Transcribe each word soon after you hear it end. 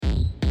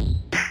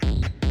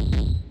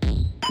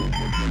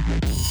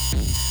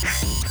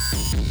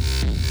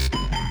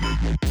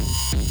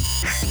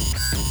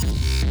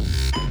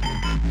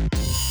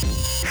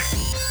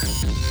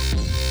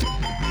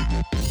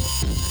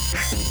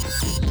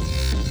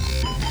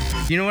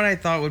You know what I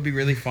thought would be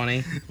really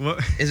funny?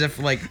 What? Is if,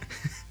 like,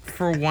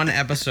 for one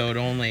episode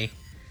only,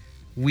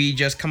 we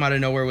just come out of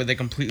nowhere with a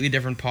completely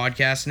different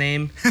podcast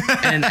name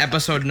and an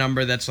episode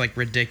number that's, like,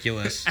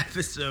 ridiculous.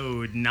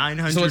 Episode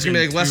 900. So it's going to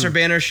be like Lesser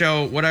Banter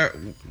Show.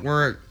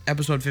 We're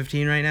episode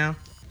 15 right now.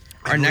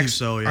 Our next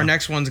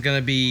one's going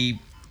to be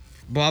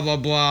blah, blah,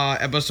 blah,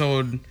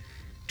 episode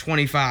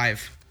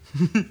 25.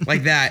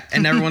 Like that.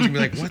 And everyone's going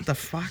to be like, what the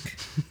fuck?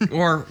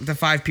 Or the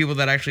 5 people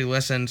that actually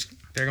listened,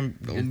 they're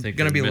going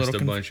to be a little...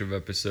 a bunch of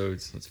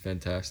episodes. That's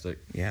fantastic.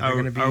 Yeah, they're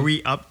going to be... Are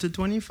we up to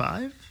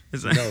 25?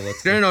 Is that... No,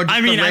 let's... No. I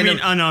mean,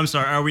 oh no, I'm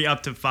sorry. Are we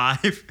up to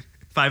 5?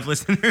 5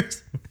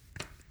 listeners?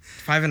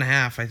 5.5,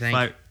 I think.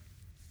 5.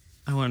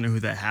 I want to know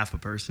who that half a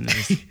person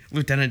is.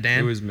 Lieutenant Dan.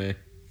 It was me.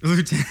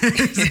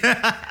 Lieutenant.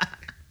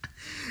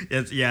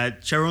 Yeah,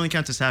 Trevor only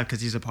counts as half because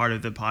he's a part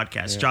of the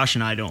podcast. Yeah. Josh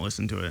and I don't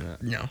listen to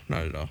it. No,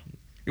 not at all.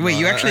 Wait,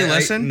 you actually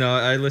listen? No,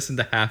 I listened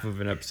to half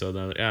of an episode. And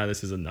I was like,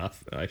 this is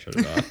enough. I shut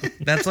it off.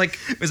 That's like...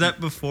 Was that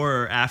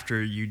before or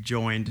after you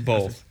joined?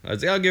 Both. I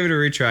was like, I'll give it a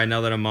retry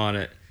now that I'm on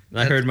it. And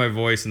I heard my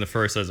voice in the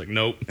first. I was like,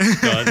 nope,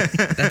 done.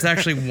 That's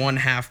actually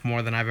 1/2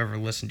 more than I've ever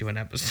listened to an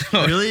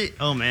episode. Really?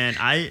 Oh, man.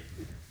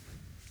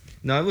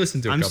 No, I've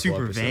listened to a couple episodes.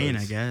 I'm super vain,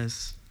 I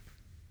guess.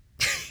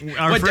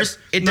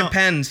 It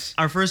depends.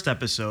 Our first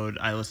episode,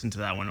 I listened to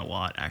that one a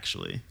lot,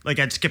 actually. Like,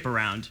 I'd skip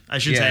around. I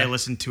should say I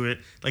listened to it,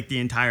 like, the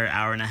entire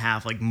hour and a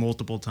half, like,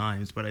 multiple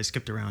times, but I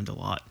skipped around a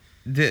lot.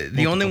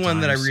 The only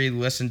one that I really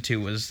listened to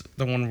was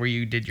the one where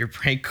you did your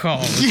prank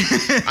call.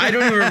 I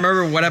don't even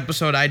remember what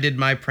episode I did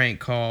my prank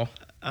call.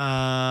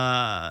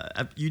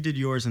 You did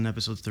yours in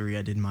episode 3.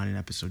 I did mine in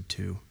episode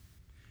 2.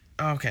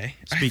 Okay.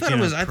 I thought it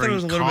was a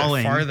little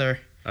bit farther.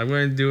 I'm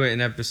going to do it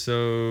in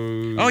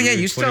episode... Oh, yeah,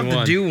 you 21. Still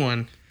have to do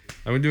one.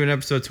 I'm going to do an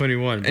episode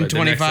 21, but and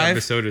 25? The next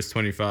episode is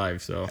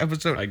 25, so I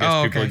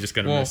guess people are just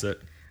going to miss it.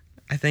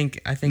 I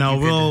think. No,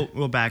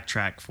 we'll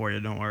backtrack for you.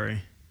 Don't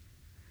worry.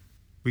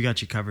 We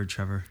got you covered,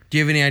 Trevor. Do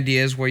you have any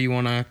ideas where you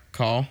want to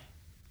call?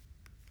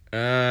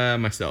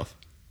 Myself.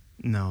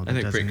 No, I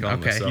think prank call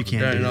myself. You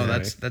can't do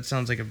that. That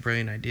sounds like a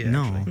brilliant idea.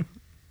 No. Actually.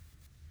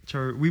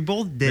 Trevor, we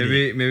both did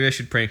it. Maybe I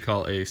should prank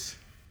call Ace.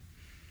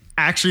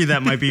 Actually,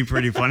 that might be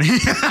pretty funny.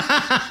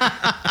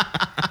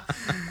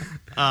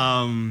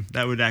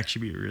 That would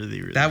actually be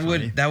really, really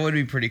funny. That would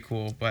be pretty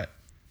cool, but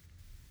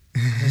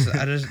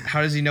how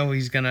does he know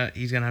he's gonna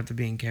have to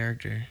be in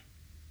character?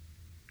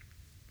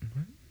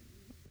 What?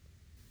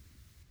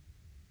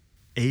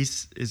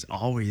 Ace is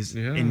always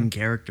in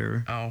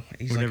character. Oh,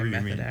 he's like a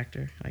method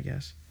actor, I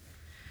guess.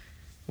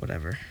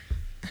 Whatever.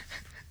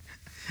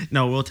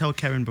 No, we'll tell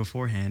Kevin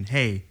beforehand.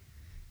 Hey,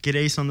 get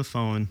Ace on the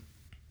phone.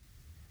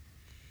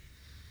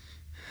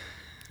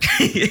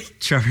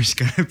 Trevor's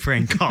gonna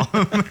prank call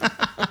him.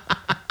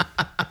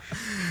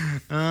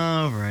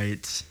 All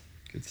right.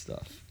 Good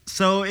stuff.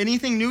 So,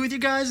 anything new with you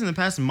guys in the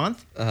past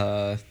month?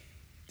 Do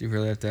you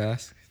really have to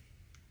ask?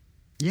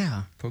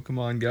 Yeah.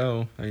 Pokemon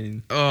Go. I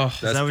mean, that's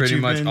pretty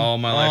much all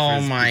my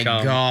life. Oh my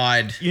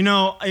god. You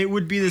know, it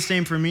would be the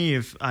same for me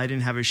if I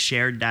didn't have a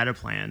shared data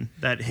plan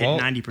that hit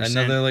 90%.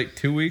 Another like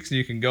 2 weeks and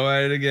you can go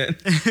at it again.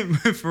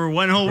 For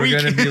one whole week.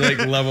 We're going to be like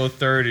level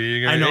 30.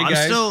 You're gonna, I know, hey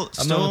guys, I'm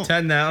still level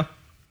 10 now.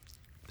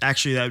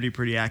 Actually, that would be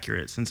pretty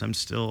accurate since I'm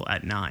still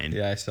at 9.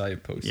 Yeah, I saw you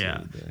post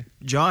it today.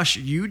 Josh,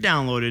 you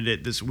downloaded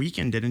it this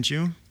weekend, didn't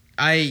you?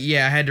 I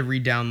had to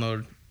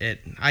re-download it.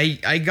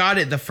 I got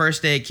it the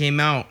first day it came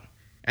out,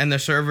 and the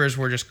servers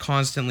were just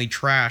constantly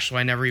trashed, so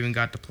I never even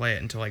got to play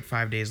it until like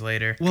 5 days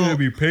later. Well, gotta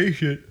be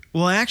patient.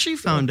 Well, I actually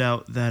found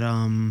out that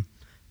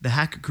the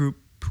hacker group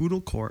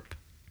Poodle Corp.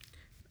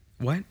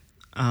 What?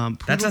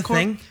 That's a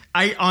thing?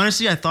 I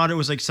thought it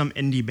was like some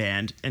indie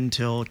band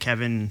until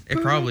Kevin it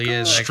probably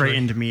is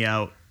straightened me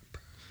out.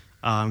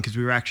 Because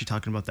we were actually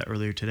talking about that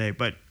earlier today.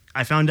 But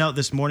I found out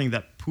this morning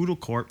that Poodle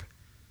Corp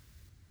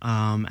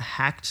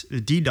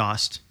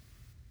DDoSed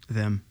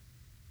them,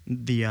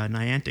 the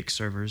Niantic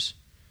servers.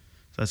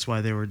 So that's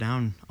why they were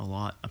down a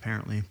lot,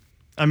 apparently.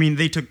 I mean,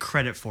 they took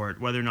credit for it.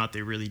 Whether or not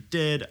they really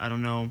did, I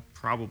don't know.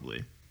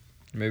 Probably.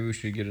 Maybe we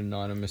should get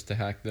Arronymous to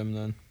hack them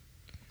then.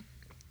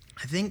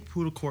 I think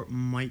Poodle Corp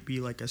might be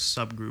like a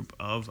subgroup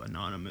of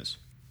Arronymous.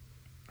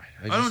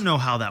 I don't know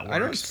how that works. I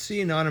don't see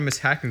Arronymous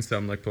hacking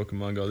something like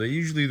Pokemon Go. They're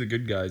usually the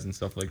good guys and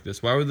stuff like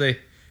this. Why would they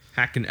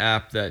hack an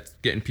app that's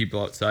getting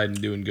people outside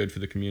and doing good for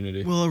the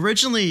community? Well,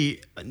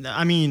 originally,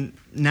 I mean,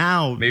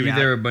 now... Maybe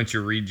they're a bunch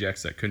of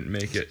rejects that couldn't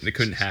make it. They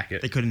couldn't hack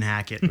it. They couldn't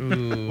hack it.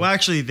 Well,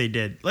 actually, they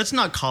did. Let's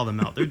not call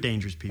them out. They're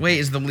dangerous people. Wait,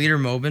 is the leader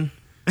Mobin?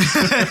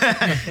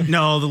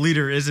 No, the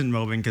leader isn't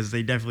Mobin because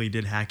they definitely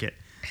did hack it.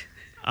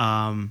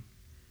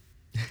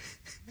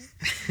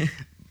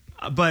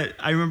 But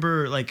I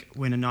remember, like,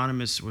 when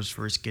Arronymous was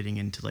first getting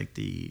into, like,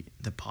 the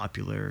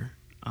popular...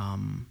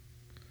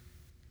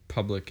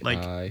 public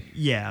eye.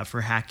 Yeah, for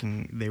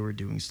hacking, they were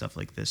doing stuff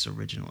like this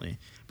originally.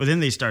 But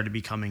then they started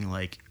becoming,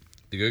 like...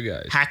 the good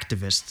guys.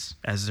 Hacktivists,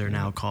 as they're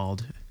now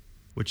called,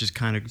 which is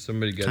kind of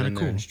Somebody got in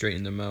there and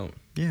straightened them out.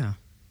 Yeah.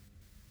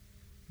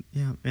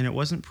 Yeah, and it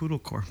wasn't Poodle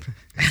Corp.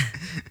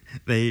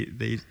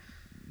 They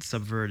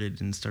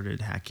subverted and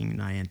started hacking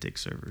Niantic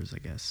servers, I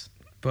guess.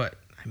 But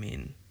I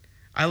mean,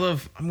 I'm going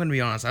to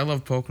be honest. I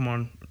love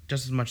Pokemon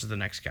just as much as the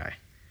next guy.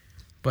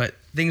 But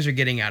things are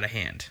getting out of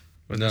hand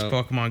with this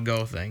Pokemon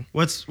Go thing.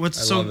 What's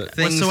so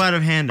out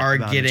of hand? Are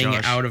getting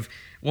out of.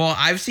 Well,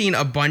 I've seen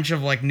a bunch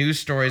of like news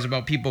stories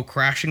about people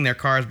crashing their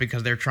cars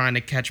because they're trying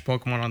to catch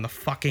Pokemon on the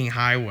fucking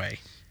highway.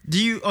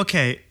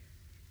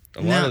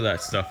 A lot of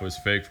that stuff was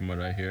fake from what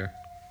I hear.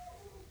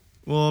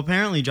 Well,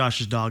 apparently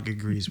Josh's dog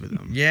agrees with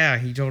him. Yeah,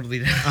 he totally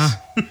does.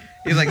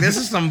 He's like, this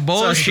is some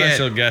bullshit.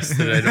 Special guest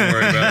today, don't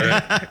worry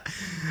about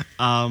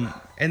it.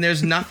 And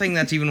there's nothing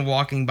that's even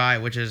walking by,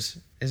 which is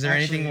there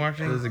anything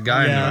walking? There's a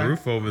guy on the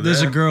roof over there.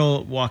 There's a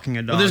girl walking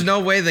a dog. Well, there's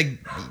no way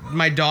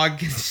my dog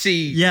can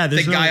see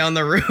the guy on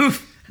the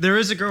roof. There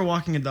is a girl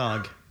walking a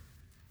dog.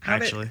 How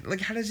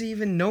does he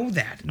even know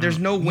that? There's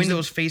no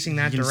windows facing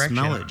that direction.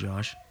 You can smell it,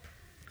 Josh.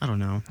 I don't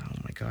know. Oh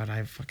my god, I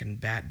have a fucking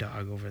bat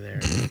dog over there.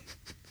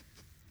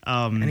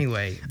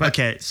 Anyway.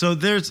 Okay, so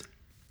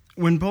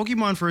when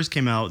Pokemon first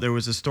came out, there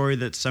was a story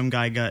that some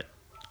guy got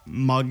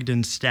mugged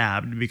and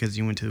stabbed because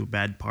he went to a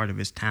bad part of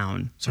his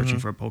town searching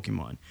for a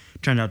Pokemon.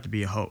 Turned out to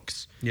be a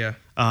hoax. Yeah.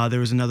 There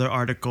was another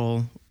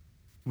article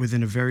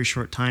within a very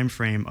short time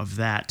frame of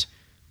that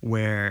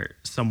where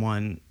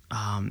someone,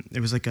 it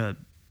was like a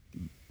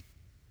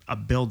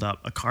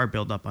car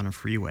buildup on a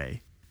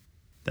freeway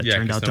that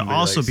turned out to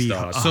also be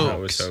a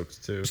hoax.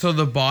 So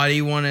the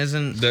body one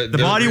isn't? The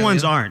body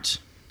ones aren't.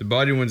 The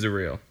body ones are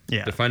real.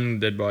 Yeah. The finding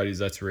dead bodies,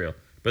 that's real.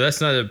 But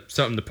that's not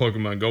something the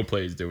Pokemon Go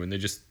players doing. They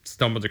just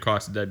stumbled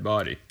across a dead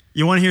body.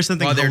 You want to hear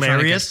something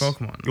hilarious?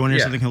 Pokemon. You want to hear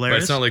something hilarious?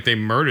 But it's not like they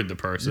murdered the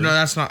person. No,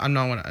 that's not. I'm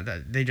not.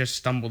 They just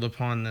stumbled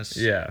upon this.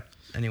 Yeah.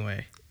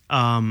 Anyway.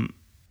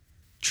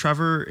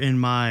 Trevor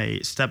and my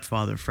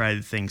stepfather,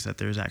 Fred, thinks that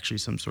there's actually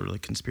some sort of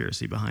like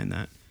conspiracy behind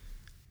that.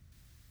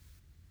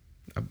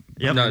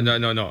 Yep.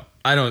 No.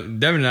 I don't.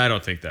 Devin and I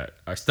don't think that.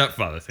 Our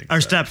stepfather thinks that.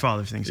 Our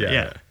stepfather thinks that.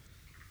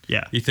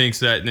 Yeah. He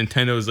thinks that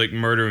Nintendo's like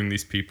murdering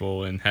these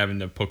people and having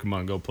the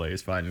Pokemon Go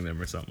players finding them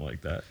or something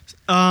like that.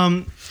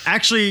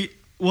 Actually,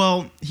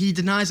 well, he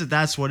denies that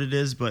that's what it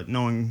is, but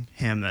knowing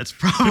him, that's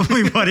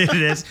probably what it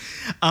is.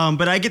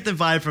 But I get the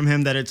vibe from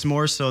him that it's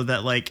more so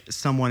that like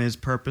someone is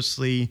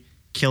purposely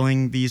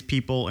killing these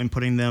people and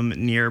putting them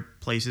near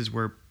places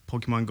where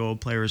Pokemon Go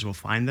players will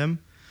find them.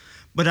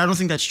 But I don't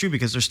think that's true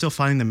because they're still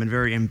finding them in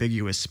very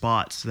ambiguous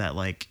spots that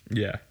like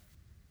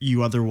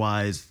you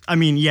otherwise... I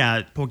mean,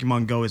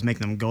 Pokemon Go is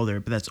making them go there,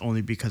 but that's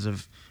only because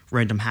of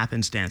random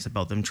happenstance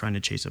about them trying to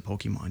chase a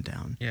Pokemon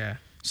down. Yeah.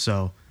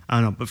 So, I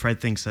don't know, but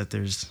Fred thinks that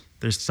there's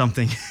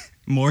something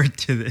more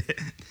to it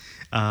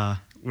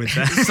with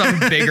that. Some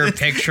bigger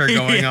picture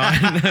going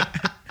on.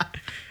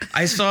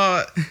 I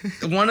saw...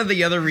 One of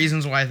the other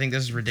reasons why I think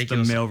this is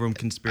ridiculous... The mailroom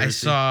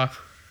conspiracy. I saw...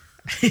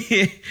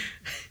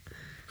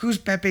 Who's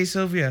Pepe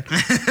Sylvia?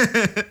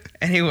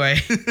 Anyway...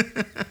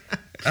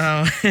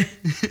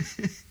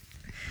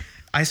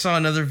 I saw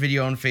another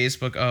video on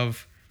Facebook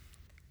of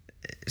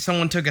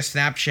someone took a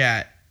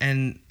Snapchat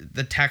and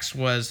the text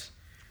was,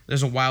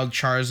 there's a wild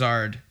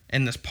Charizard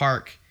in this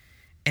park.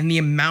 And the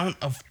amount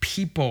of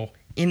people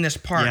in this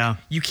park,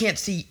 you can't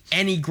see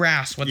any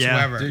grass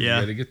whatsoever. Dude, you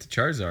gotta get the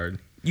Charizard.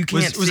 You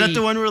can't was that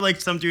the one where like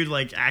some dude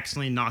like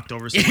accidentally knocked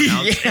over someone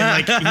else?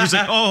 And like he was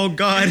like, oh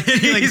God. And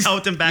he like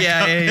helped him back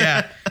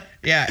up.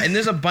 Yeah, and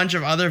there's a bunch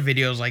of other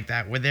videos like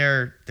that where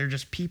they're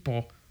just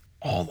people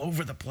all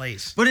over the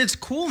place. But it's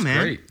cool,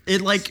 man. Great. It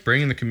like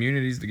bringing the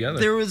communities together.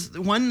 There was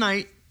one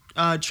night,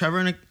 Trevor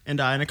and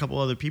I and a couple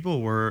other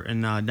people were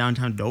in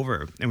downtown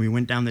Dover, and we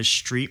went down this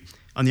street.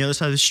 On the other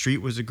side of the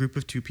street was a group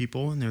of two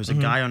people, and there was a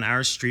guy on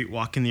our street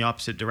walking the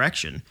opposite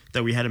direction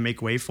that we had to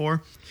make way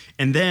for.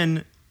 And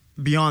then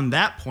beyond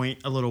that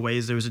point, a little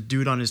ways, there was a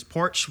dude on his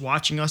porch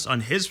watching us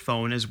on his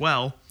phone as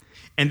well.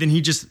 And then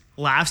he just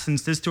laughs and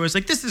says to us,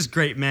 like, this is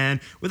great, man.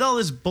 With all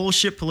this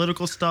bullshit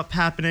political stuff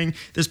happening,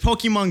 there's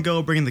Pokemon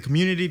Go bringing the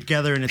community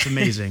together, and it's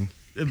amazing.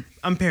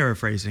 I'm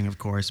paraphrasing, of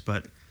course,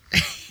 but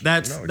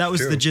that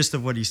was the gist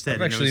of what he said.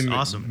 I've actually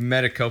awesome.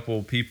 met a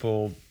couple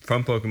people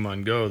from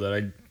Pokemon Go that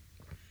I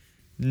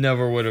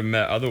never would have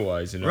met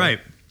otherwise. You know? Right.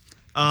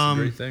 It's a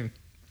great thing.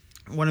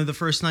 One of the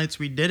first nights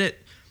we did it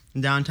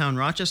in downtown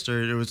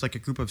Rochester, there was like a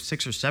group of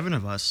 6 or 7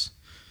 of us.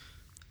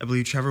 I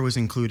believe Trevor was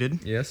included.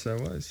 Yes, I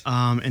was.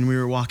 And we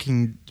were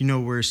walking, you know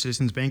where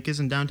Citizens Bank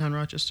is in downtown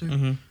Rochester?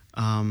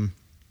 Mm-hmm.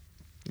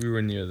 We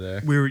were near there.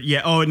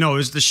 It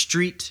was the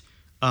street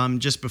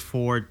just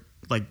before,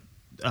 like,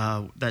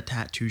 that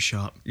tattoo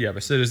shop. Yeah,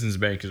 but Citizens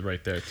Bank is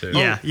right there, too.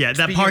 Yeah.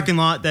 That parking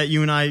lot that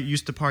you and I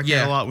used to park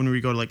at a lot when we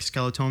would go to, like,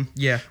 Skeleton.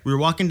 Yeah. We were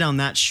walking down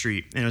that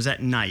street, and it was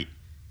at night.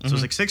 So it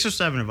was like 6 or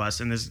 7 of us,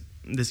 and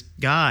this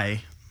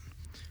guy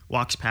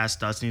walks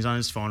past us, and he's on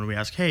his phone, and we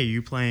ask, hey,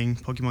 you playing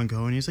Pokemon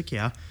Go? And he's like,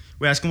 yeah.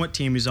 We asked him what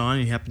team he's on,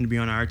 and he happened to be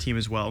on our team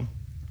as well.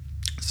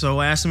 So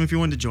I asked him if he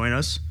wanted to join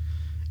us,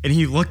 and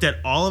he looked at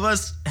all of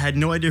us, had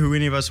no idea who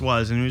any of us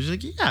was, and he was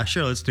like, yeah,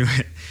 sure, let's do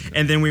it.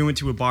 And then we went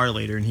to a bar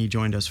later, and he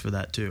joined us for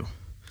that, too.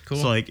 Cool.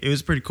 So, like, it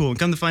was pretty cool. And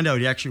come to find out,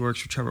 he actually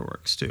works for Trevor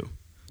Works, too.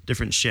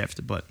 Different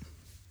shift, but...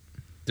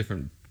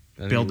 Different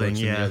building.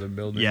 He Yeah, the other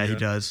building, he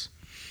does.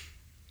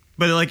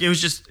 But like, it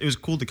was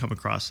cool to come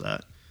across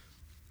that.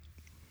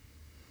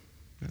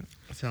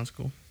 That sounds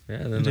cool. Yeah,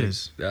 and then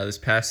this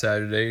past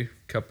Saturday, a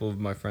couple of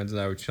my friends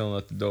and I were chilling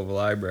at the Dover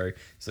Library.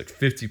 It's like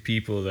 50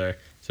 people there.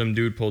 Some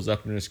dude pulls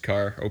up in his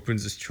car,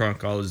 opens his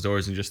trunk, all his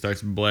doors, and just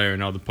starts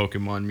blaring all the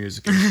Pokemon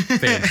music. It was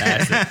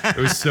fantastic.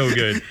 It was so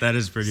good. That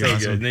is pretty awesome.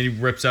 Good. And then he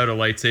rips out a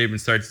lightsaber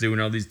and starts doing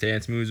all these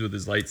dance moves with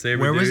his lightsaber.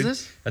 Where was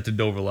this? At the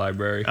Dover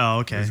Library. Oh,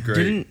 okay. It was great.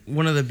 Didn't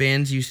one of the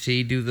bands you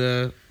see do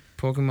the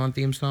Pokemon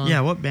theme song?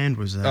 Yeah, what band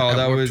was that? Oh,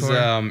 that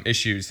was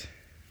Issues.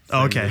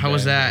 Oh, okay. How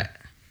was that?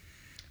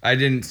 I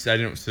didn't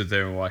sit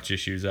there and watch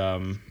Issues.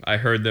 I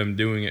heard them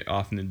doing it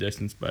off in the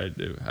distance, but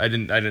I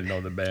didn't know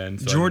the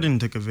band. So Jordan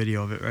took a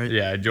video of it, right?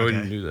 Yeah,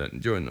 Jordan knew that.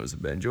 Jordan knows the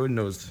band. Jordan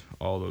knows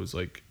all those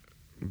like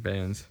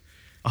bands.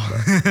 All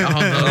those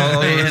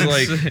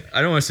like,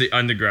 I don't want to say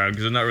underground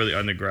because they're not really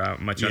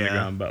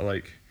underground, but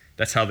like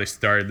that's how they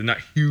started. They're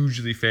not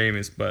hugely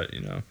famous, but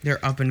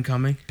they're up and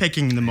coming,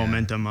 picking the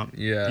momentum up.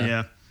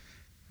 Yeah.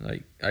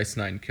 Like Ice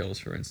Nine Kills,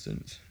 for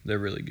instance, they're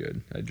really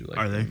good. I do like.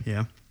 Are them. they?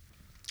 Yeah.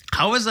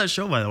 How was that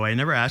show, by the way? I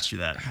never asked you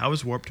that. How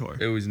was Warped Tour?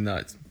 It was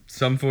nuts.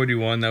 Sum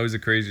 41, that was the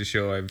craziest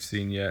show I've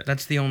seen yet.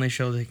 That's the only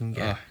show they can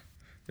get.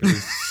 It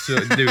was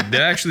dude,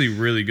 they're actually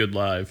really good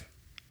live.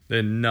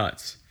 They're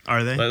nuts.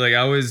 Are they? Like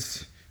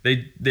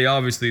they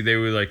obviously they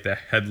were like the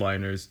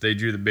headliners. They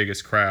drew the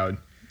biggest crowd.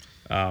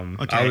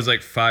 I was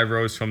like 5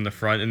 rows from the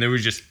front, and there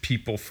was just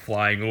people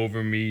flying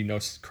over me,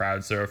 crowd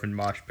surfing,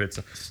 mosh pits.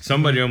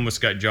 Somebody almost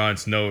got Jon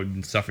Snowed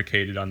and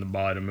suffocated on the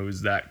bottom. It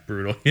was that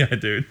brutal. Yeah,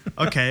 dude.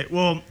 Okay,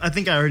 well, I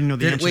think I already know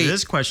the answer to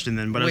this question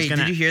then, but I was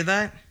gonna... did you hear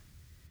that?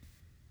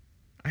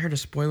 I heard a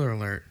spoiler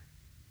alert.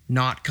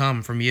 Not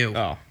come from you.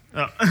 Oh.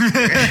 Okay.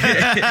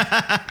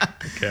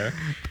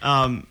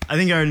 I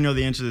think I already know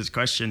the answer to this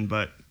question,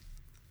 but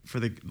for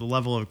the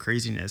level of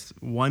craziness,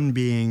 1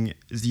 being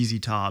ZZ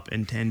Top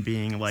and 10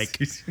 being like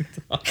a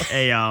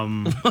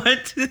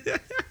What?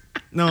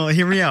 No,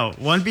 hear me out.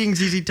 1 being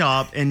ZZ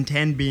Top and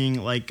 10 being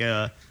like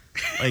a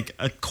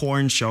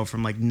corn show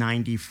from like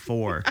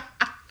 94.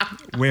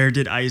 Where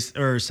did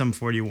Sum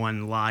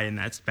 41 lie in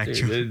that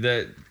spectrum? Dude,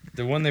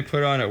 the one they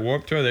put on at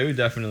Warped Tour, they would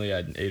definitely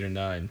add an 8 or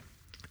 9.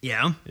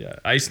 Yeah. Yeah.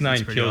 Ice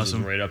Nine Kills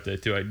awesome. is right up there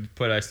too. I'd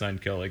put Ice Nine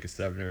Kill like a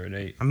 7 or an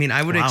 8. I mean,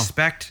 I would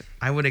expect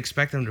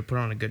them to put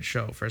on a good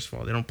show. First of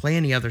all, they don't play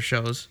any other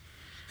shows,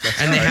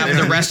 and they have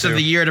the rest of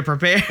the year to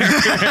prepare.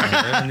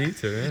 They don't need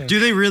to. Yeah. Do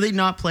they really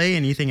not play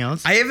anything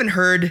else? I haven't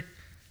heard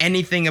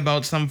anything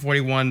about Sum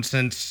 41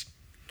 since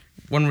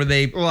when were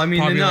they? Well, I mean,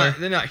 popular?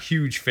 they're not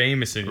huge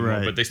famous anymore,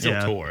 Right, but they still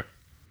tour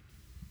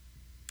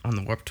on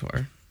the Warped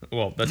Tour.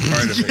 Well, that's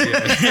part of it.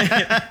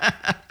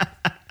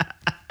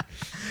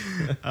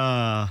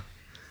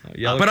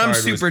 Yeah. But I'm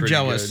super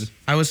jealous.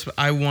 Good.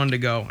 I wanted to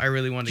go. I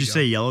really wanted to go. Did you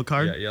say Yellow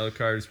Card? Yeah, Yellow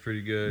Card is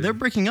pretty good. They're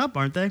breaking up,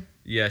 aren't they?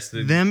 Yes.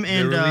 They're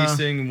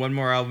releasing one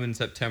more album in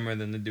September, and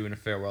then they're doing a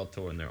farewell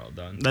tour, and they're all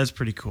done. That's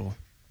pretty cool.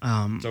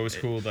 So it's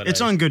cool that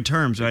it's on good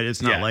terms, right?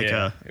 It's not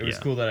It was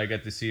cool that I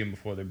got to see them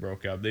before they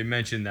broke up. They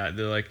mentioned that.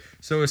 They're like,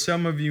 so as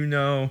some of you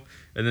know,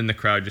 and then the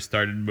crowd just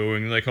started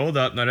booing. Like, hold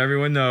up, not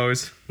everyone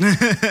knows.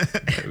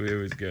 It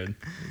was good.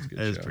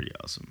 That is pretty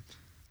awesome.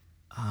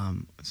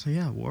 So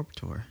yeah, Warped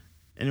Tour.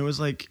 And it was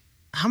like,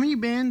 how many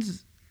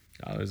bands?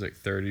 It was like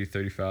 30,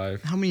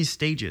 35. How many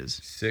stages?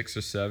 6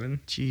 or 7.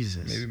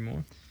 Jesus. Maybe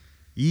more.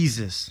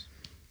 Jesus.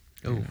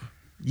 Oh.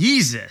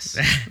 Yeezus.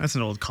 That's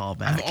an old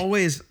callback. I've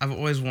always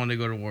wanted to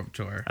go to Warped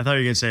Tour. I thought you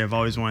were gonna say I've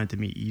always wanted to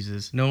meet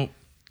Yeezus. Nope.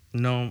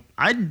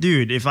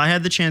 Dude, if I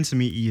had the chance to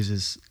meet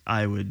Yeezus,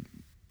 I would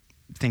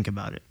think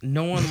about it.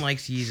 No one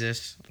likes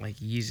Yeezus like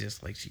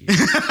Yeezus likes Yeezus.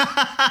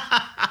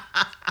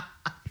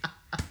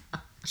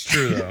 It's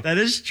true though. That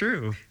is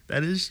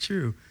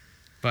true.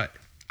 But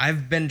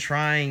I've been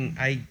trying.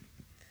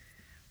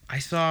 I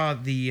saw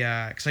the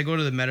because I go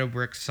to the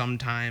Meadowbrook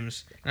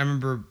sometimes. And I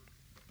remember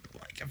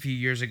like a few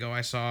years ago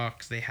I saw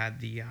because they had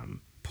the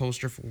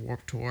poster for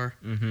Warped Tour,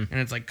 and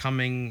it's like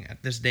coming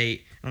at this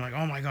date. And I'm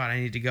like, oh my god, I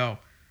need to go.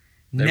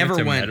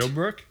 Never went.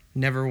 Meadowbrook?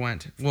 Never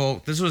went.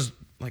 Well, this was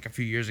like a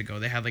few years ago.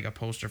 They had like a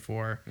poster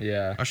for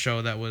a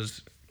show that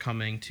was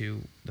coming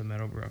to the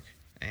Meadowbrook,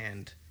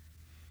 and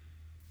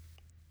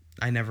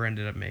I never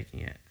ended up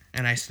making it,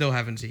 and I still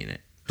haven't seen it.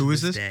 Who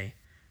is this? Day.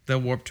 The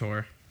Warped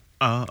Tour.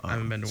 I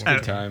haven't been to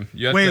Warped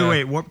Tour.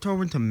 Wait, Warped Tour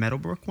went to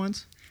Meadowbrook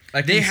once?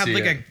 They had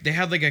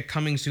like a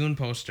coming soon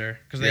poster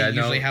because they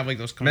usually have like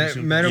those coming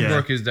soon.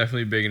 Meadowbrook is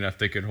definitely big enough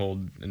they could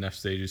hold enough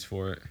stages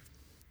for it.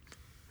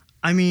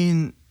 I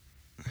mean,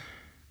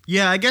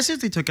 yeah, I guess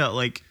if they took out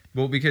like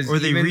because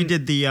they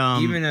redid the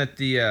even at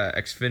the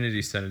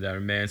Xfinity Center down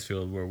in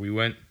Mansfield where we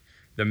went,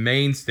 the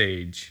main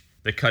stage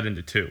they cut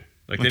into 2.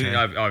 Like they didn't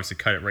obviously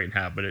cut it right in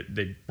half, but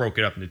they broke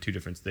it up into 2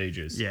 different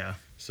stages. Yeah.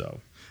 So,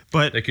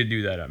 but they could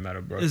do that at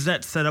Meadowbrook. Is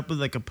that set up with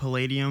like a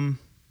Palladium?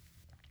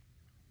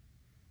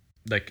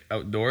 Like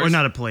outdoors? Or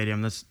not a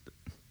Palladium. That's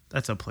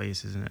a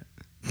place, isn't it?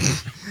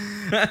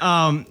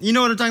 You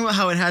know what I'm talking about?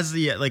 How it has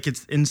the like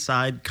it's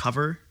inside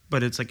cover,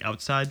 but it's like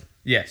outside.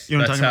 Yes, You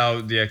know that's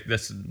how the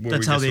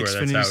how the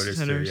Xfinity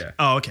Center is? Yeah.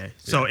 Oh, okay.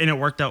 So and it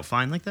worked out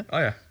fine like that. Oh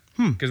yeah.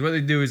 Because what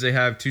they do is they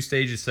have 2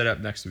 stages set up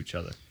next to each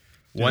other.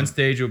 One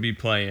stage will be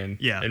playing,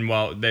 and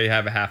while they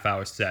have a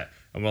half-hour set,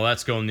 and while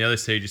that's going, the other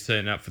stage is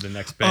setting up for the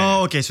next band.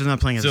 Oh, okay. So they're not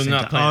playing at the same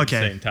time. At the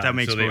same time. That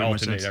makes so they more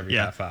alternate sense. every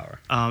half hour.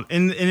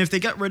 And if they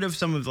got rid of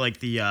some of like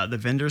the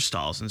vendor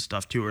stalls and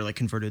stuff too, or like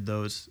converted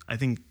those, I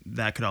think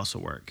that could also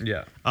work.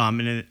 Yeah.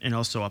 And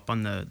also up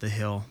on the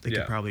hill, they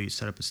could probably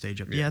set up a stage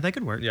up. Yeah, that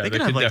could work. Yeah, they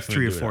could have like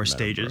 3 or 4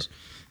 stages.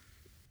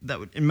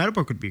 And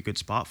Meadowbrook would be a good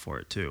spot for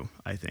it too,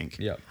 I think.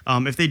 Yeah.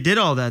 If they did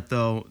all that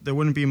though, there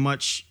wouldn't be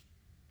much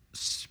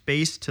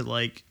space to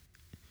like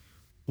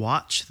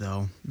watch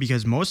though,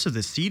 because most of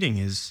the seating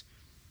is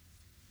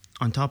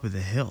on top of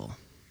the hill.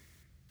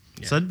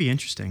 Yeah. So that'd be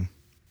interesting.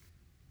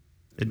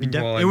 It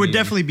would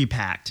definitely be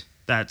packed.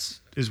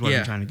 Is what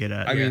I'm trying to get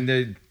at. I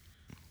mean,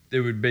 they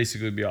would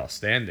basically be all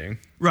standing.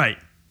 Right.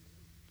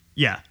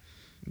 Yeah.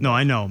 No,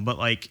 I know, but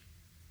like,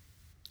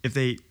 if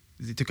they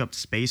took up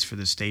space for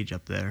the stage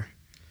up there,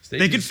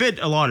 they could fit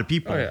a lot of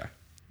people. Oh yeah.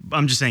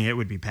 I'm just saying it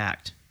would be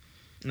packed.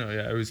 No,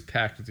 yeah, it was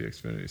packed at the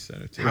Xfinity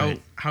Center too.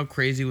 How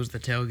crazy was the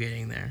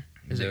tailgating there?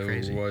 Is it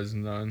crazy? There was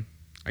none.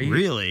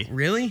 Really?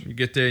 You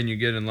get there and you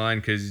get in line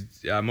because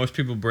most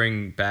people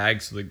bring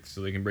bags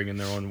so they can bring in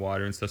their own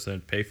water and stuff so they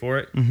don't pay for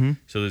it. Mm-hmm.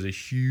 So there's a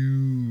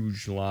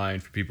huge line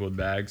for people with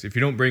bags. If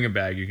you don't bring a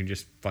bag, you can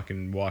just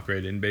fucking walk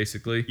right in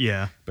basically.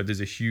 Yeah. But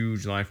there's a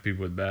huge line for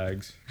people with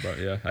bags. But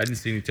yeah, I didn't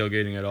see any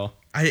tailgating at all.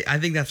 I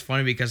think that's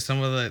funny because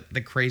some of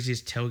the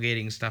craziest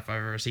tailgating stuff I've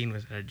ever seen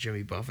was at a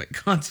Jimmy Buffett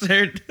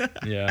concert.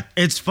 Yeah.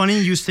 It's funny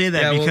you say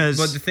that because...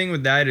 but the thing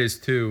with that is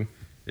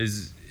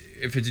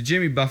if it's a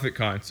Jimmy Buffett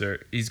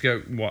concert, he's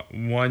got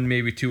one,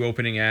 maybe 2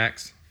 opening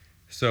acts.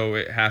 So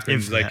it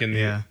happens in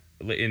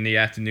the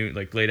afternoon,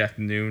 like late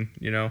afternoon,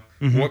 you know?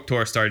 Mm-hmm. Warped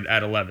Tour started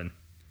at 11.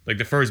 Like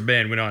the first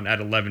band went on at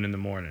 11 in the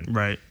morning.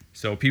 Right.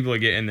 So people are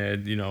getting there,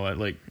 you know, at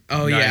like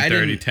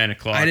 9:30, 10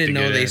 o'clock. I didn't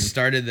know they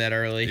started that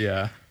early.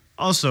 Yeah.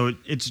 Also,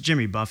 it's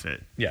Jimmy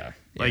Buffett. Yeah.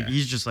 Like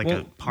he's just like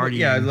a party.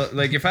 Yeah,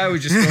 like if I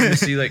was just going to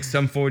see like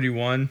some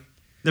 41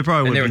 they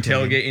probably and they were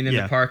tailgating in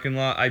the parking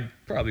lot, I'd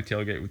probably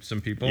tailgate with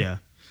some people. Yeah.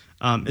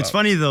 It's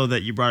funny though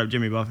that you brought up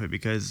Jimmy Buffett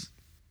because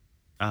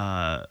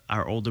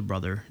our older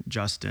brother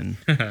Justin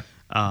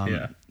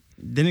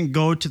didn't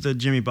go to the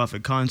Jimmy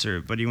Buffett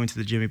concert, but he went to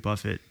the Jimmy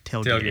Buffett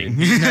tailgating.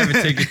 He didn't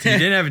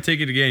have a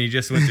ticket again. He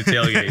just went to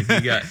tailgate.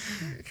 He got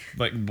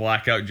like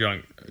blackout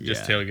drunk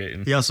just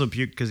tailgating. He also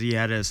puked because he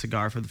had a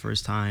cigar for the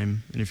first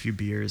time and a few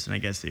beers, and I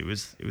guess it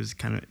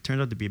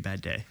turned out to be a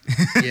bad day.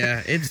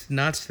 Yeah, it's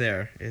nuts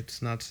there.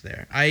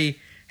 I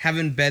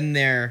haven't been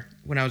there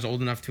when I was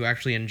old enough to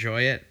actually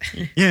enjoy it.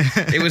 Yeah.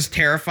 It was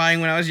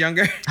terrifying when I was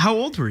younger. How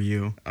old were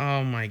you?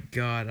 Oh my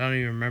God. I don't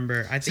even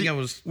remember. I think I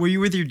was... Were you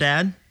with your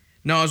dad?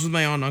 No, I was with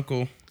my aunt and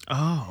uncle.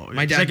 Oh.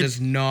 My dad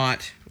does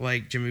not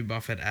like Jimmy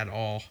Buffett at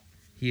all.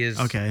 He is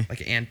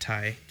like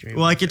anti Jimmy Buffett.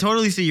 Well, I could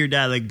totally see your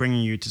dad like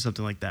bringing you to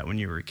something like that when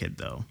you were a kid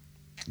though.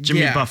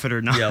 Jimmy Buffett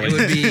or not. Yeah, like, it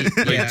would be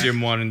like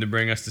Jim wanting to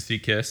bring us to see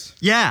Kiss.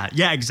 Yeah,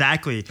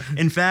 exactly.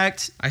 In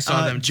fact, I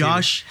saw them.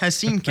 Josh has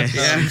seen Kiss.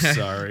 I'm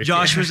sorry.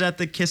 Josh was at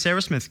the Kiss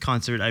Aerosmith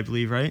concert, I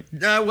believe, right?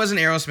 No, it wasn't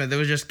Aerosmith. It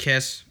was just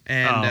Kiss,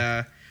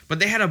 and but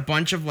they had a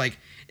bunch of like.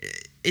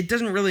 It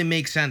doesn't really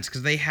make sense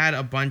because they had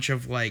a bunch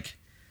of like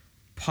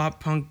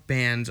pop punk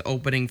bands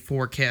opening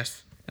for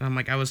Kiss, and I'm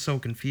like, I was so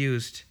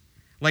confused.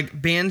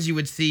 Like bands you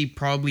would see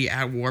probably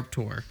at Warped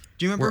Tour.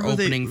 Do you remember were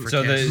opening for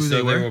Kiss? Who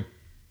they were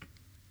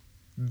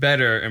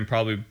better and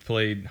probably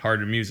played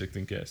harder music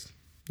than Kiss.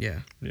 Yeah.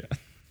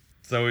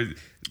 So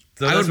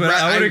I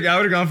would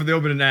have gone for the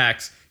opening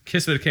acts.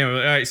 Kiss would have came.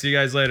 Like, all right, see you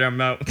guys later. I'm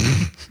out.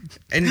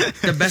 And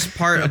the best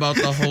part about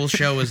the whole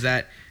show is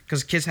that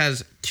because Kiss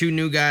has 2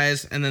 new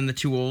guys and then the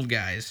 2 old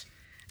guys.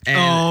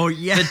 And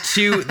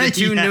the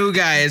two new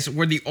guys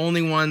were the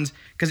only ones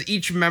because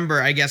each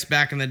member, I guess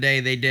back in the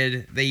day,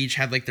 they each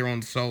had like their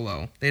own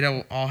solo. They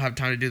don't all have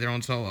time to do their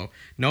own solo.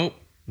 Nope,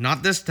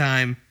 not this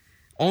time.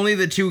 Only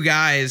the 2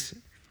 guys.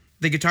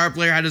 The guitar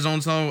player had his own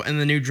solo, and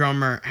the new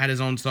drummer had his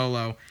own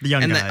solo. The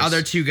young guys. And the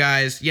other 2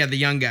 guys, the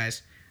young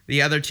guys.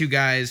 The other 2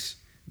 guys,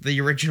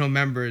 the original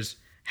members,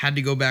 had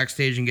to go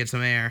backstage and get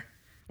some air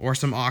or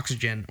some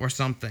oxygen or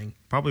something.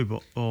 Probably.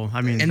 Oh,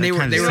 I mean, and they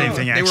were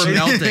melting.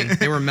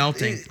 They were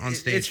melting on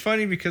stage. It's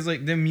funny because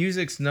like the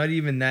music's not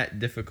even that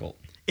difficult.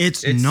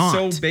 It's not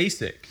so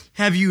basic.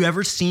 Have you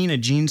ever seen a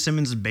Gene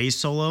Simmons bass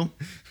solo?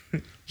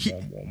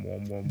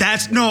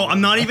 I'm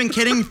not even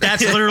kidding.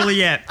 That's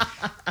literally it.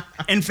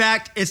 In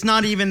fact, it's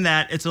not even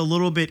that. It's a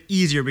little bit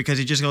easier because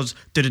he just goes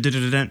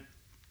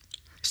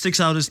sticks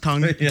out his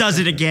tongue, does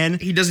it again.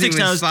 He doesn't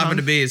even slap it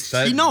to bass.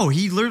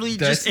 He literally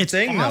just. It's the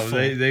thing, awful.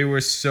 Though. They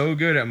were so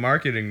good at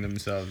marketing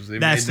themselves. They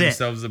made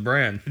themselves a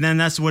brand. And then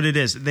that's what it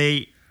is.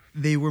 They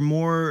were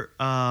more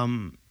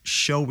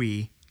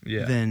showy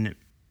than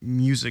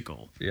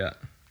musical. Yeah.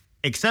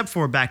 Except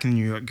for Back in the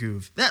New York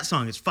Groove. That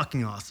song is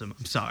fucking awesome.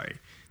 I'm sorry.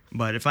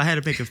 But if I had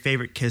to pick a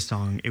favorite Kiss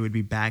song, it would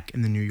be Back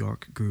in the New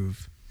York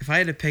Groove. If I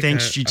had to pick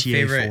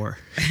GTA 4.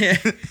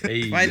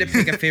 If I had to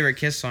pick a favorite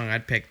Kiss song,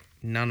 I'd pick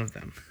None of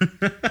them.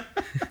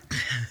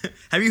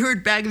 Have you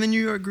heard Back in the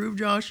New York Groove,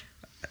 Josh?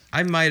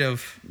 I might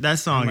have. That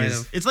song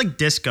it's like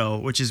disco,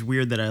 which is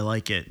weird that I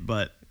like it,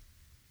 but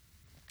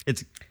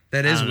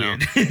that is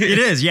weird. It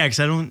is, yeah, because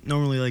I don't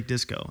normally like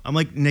disco. I'm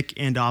like Nick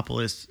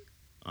Andopoulos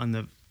on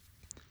the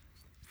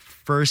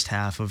first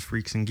half of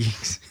Freaks and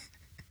Geeks.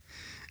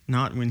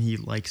 Not when he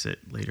likes it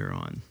later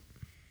on.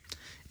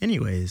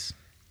 Anyways,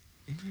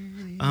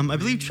 I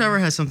believe Trevor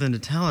has something to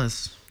tell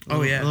us. A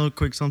little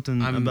quick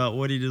something about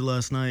what he did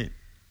last night.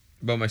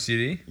 About my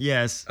CD?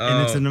 Yes,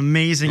 and it's an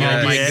amazing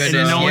idea. My goodness.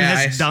 And no one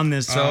has done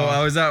this. So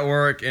I was at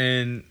work,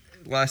 and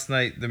last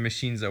night the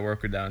machines at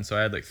work were down, so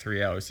I had like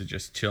 3 hours to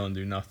just chill and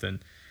do nothing.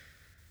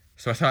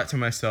 So I thought to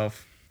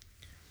myself,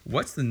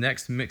 what's the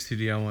next mix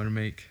CD I want to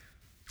make?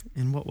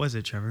 And what was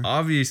it, Trevor?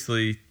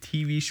 Obviously,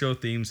 TV show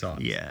theme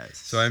songs. Yes.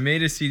 So I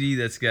made a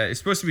CD it's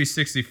supposed to be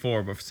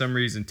 64, but for some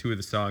reason 2 of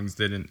the songs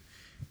didn't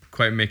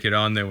quite make it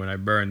on there when I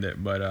burned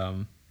it. But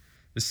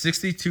the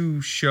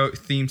 62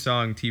 theme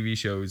song TV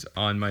shows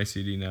on my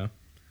CD now,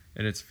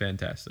 and it's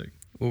fantastic.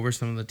 What were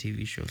some of the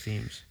TV show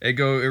themes? It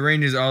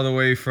ranges all the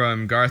way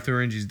from Garth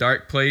Orange's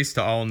Dark Place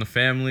to All in the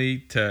Family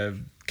to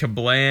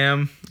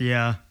Kablam.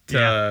 Yeah.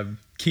 To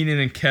Keenan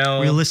and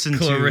Kel. We listened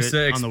Clarissa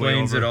to it on the way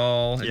Explains over. It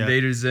All. Yeah.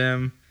 Invader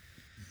Zim.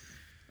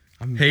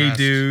 I'm Hey impressed.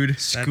 Dude.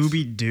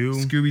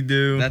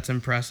 Scooby-Doo. That's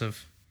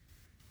impressive.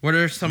 What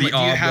are some? The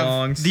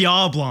Oblongs. The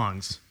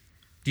Oblongs.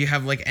 Do you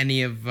have like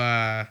any of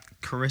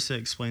Carissa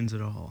Explains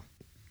It All.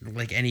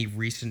 like any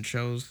recent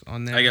shows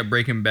on there? I got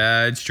Breaking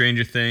Bad,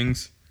 Stranger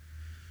Things.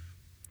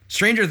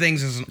 Stranger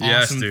Things is an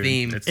awesome dude.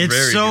 theme. It's It's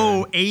very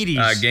so good.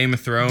 80s. Game of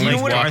Thrones, Do you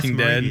know what- Walking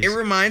Darth Dead. Maul. It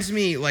reminds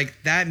me like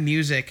that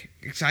music.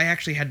 Because I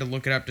actually had to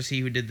look it up to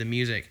see who did the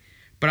music,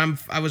 but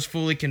I was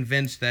fully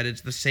convinced that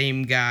it's the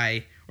same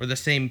guy or the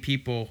same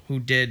people who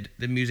did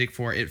the music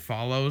for It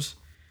Follows.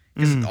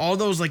 Because all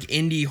those like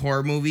indie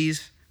horror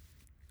movies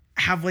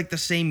have like the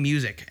same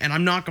music, and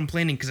I'm not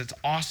complaining because it's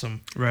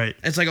awesome. Right.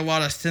 It's like a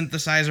lot of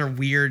synthesizer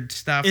weird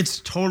stuff. It's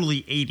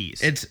totally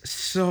 80s. It's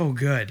so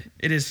good.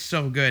 It is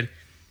so good.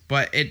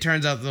 But it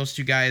turns out those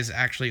 2 guys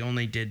actually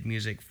only did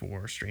music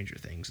for Stranger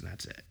Things, and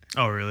that's it.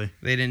 Oh, really?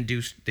 They didn't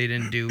do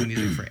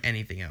music for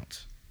anything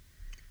else.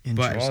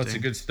 Interesting. Well, it's a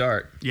good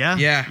start. Yeah.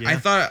 Yeah, I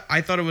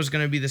thought it was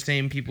gonna be the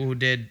same people who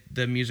did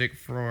the music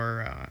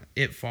for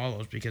It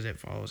Follows, because It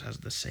Follows has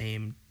the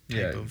same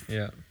type of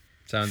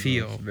Sounds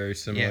feel. very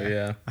similar.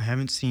 Yeah. I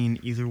haven't seen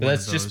either But one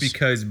that's of those. just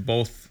because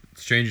both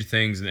Stranger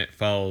Things and It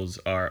Follows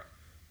are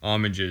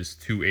homages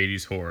to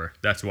 80s horror.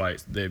 That's why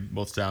they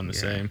both sound the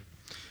same.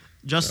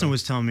 Justin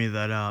was telling me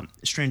that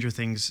Stranger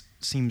Things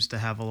seems to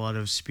have a lot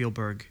of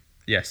Spielberg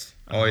Yes.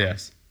 Oh,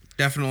 yes.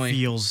 definitely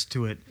feels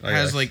to it. Oh,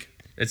 has yes. like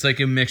It's like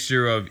a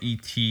mixture of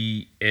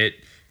E.T., It,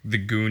 The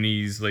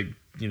Goonies, like,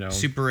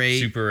 Super 8.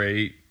 Super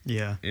 8,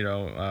 Yeah.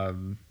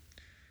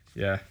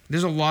 yeah.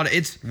 there's a lot of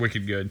it's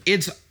Wicked good.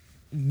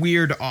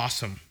 weird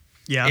awesome.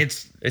 Yeah.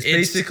 It's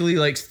basically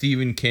like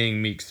Stephen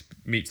King meets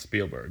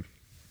Spielberg.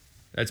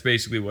 That's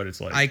basically what it's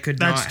like. I could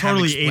That's not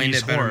totally have explained 80s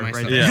it better horror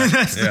myself. right there. Yeah,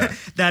 That's yeah.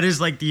 that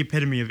is like the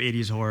epitome of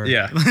 80s horror.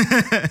 Yeah.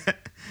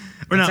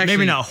 Or not, maybe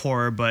actually- not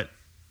horror, but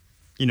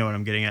you know what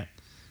I'm getting at.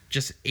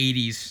 Just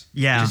 80s.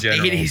 Yeah. In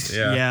general, 80s.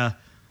 Yeah.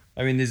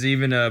 I mean, there's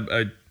even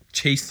a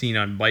chase scene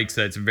on bikes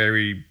that's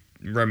very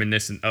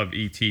reminiscent of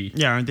E.T.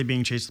 Yeah, aren't they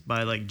being chased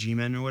by like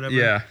G-men or whatever?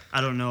 Yeah.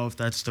 I don't know if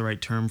that's the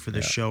right term for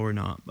this show or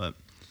not, but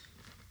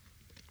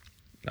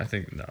I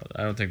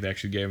don't think they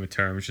actually gave him a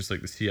term. It's just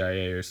like the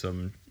CIA or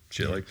some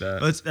shit like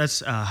that.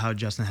 that's how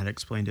Justin had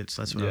explained it,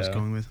 so that's what I was Yeah.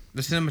 going with.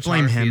 The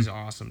Blame him. cinematography is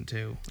awesome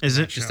too. Is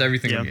in it? that Just show.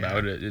 everything Yeah.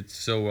 about it. It's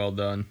so well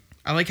done.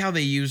 I like how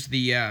they use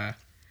I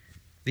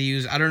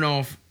don't know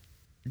if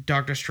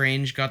Doctor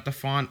Strange got the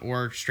font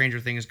or Stranger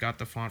Things got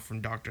the font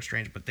from Doctor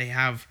Strange, but they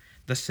have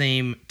the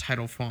same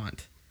title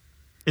font.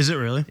 Is it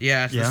really?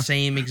 Yeah, it's the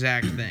same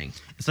exact thing.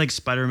 It's like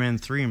Spider-Man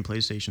 3 and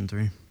PlayStation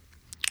 3.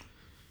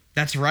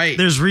 That's right.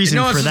 There's reason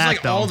it's for just that,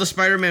 like though. all the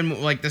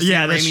Spider-Man, like the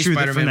Yeah, Sam that's Raimi true.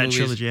 Spider-Man From that movies.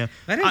 trilogy, yeah.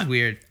 That is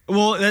weird.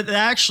 Well, that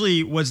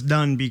actually was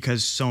done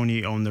because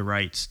Sony owned the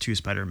rights to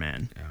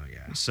Spider-Man. Oh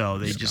yeah. So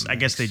they I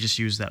guess they just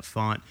used that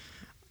font.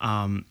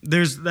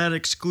 There's that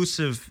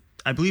exclusive,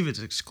 I believe it's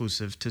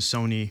exclusive to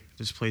Sony,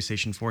 this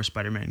PlayStation 4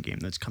 Spider-Man game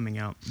that's coming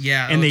out.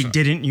 Yeah, And they those are-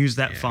 didn't use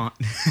that font.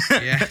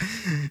 Yeah.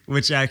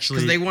 Which actually.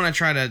 Because they want to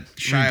try to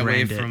shy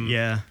away rebrand it, from.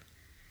 Yeah.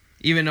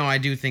 Even though I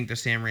do think the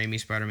Sam Raimi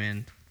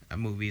Spider-Man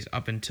movies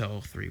up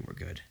until 3 were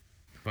good,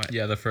 but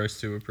Yeah, the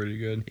first 2 were pretty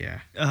good. yeah.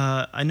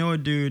 I know a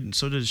dude,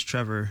 so does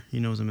Trevor, he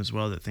knows him as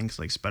well, that thinks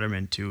like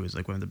Spider-Man 2 is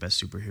like one of the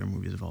best superhero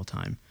movies of all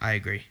time. I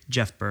agree.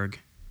 Jeff Berg.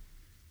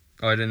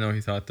 Oh, I didn't know he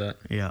thought that.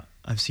 Yeah,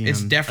 I've seen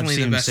It's him. definitely I've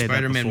seen the him best say that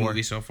Spider-Man before.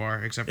 movie so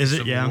far, except for Is it?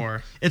 Civil Yeah.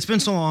 War. It's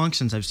been so long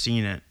since I've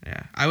seen it.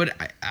 Yeah,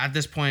 at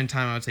this point in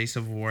time, I would say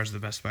Civil War is the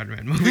best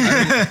Spider-Man movie.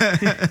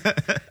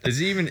 Is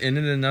he even in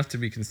it enough to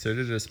be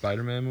considered a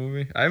Spider-Man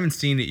movie? I haven't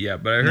seen it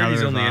yet, but I heard he's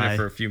Neither only have in I. it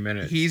for a few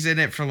minutes. He's in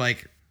it for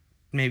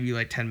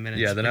maybe 10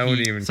 minutes. Yeah, then but I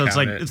wouldn't even So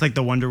count it's like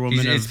the Wonder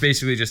Woman It's of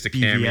basically just a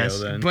cameo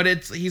BVS. then. But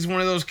he's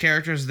one of those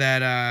characters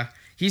that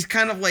he's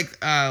kind of like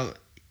I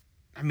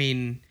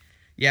mean,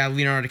 yeah,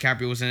 Leonardo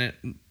DiCaprio was in it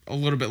a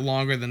little bit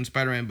longer than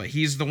Spider-Man, but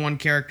he's the one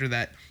character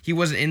that he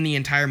wasn't in the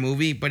entire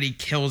movie, but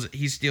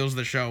he steals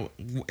the show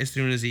as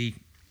soon as he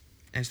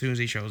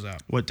shows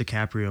up. What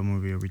DiCaprio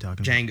movie are we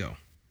talking about? Django.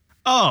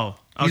 Oh,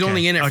 okay. He's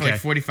only in it for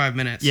like 45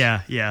 minutes.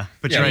 Yeah.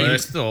 But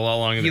it's still a lot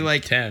longer than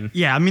like 10.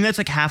 Yeah, I mean that's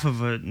like half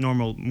of a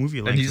normal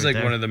movie length. And he's right like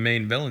there. one of the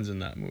main villains in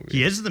that movie.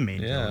 He is the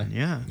main villain.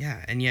 Yeah.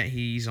 Yeah, and yet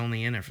he's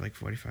only in it for like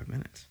 45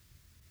 minutes.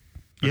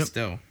 But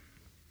still.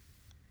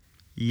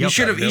 Yep.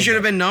 He should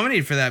have been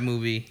nominated for that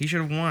movie. He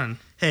should have won.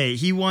 Hey,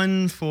 he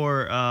won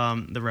for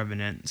The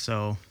Revenant,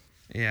 so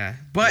yeah.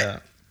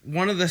 But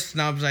one of the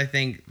snubs I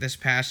think this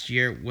past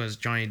year was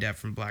Johnny Depp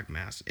from Black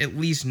Mass. At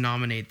least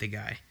nominate the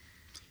guy.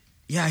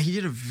 Yeah, he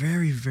did a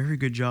very, very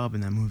good job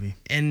in that movie.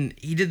 And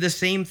he did the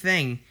same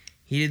thing.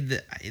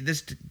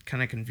 This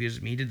kind of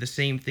confuses me. He did the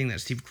same thing that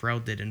Steve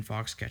Carell did in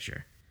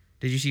Foxcatcher.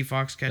 Did you see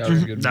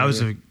Foxcatcher? That was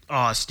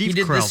Steve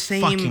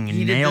Carell fucking nailed it.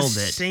 He did the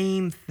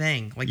same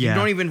thing. Like, you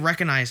don't even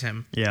recognize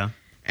him. Yeah.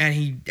 And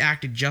he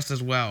acted just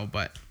as well,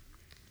 but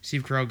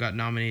Steve Carell got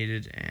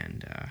nominated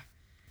and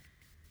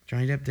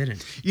Johnny Depp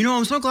didn't. You know,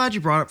 I'm so glad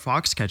you brought up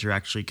Foxcatcher,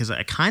 actually, because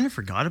I kind of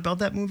forgot about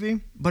that movie,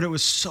 but it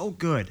was so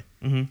good.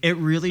 Mm-hmm. It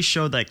really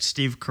showed like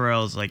Steve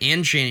Carell's like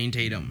and Channing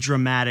Tatum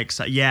dramatic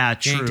side. Yeah,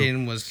 true. Channing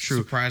Tatum was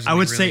surprisingly. I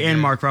would really say good. and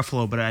Mark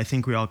Ruffalo, but I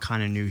think we all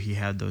kind of knew he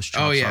had those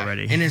chops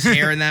already. And his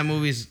hair in that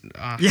movie is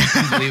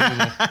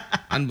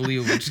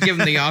unbelievable. Just give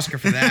him the Oscar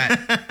for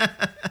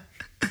that.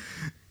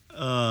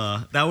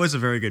 That was a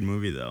very good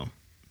movie, though.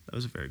 That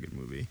was a very good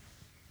movie.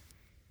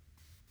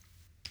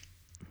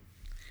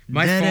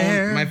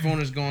 My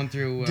phone is going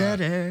through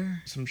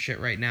some shit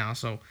right now,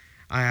 so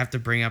I have to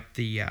bring up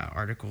the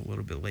article a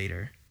little bit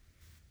later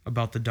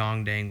about the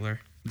dong dangler.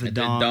 The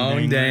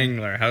dong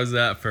dangler. How's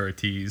that for a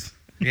tease?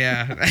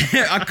 Yeah,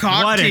 a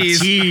cock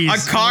tease. A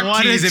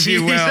cock tease, if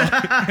you will.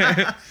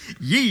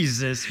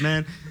 Jesus,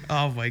 man.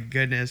 Oh my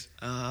goodness.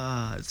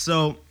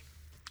 So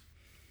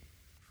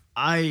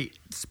we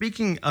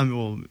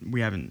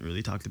haven't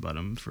really talked about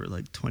him for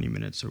like 20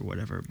 minutes or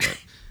whatever, but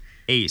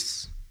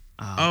Ace.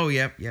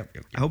 Yep.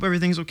 I hope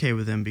everything's okay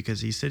with him because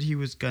he said he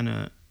was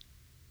gonna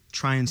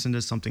try and send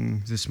us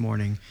something this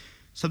morning.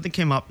 Something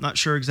came up, not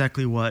sure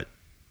exactly what.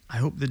 I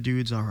hope the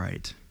dude's all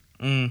right.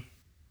 Wait,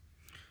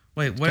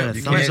 what?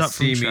 You can't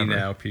see me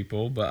now,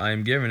 people, but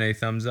I'm giving a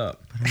thumbs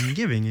up.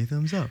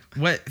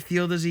 What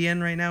field is he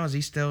in right now? Is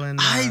he still in?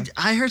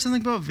 I heard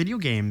something about video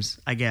games.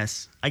 I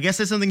guess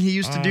that's something he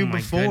used to do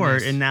before,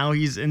 and now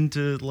he's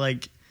into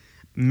like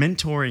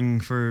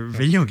mentoring for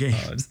video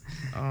games.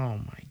 Oh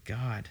my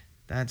god,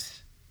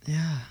 that's He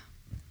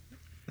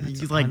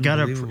like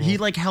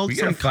held. We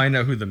gotta find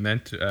out who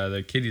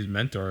the kid he's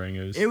mentoring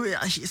is.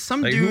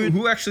 Some like, dude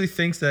who actually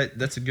thinks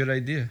that's a good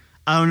idea.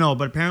 I don't know,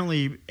 but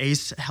apparently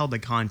Ace held a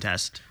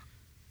contest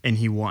and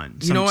he won.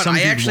 You know what?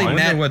 I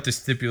wonder what the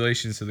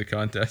stipulations to the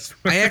contest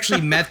were. I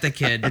actually met the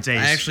kid. It's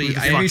Ace.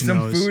 I gave me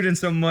some food and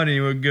some money.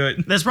 We're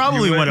good. That's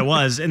probably what it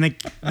was. And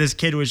this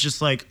kid was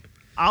just like,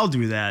 "I'll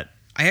do that."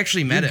 I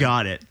actually met him. You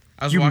got it.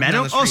 You met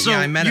him? Oh, so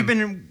I met him. You've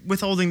been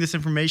withholding this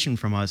information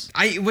from us.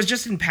 It was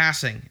just in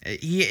passing.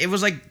 It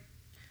was like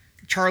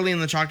Charlie in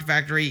the Chocolate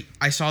Factory.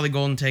 I saw the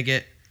golden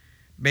ticket.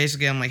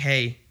 Basically, I'm like,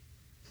 hey,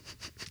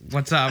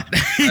 what's up?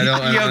 You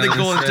have the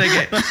golden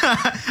ticket.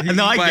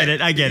 No, I get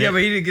it. Yeah,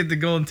 but he didn't get the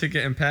golden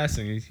ticket in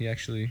passing. He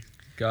actually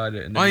got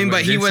it. And then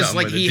but he was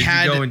like, he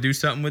had. Did you go and do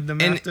something with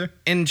them after?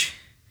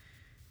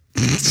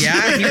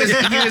 Yeah,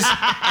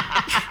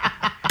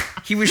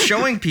 he was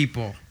showing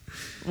people.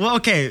 Well,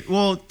 okay.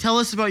 Well, tell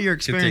us about your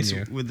experience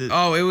with it.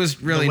 Oh, it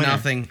was really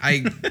nothing.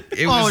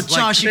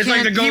 Josh, it's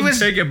like the golden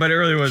ticket, but it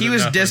really wasn't. He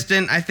was nothing.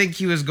 distant. I think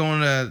he was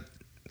going to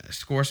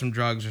score some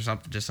drugs or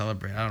something to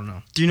celebrate. I don't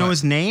know. Do you know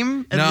his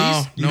name? At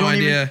least? No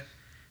idea.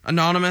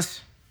 Anonymous.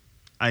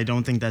 I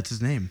don't think that's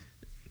his name.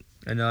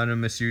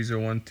 Anonymous user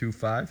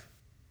 125.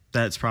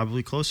 That's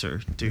probably closer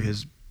to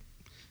his.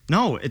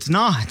 No, it's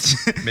not.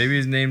 Maybe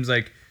his name's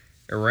like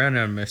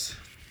Arronymous.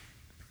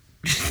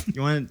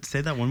 You want to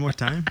say that one more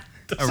time?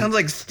 Sounds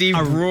like Steve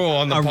Brule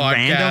on the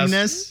podcast.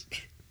 Randomness?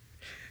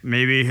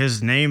 Maybe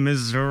his name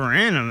is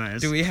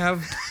Arronymous. We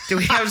have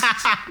Trevor's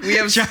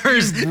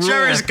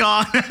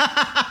gone.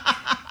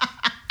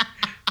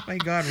 My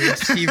God, we have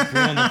Steve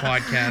Brule on the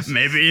podcast.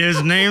 Maybe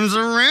his name's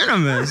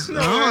Arronymous.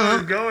 No, I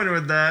was going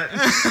with that.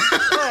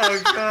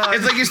 Oh God.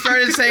 It's like you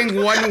started saying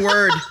one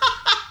word.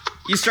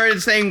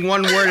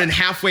 And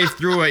halfway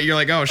through it, you're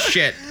like, oh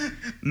shit.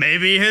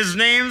 Maybe his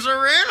name's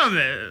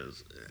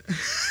Arronymous.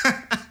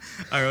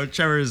 I wrote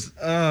Trevor's.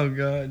 Oh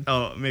God.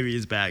 Oh, maybe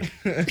he's back.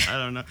 I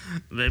don't know.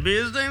 Maybe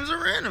his name's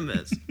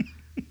Arronymous.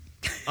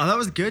 Oh, that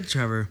was good,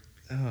 Trevor.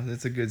 Oh,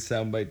 that's a good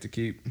soundbite to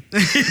keep.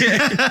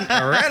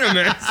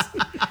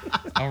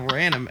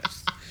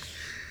 Arronymous.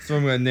 So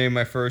I'm gonna name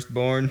my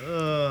firstborn.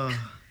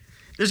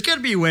 There's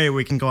gotta be a way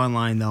we can go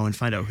online though and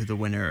find out who the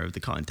winner of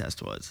the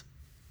contest was.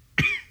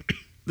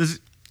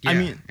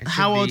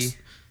 How else?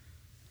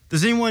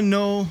 Does anyone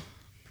know?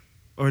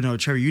 Or no,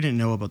 Trevor, you didn't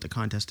know about the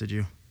contest, did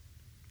you?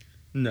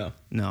 No.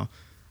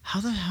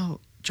 How the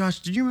hell, Josh?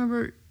 Did you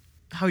remember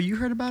how you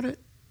heard about it?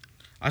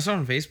 I saw it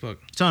on Facebook.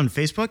 It's on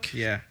Facebook?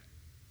 Yeah.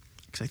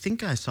 Because I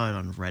think I saw it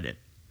on Reddit.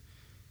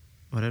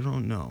 But I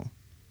don't know.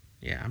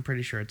 Yeah, I'm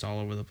pretty sure it's all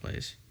over the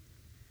place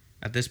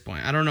at this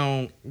point. I don't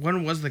know.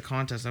 When was the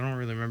contest? I don't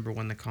really remember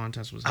when the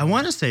contest was. I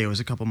want to say it was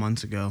a couple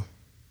months ago.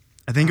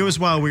 I think it was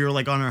while we were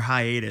like on our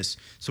hiatus.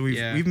 So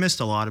we've missed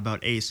a lot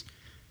about Ace.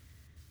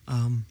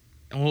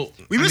 Well,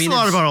 we missed a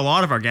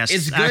lot of our guests.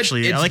 It's good,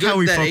 actually. It's I like good how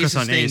we that focus Ace is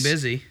on staying Ace.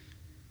 busy.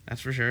 That's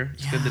for sure.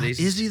 It's good that Ace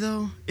is he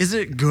though? Is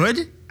it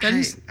good?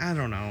 I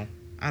don't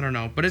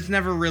know. But it's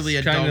never really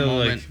a dull kind of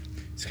moment.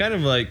 It's kind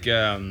of like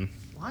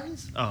Why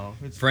is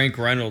it's Frank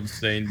Reynolds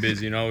staying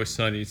busy and always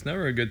sunny. It's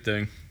never a good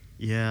thing.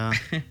 Yeah.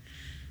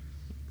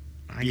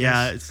 I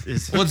guess.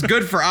 It's well, it's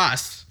good for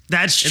us.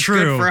 That's It's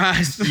true. good for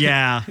us.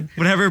 Yeah.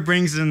 Whatever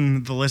brings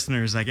in the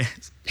listeners, I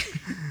guess.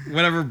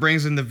 Whatever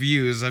brings in the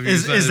views.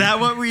 Is that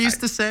what we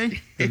used to say?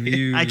 The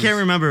views. I can't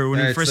remember when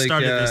we It's first like,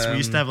 started this. We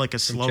used to have like a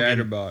from slogan.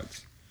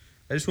 Chatterbox.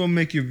 I just want to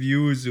make your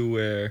viewers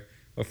aware.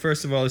 Well,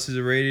 first of all, this is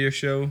a radio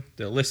show.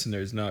 They're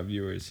listeners, not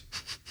viewers.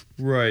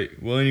 Right.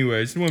 Well, anyway,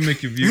 I just want to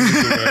make your viewers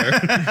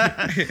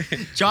aware.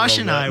 Josh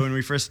and I, when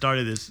we first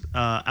started this,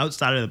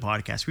 outside of the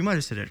podcast, we might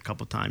have said it a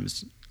couple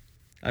times.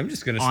 I'm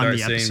just going to On start the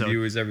saying episode.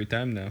 viewers every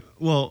time now.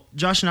 Well,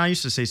 Josh and I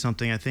used to say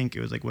something. I think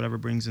it was like whatever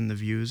brings in the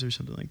views or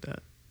something like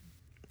that.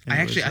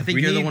 I think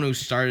you're the one who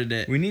started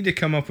it. We need to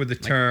come up with a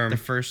term. The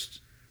first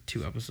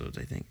 2 episodes,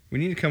 I think. We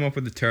need to come up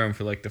with a term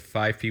for like the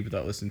 5 people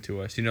that listen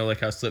to us. You know, like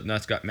how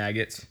Slipknot's got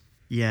maggots.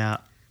 Yeah.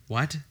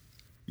 What?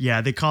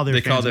 Yeah, they call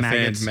their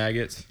fans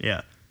maggots.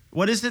 Yeah.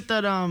 What is it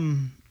that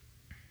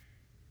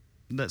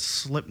that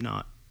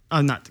Slipknot? Oh,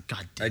 not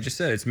God. I just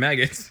said it's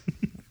maggots.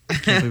 I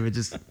can't believe it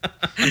just.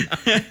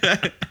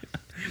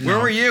 Where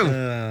were you?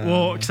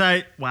 Well,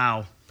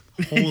 wow,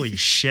 holy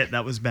shit,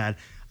 that was bad.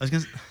 I was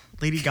gonna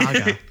Lady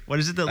Gaga. What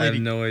is it that I have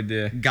Lady? no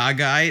idea.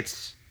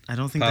 Gagaites. I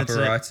don't think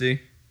Paparazzi.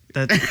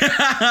 that's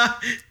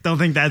it. Don't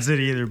think that's it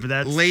either. But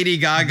that's Lady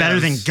Gaga. better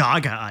than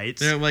Gagaites.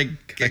 They're like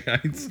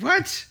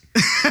what?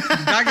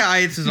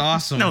 Gagaites is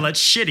awesome. No, that's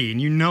shitty, and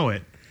you know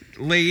it.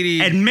 Lady.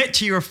 Admit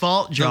to your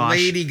fault, Josh. The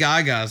Lady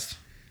Gagas.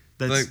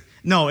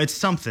 No, it's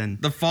something.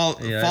 The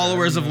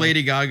followers of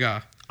Lady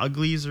Gaga.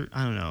 Uglies or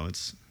I don't know.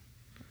 It's.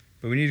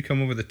 But we need to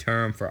come up with a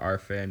term for our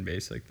fan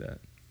base like that.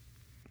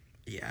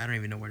 Yeah, I don't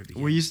even know where to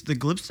begin. The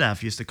Glib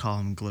staff used to call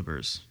them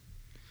Glibbers.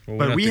 Well,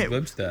 But we're not we the ha-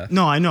 glib staff.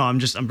 No, I know. I'm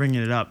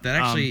bringing it up.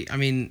 That actually,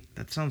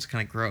 that sounds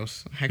kind of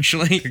gross.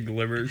 Actually, The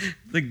glibbers.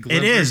 the glibbers.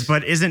 It is,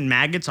 but isn't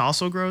maggots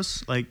also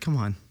gross? Like, come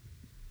on.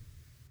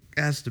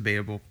 That's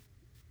debatable.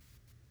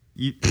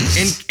 You,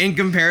 In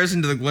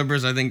comparison to the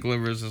glibbers, I think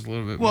glibbers is a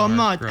little bit. well, I'm more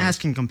not gross.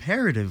 asking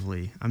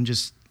comparatively. I'm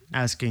just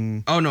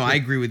asking. Oh no, I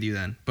agree with you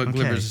then. But Okay.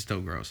 glibbers is still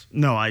gross.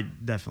 No, I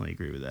definitely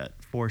agree with that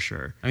for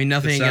sure. I mean,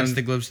 nothing It against sounds-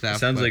 the glib staff. It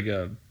sounds but like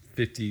a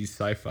 50s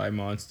sci-fi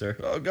monster.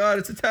 Oh god,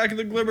 it's attacking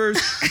the glibbers.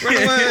 Run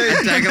away.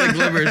 Attack of the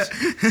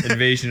glibbers.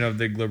 Invasion of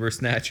the glibber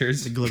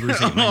snatchers. The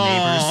Glibbers ain't my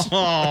neighbors.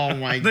 Oh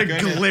my The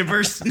goodness.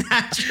 Glibber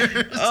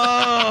Snatchers.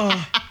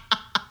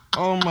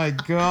 Oh my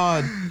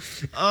god.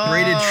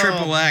 Rated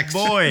triple X.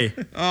 Boy.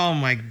 Oh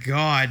my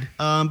god.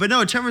 But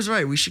no, Trevor's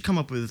right. We should come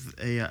up with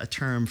a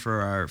term for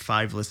our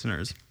 5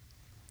 listeners.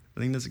 I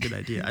think that's a good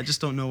idea. I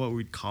just don't know what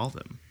we'd call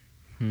them.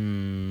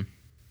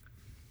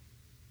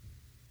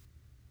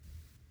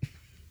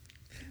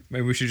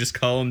 Maybe we should just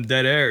call them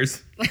dead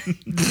airs.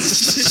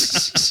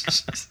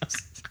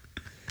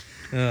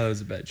 Oh, that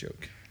was a bad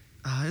joke.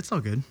 It's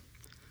all good.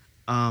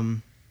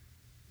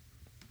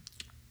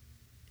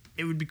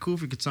 It would be cool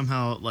if we could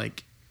somehow,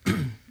 like,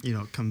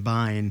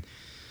 combine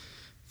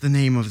the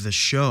name of the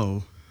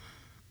show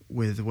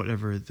with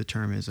whatever the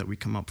term is that we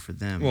come up for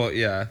them. Well,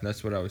 yeah,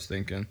 that's what I was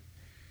thinking.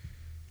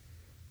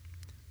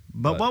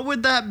 But what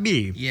would that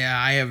be? Yeah,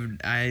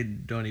 I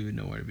don't even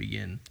know where to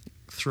begin.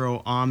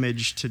 Throw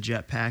homage to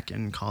Jetpack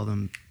and call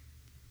them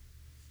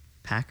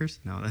Packers?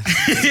 No.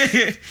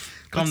 That's,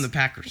 Call them the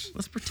Packers.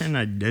 let's pretend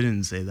I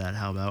didn't say that.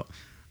 How about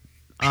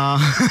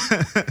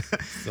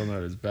Still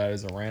not as bad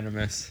as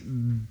Arronymous.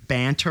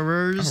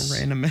 Banterers?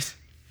 Arronymous.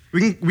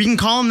 We can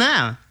call them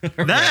that.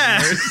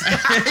 That.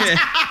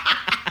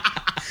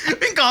 We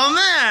can call them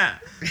that.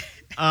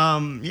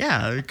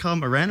 Yeah, we call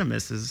them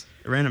Arronymous.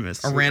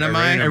 Arronymous.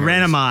 Arranimi.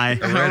 Arranimi.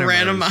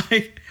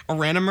 Arranimi.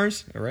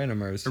 Arranimers.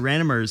 Arronymous.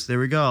 Arranimers. There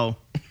we go.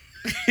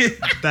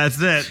 That's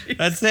it.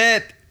 That's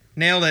it.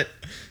 Nailed it.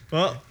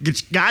 Well,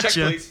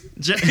 gotcha.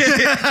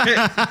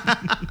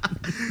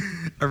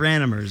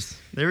 Arranimers.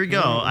 There we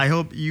go. I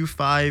hope you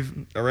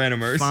 5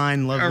 Arronymous.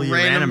 fine, lovely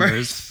Arranimers.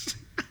 Arranimers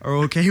are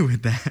okay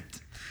with that.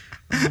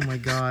 Oh my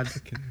god.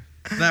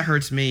 That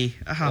hurts me.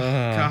 Oh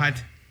god.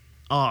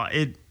 Oh,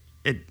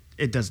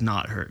 it does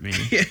not hurt me.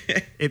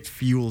 It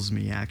fuels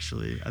me,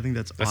 actually. I think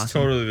that's That's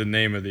awesome. totally the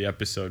name of the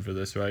episode for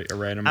this, right?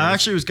 Arronymous. I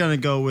actually was going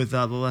to go with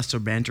the Lesser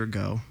Banter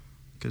Go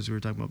because we were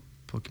talking about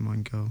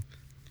Pokemon Go.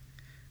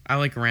 I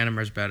like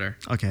Arranimers better.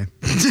 Okay.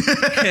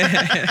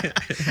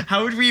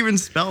 How would we even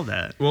spell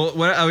that? Well,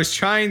 what I was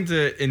trying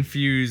to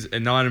infuse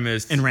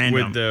anonymous And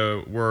random. with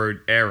the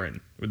word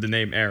Aaron, with the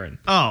name Aaron.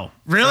 Oh,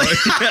 really?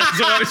 That's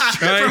what I was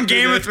trying From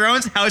Game to of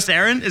Thrones, House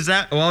Aaron? Is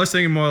that? Well, I was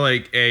thinking more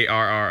like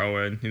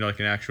Arron. You know, like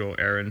an actual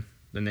Aaron.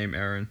 The name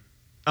Aaron.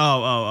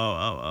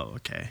 Oh.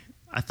 Okay.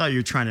 I thought you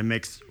were trying to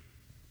mix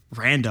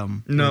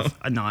random with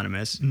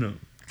anonymous. No.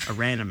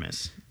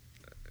 Arronymous.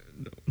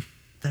 No.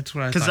 That's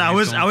what I thought.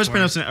 Because I was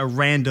pronouncing a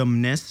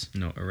randomness.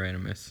 No,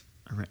 Arronymous.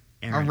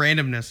 A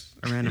randomness.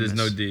 There's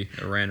no D.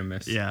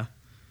 Arronymous. Yeah.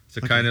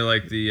 So kind of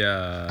like the.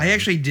 I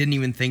actually didn't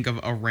even think of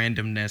a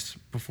randomness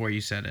before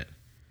you said it.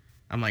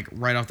 I'm like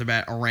right off the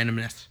bat, a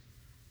randomness.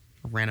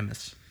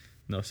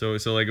 No, so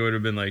like it would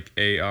have been like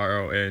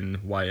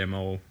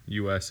ARONYMOUS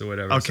or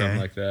whatever, Okay. something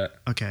like that.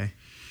 Okay.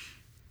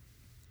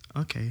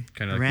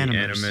 Kind of like the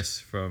Animus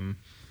from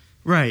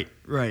Right.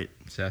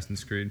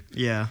 Assassin's Creed.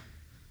 Yeah.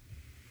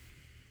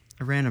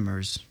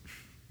 Arronymous.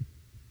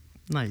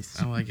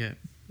 Nice. I like it.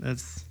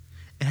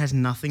 It has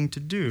nothing to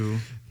do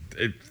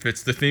It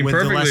fits the theme with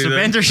perfectly. the Lesser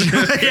Banter show.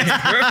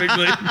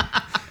 Perfectly.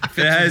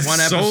 It has one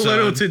so episode.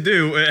 little to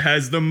do. It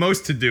has the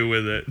most to do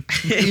with it.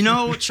 You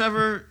know,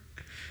 Trevor,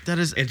 that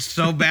is. It's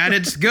so bad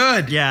it's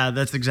good. Yeah,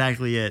 that's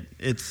exactly it.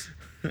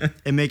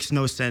 It makes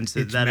no sense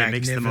It's that it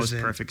makes the most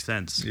magnificent. perfect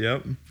sense.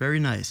 Yep. Very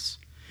nice.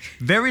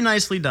 Very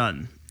nicely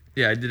done.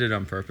 Yeah, I did it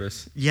on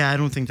purpose. Yeah, I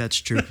don't think that's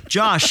true.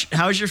 Josh,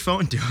 how's your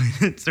phone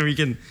doing? So we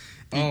can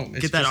It's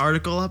get that just-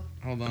 article up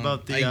Hold on.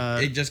 about the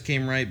it just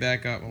came right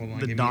back up. Hold on.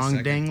 the give me a dong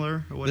second.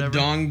 dangler or whatever. The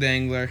dong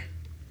dangler.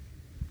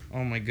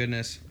 Oh my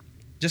goodness.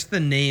 Just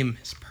the name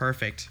is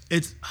perfect.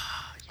 It's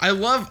I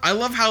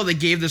love how they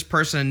gave this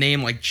person a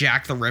name like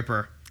Jack the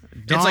Ripper.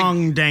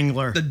 dong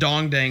dangler. The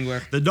dong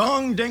dangler. The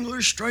dong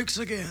dangler strikes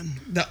again.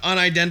 The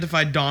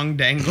unidentified dong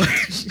dangler.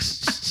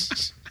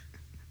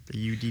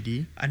 The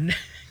UDD.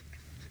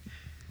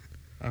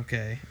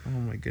 Okay. Oh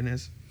my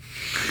goodness.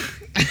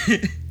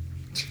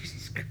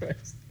 Jesus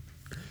Christ.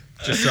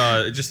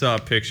 Just saw a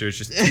picture. It's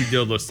just two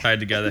dildos tied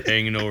together,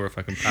 hanging over a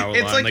fucking power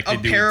It's line, like like a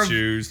they do pair with of-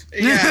 shoes.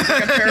 Yeah, it's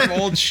like a pair of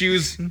old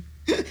shoes.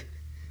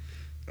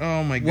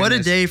 Oh my goodness. What a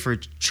day for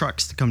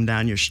trucks to come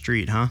down your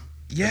street, huh?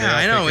 Yeah, Are they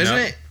I all know, picking isn't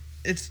up? it?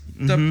 It's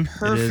the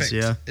perfect.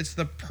 yeah. It's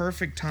the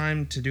perfect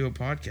time to do a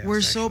podcast.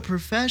 We're so actually.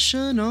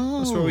 professional.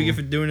 That's what we get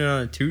for doing it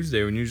on a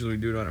Tuesday when usually we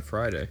do it on a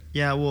Friday.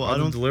 Yeah, well, All I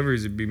the don't.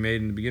 deliveries would be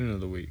made in the beginning of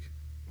the week.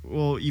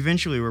 Well,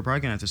 eventually we're probably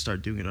gonna have to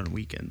start doing it on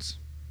weekends.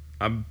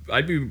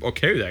 I'd be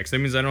okay with that because that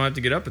means I don't have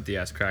to get up at the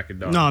ass crack of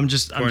dawn. No, I'm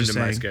just according to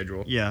saying. my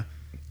schedule. Yeah,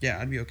 Yeah,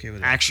 I'd be okay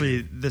with that.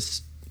 actually,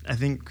 I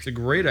think It's a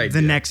great idea.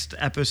 the next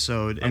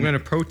episode. I'm gonna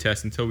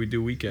protest until we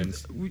do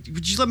weekends.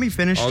 Would you let me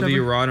finish? All the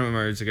Trevor?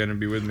 Arronymous are gonna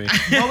be with me.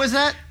 What was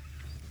that?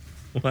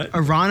 What?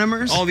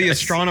 Arronymous? all the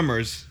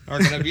astronomers are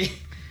gonna be.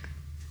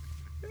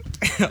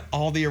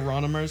 All the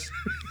Arronymous.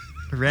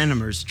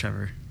 Arronymous,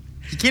 Trevor.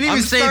 You can't even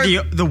I'm say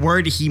the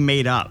word he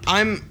made up.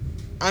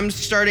 I'm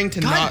starting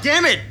to God not.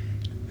 damn it!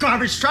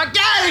 Garbage truck,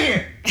 get out of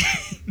here!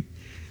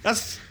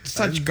 That's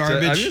such I'm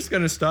garbage. just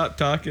gonna stop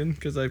talking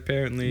because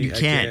apparently You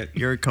can't.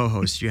 You're a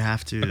co-host. You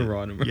have to.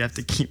 Arronymous. You have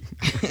to keep.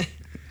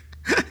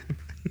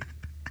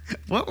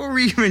 What were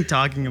we even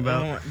talking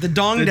about? The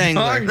dong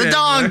dangler. The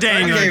dong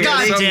dangler. Okay, God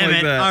ready? damn Something it!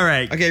 like that. All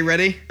right, Okay,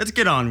 ready? let's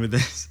get on with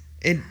this.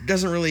 It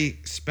doesn't really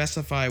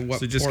specify what.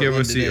 So just Portland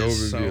give us the it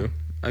is, overview. So.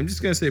 I'm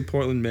just gonna say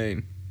Portland,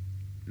 Maine.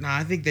 Nah,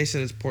 I think they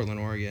said it's Portland,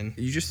 Oregon.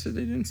 You just said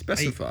they didn't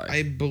specify.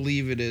 I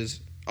believe it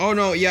is. Oh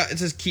no, yeah, it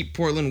says keep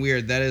Portland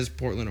weird. That is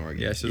Portland,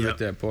 Oregon. Yeah, so Yep. right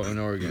there, Portland,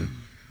 Oregon.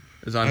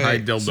 It's on Okay, high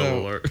dildo so-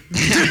 alert.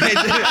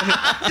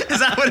 Is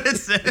that what it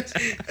says?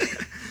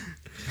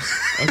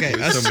 Okay,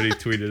 Somebody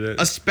tweeted it.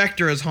 a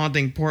specter is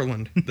haunting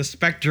Portland. The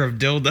specter of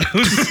dildos.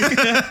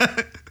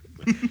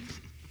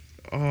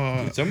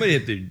 Oh, Somebody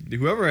hit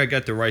whoever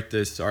got to write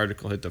this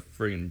article hit the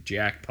friggin'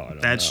 jackpot. On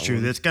That's that true.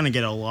 one. That's gonna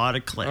get a lot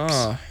of clicks.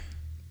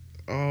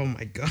 oh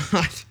my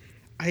god.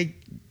 I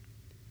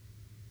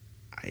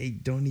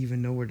don't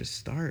even know where to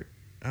start.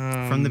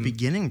 From the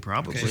beginning,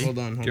 probably. Okay, hold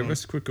on. Give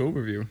us a quick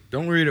overview.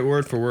 Don't read it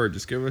word for word.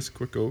 Just give us a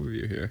quick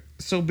overview here.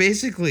 So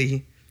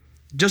basically,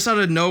 just out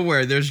of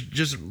nowhere, they're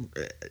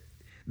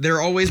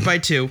always by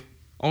two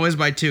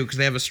because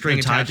they have a string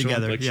They're tied attached to them.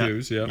 together. Like Yeah.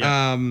 shoes,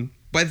 yeah.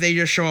 But they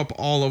just show up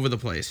all over the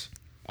place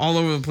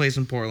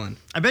in Portland.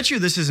 I bet you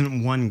this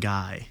isn't one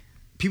guy.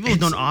 People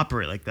don't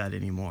operate like that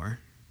anymore.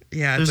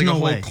 Yeah, There's it's like no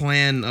a whole way.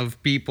 clan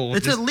of people.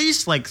 It's just- at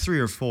least like 3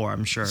 or 4,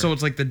 I'm sure. so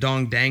it's like the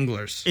dong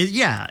danglers. It's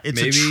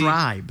a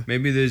tribe.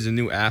 Maybe there's a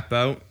new app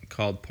out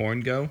called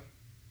Porn Go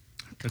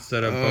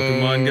instead of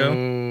Pokemon Go.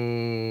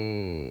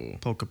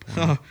 Go.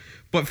 Pokemon.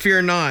 But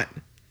fear not.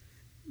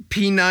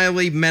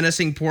 Penilely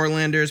menacing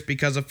Portlanders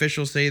because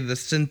officials say the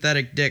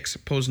synthetic dicks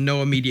pose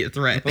no immediate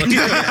threat.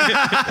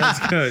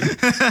 That's good.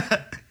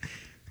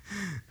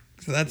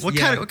 So that's What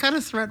kind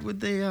of threat would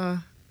they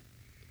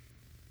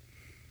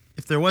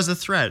if there was a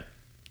threat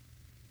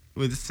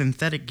with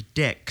synthetic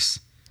dicks?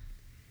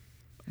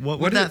 What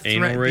would that threat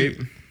Anal rape?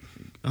 be?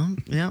 Oh,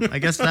 yeah, I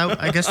guess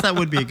that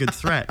would be a good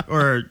threat.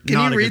 Or Can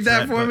not you a read good that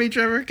threat, for but- me,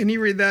 Trevor? Can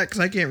you read that? Because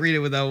I can't read it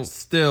without.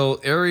 Still,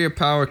 area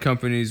power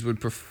companies would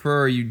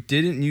prefer you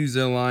didn't use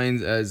their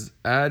lines as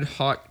ad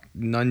hoc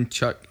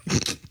nunchub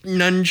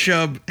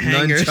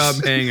hangers.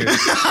 Nunchub hangers.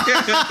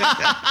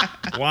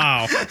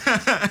 Wow.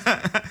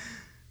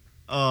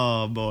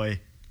 Oh boy.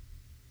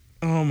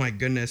 Oh my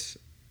goodness.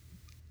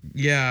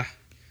 Yeah.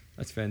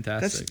 That's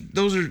fantastic.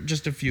 Those are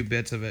just a few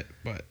bits of it,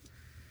 but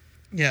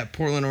yeah,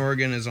 Portland,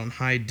 Oregon is on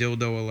high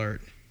dildo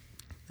alert.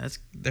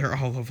 They're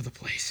all over the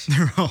place.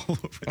 They're all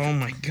over. Oh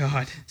my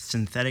god.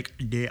 Synthetic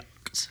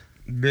dicks.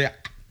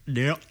 Blech.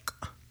 Dick.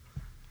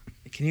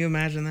 Can you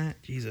imagine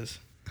that? Jesus.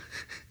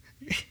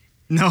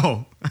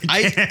 No.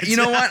 I can't. You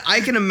know what?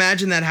 I can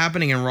imagine that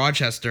happening in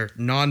Rochester,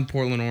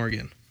 non-Portland,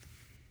 Oregon.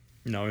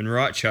 No, in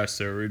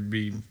Rochester it would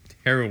be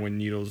heroin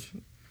needles.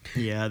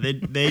 Yeah,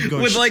 they'd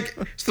go with like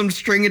some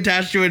string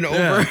attached to an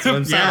over power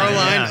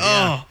line.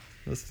 Yeah.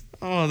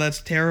 Oh,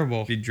 that's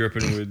terrible. Be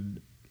dripping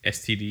with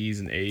STDs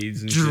and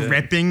AIDS and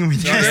dripping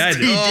with STDs.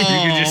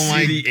 STDs. You could just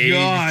see the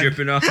God. AIDS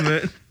dripping off of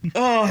it.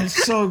 Oh,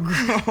 it's so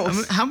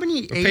gross. How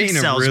many AIDS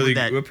cells would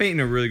that? We're painting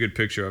a really good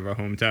picture of our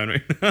hometown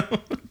right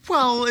now.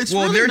 Well, it's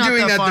really they're not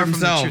doing that far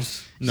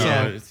themselves. From the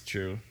No, it's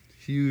true.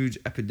 Huge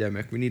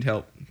epidemic. We need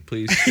help,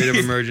 please. State of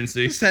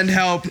emergency. Send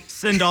help.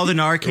 Send all the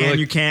Narcan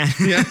you can.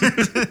 Yeah.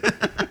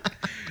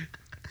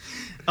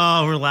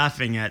 Oh, we're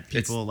laughing at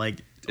people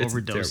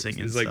overdosing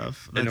and it's like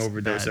stuff. An That's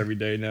overdose bad. every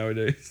day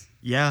nowadays.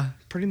 Yeah,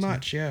 Pretty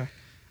much, yeah.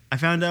 I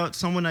found out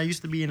someone I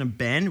used to be in a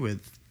band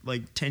with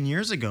like 10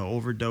 years ago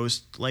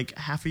overdosed like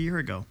half a year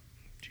ago.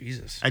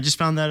 Jesus. I just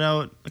found that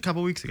out a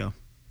couple weeks ago.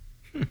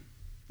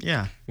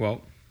 Yeah.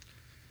 Well,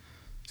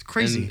 it's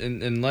crazy.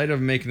 In light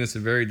of making this a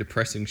very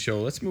depressing show,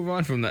 let's move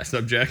on from that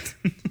subject.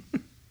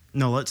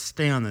 No, let's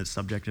stay on that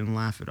subject and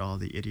laugh at all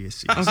the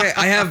idiocy. Okay,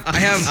 I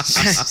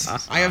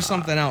have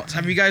something else.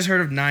 Have you guys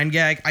heard of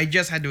 9gag? I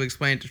just had to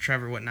explain to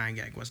Trevor what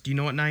 9gag was. Do you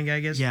know what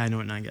 9gag is? Yeah, I know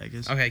what 9gag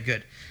is. Okay,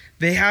 good.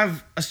 They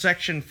have a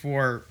section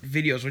for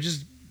videos, which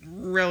is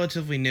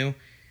relatively new.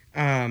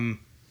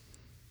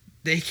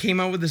 They came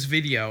out with this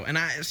video, and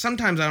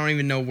sometimes I don't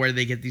even know where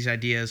they get these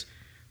ideas,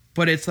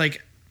 but it's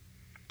like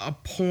a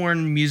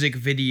porn music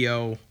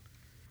video,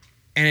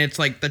 and it's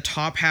like the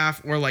top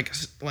half or like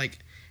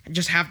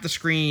just half the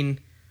screen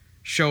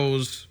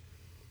shows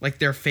like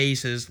their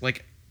faces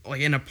like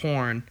in a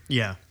porn.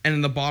 Yeah. And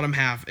then the bottom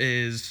half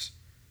is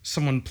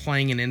someone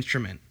playing an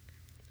instrument.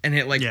 And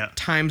it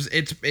times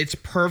it's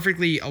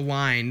perfectly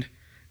aligned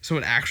so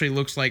it actually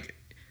looks like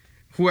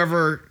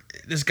whoever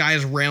this guy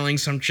is railing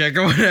some chick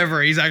or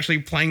whatever, he's actually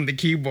playing the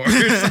keyboard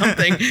or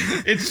something.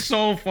 It's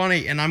so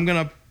funny, and I'm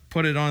gonna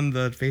put it on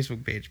the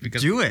Facebook page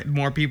because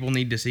more people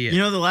need to see it. You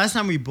know, the last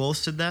time we both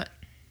said that,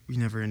 we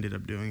never ended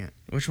up doing it.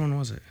 Which one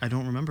was it? I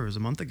don't remember. It was a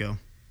month ago.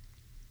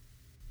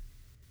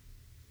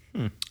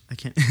 I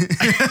can't.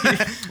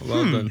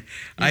 Well done.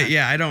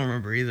 I don't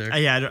remember either.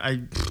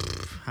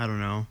 I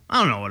don't know. I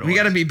don't know what it was. We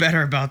got to be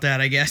better about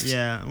that, I guess.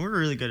 Yeah, we're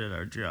really good at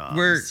our jobs.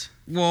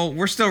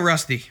 We're still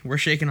rusty. We're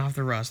shaking off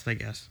the rust, I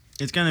guess.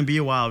 It's gonna be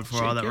a while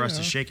before all that rust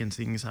is shaken,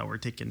 seeing as how we're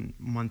taking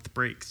month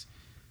breaks.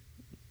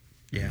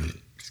 Yeah.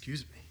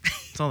 Excuse me.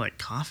 It's all that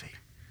coffee.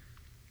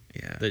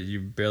 Yeah. That you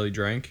barely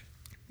drank?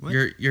 What?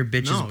 Your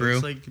bitch's brew.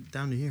 It's like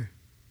down to here.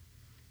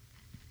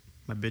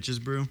 My bitch's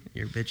brew.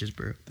 Your bitch's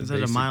brew. Is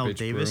that a Miles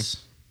Davis?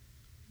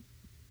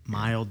 Brew.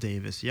 Miles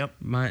Davis. Yep.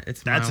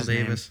 That's Miles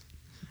Davis.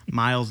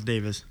 Miles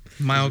Davis.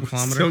 Mile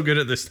kilometer. So good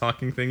at this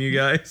talking thing, you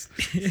guys.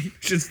 You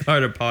should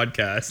start a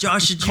podcast.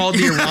 Josh, called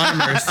the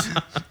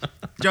Arronymous.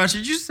 Josh,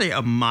 did you say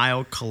a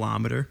mile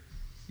kilometer?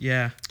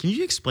 Yeah. Can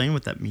you explain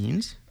what that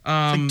means? It's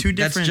like two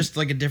different. That's just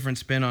like a different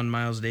spin on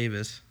Miles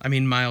Davis. I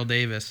mean, Miles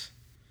Davis.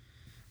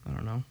 I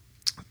don't know.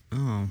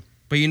 Oh.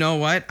 But you know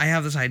what? I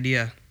have this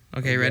idea.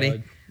 Okay, ready?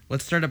 God.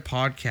 Let's start a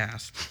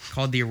podcast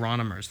called the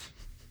Arronymous.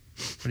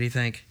 What do you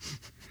think?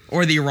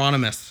 Or the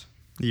Arronymous.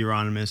 The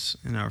Arronymous,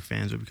 and our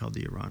fans would be called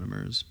the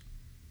Arronymers.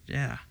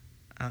 Yeah.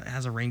 It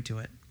has a ring to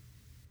it.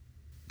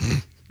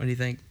 What do you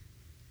think?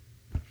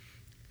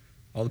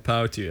 All the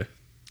power to you.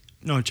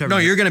 No, Trevor. No,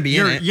 you're going to be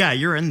in it. Yeah,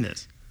 you're in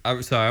this.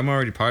 I'm sorry, I'm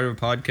already part of a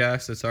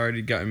podcast that's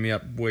already gotten me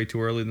up way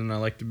too early than I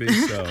like to be,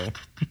 so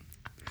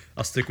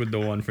I'll stick with the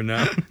one for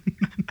now.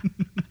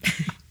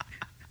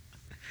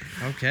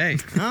 Okay.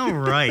 All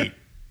right.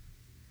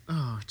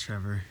 Oh,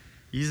 Trevor.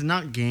 He's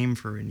not game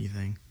for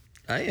anything.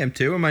 I am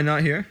too. Am I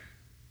not here?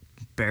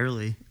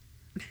 Barely.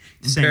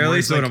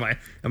 Barely? So am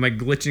I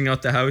glitching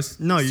out the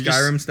house? No,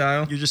 Skyrim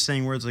style? You're just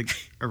saying words like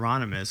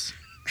Arronymous.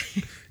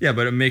 Yeah,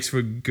 but it makes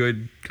for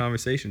good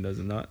conversation, does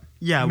it not?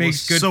 Yeah,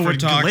 makes good so for we're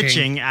talking.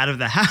 glitching out of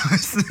the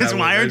house.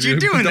 Why aren't you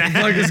doing that? What the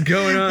fuck is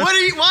going on?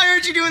 Why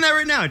aren't you doing that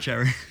right now,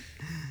 Trevor?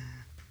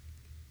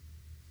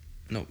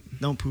 Nope.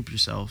 Don't poop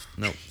yourself.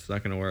 Nope, it's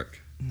not going to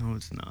work. No,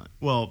 it's not.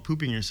 Well,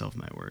 pooping yourself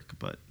might work,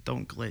 but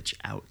don't glitch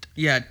out.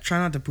 Yeah, try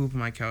not to poop on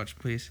my couch,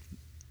 please.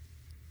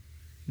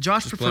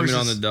 Josh Just blame it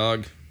on the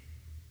dog.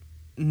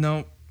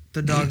 No,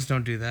 the dogs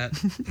don't do that.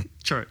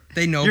 Sure.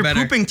 They know Your better.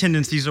 Your pooping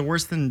tendencies are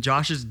worse than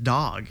Josh's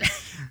dog.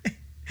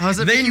 How does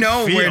it They make you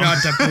know feel? where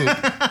not to poop.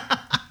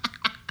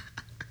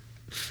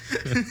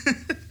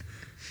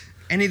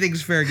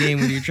 Anything's fair game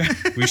when you try.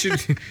 We should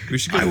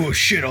go, I will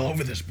shit all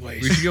over this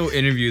place. we should go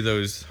interview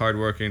those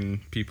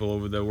hardworking people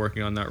over there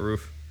working on that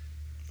roof.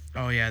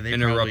 Oh yeah, they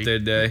Interrupt probably, their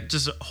day.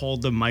 Just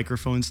hold the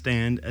microphone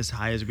stand as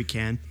high as we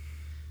can.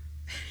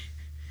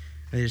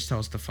 They just tell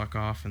us to fuck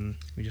off and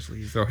we just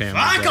leave. Throw hammers.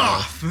 Fuck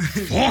off!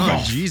 Fuck Oh,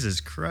 off!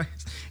 Jesus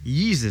Christ.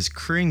 Jesus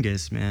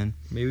Kringus, man.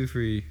 Maybe if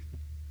we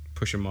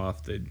push them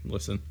off, they'd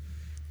listen.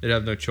 They'd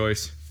have no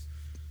choice.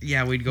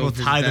 Yeah, we'd go We'll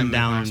visit tie them in the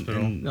down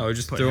hospital. and- No,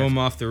 just Put throw half- them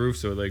off the roof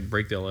so like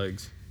break their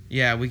legs.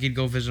 Yeah, we could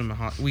go visit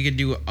them. We could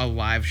do a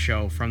live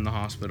show from the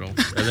hospital. And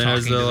then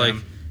as talking they're to like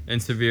them. in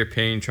severe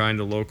pain, trying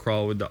to low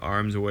crawl with the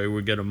arms away,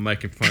 we'd get a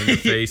mic in front of their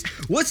face.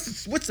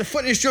 What's the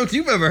funniest joke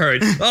you've ever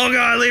heard? Oh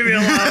God, leave me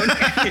alone.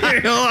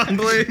 Leave me alone,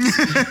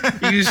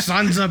 please. You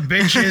sons of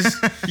bitches,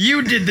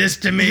 you did this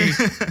to me.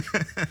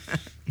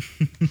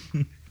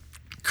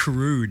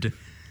 Crude.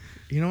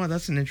 You know what?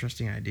 That's an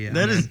interesting idea.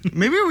 That I'm is.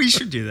 Maybe we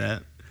should do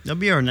that. That'll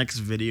be our next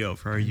video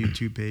for our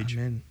YouTube page.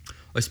 I'm in.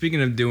 Well,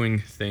 speaking of doing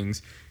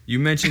things, you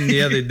mentioned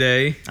the other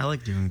day I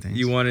like doing things.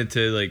 you wanted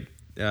to like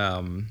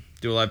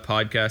do a live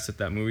podcast at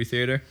that movie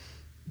theater.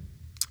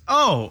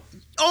 Oh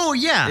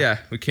yeah. Yeah,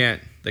 we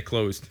can't. They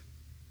closed.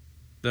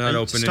 They're not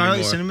open Starlight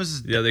anymore. Cinemas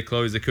is Yeah, they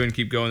closed. They couldn't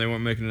keep going. They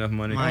weren't making enough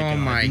money. My Oh God.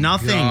 my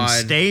Nothing God.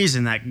 stays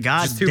in that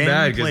goddamn It's too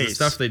bad because place. the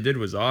stuff they did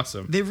was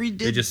awesome. They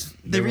redid.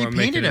 They weren't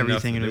repainted making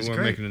everything, enough, and it was they weren't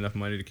great. making enough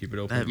money to keep it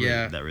open. That really,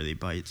 Yeah. that really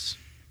bites.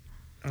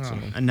 Oh.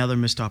 Another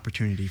missed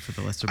opportunity for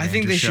the Lesser I Banter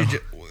think they show.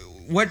 should.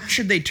 What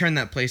should they turn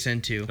that place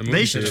into? A movie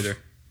They should- theater.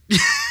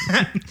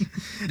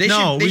 They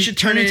No, they we should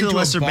turn turn it it into into the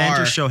Lesser a bar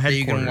Banter show that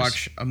you can headquarters.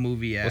 watch a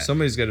movie at. Well,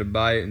 somebody's got to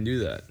buy it and do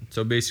that.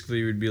 So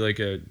basically, it would be like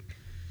a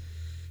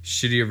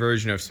shittier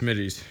version of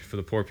Smitty's for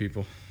the poor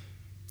people.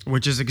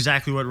 Which is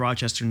exactly what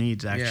Rochester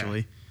needs,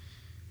 actually.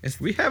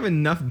 We have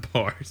enough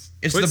bars.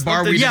 It's Put the bar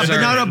something- we Yeah, but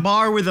deserve not it. a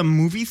bar with a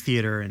movie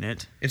theater in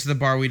it. It's the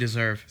bar we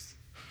deserve.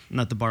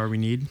 Not the bar we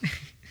need.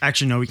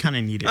 Actually, no, we kind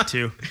of need it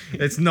too.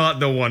 It's not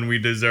the one we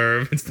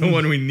deserve. It's the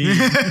one we need.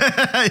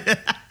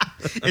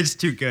 It's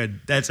too good.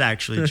 That's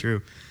actually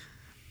true.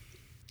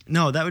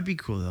 No, that would be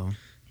cool though.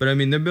 But I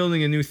mean, they're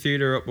building a new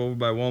theater up over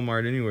by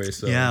Walmart anyway.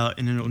 So Yeah,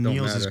 and then don't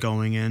O'Neill's is matter.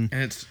 going in.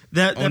 And it's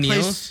That place.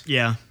 O'Neill's?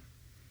 Yeah.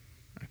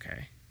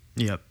 Okay,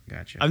 Yep.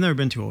 gotcha. I've never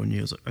been to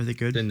O'Neill's. Are they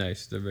good? they're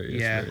nice. They're very.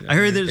 it's Yeah. very nice. I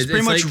heard that it's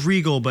pretty much like-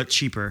 Regal but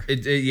cheaper.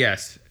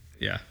 Yes.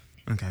 Yeah.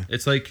 Okay.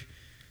 It's like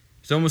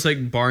it's almost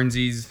like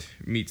Barnsies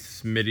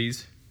meets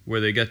Smitty's, where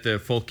they get the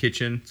full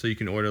kitchen, so you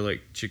can order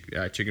like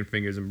chicken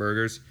fingers and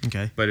burgers.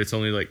 Okay. But it's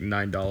only like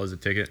 $9 a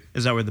ticket.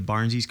 Is that where the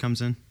Barnsies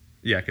comes in?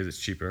 Yeah, because it's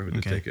cheaper with the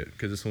Okay. ticket.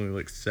 Because it's only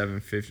like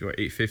 $7.50 or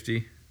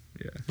 $8.50.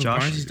 Yeah. Well, Josh?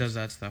 Barney's does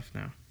that stuff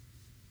now.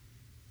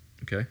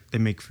 Okay. They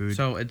make food.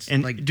 So it's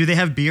and like do they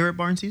have beer at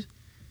Barnsies?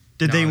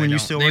 Did No, they when you don't.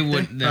 still They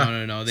worked would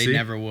there? no. They See?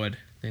 never would.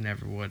 They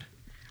never would.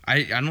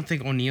 I don't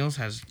think O'Neill's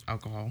has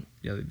alcohol.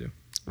 Yeah, they do.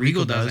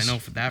 Regal does. I know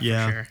for that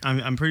yeah, for sure.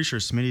 I'm pretty sure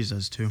Smitty's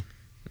does too.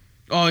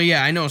 Oh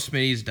yeah, I know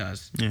Smitty's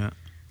does. Yeah.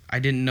 I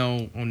didn't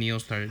know O'Neill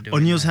started doing.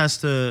 O'Neill's that. has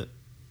to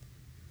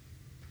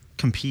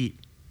compete,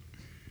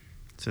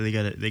 so they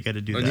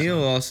gotta do that.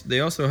 O'Neill also they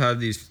also have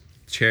these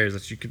chairs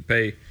that you could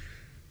pay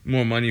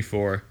more money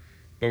for,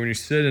 but when you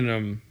sit in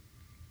them,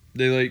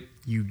 they like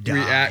You die.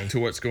 react to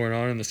what's going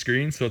on the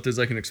screen. So if there's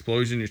like an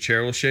explosion, your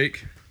chair will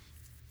shake.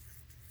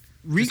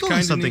 Regal kinda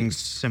has something neat.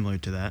 similar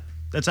to that.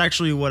 That's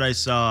actually what I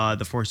saw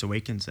The Force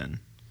Awakens in.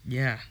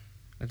 Yeah,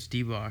 that's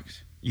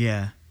D-Box.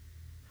 Yeah.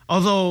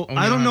 Although I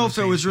O'Neill don't know has if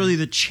the it same was thing. really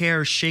the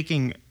chair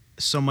shaking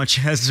so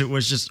much as it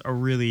was just a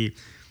really,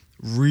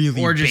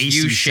 really Or just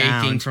you bassy shaking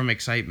sound. from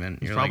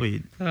excitement. You're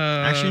Probably. like,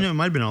 Actually, no, it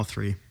might have been all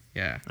three.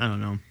 Yeah. I don't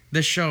know.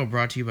 This show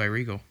brought to you by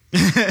Regal.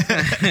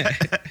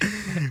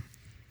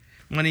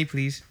 Money,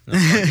 please. No,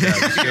 fuck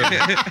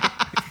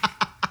that.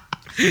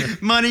 Let's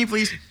go. Money,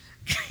 please.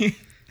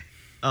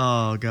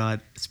 Oh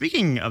God!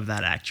 Speaking of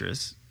that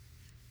actress,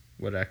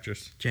 What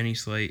actress? Jenny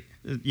Slate.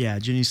 yeah,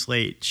 Jenny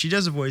Slate. She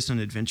does a voice on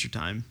Adventure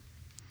Time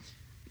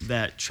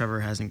that Trevor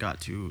hasn't got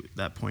to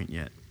that point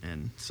yet,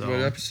 and so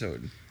What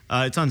episode?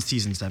 it's on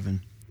season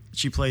 7.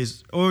 She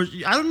plays, or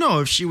I don't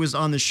know if she was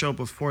on the show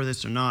before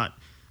this or not,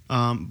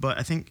 but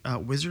I think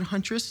Wizard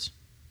Huntress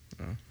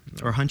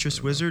or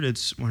Huntress Wizard.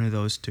 It's one of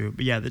those two.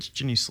 But yeah, that's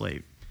Jenny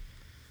Slate.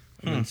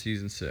 I'm in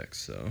season 6,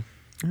 so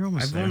You're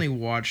almost I've there. only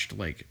watched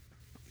like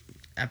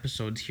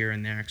episodes here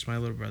and there because my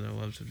little brother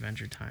loves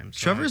Adventure Time. So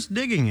Trevor's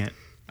digging it.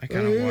 I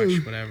kind of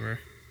watch whatever.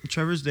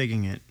 Trevor's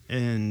digging it,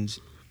 and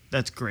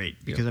that's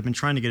great because I've been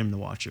trying to get him to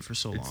watch it for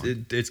so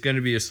long. it's going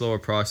to be a slower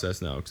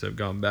process now because I've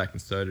gone back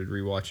and started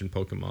rewatching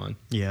Pokemon.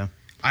 Yeah.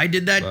 I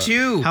did that But-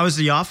 too. How is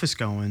The Office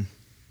going? Is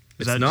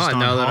It's that not just on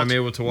now that halt? I'm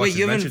able to watch Wait,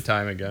 you haven't- Adventure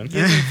Time again. You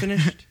haven't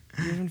finished.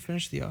 You haven't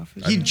finished The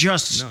Office. He No,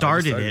 just I just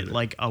started started it it.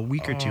 like a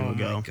week or two Oh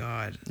ago. my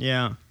god.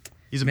 Yeah.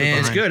 He's a Man, bit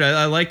It's behind. good.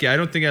 I like it. I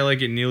don't think I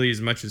like it nearly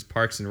as much as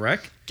Parks and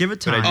Rec. Give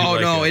it But I time. do Oh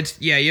like no, it.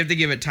 it's you have to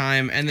give it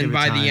time, and then Give it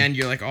by time. the end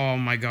you're like, oh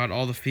my god,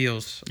 all the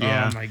feels.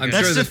 Yeah. Oh my I'm god.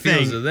 That's sure the the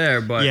feels thing. are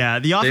there, but Yeah,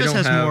 The they Office don't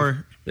has have-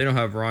 more. They don't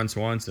have Ron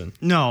Swanson.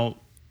 No.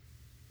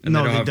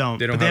 No, they don't.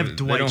 But they have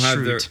Dwight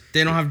Schrute.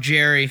 They don't have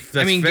Jerry.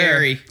 I mean, fair.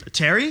 Gary.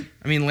 Terry?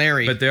 I mean,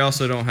 Larry. But they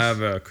also don't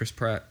have Chris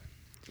Pratt,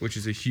 which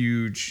is a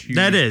huge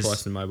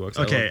plus in my books.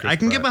 Okay, I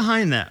can get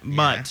behind that,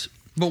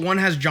 but one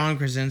has John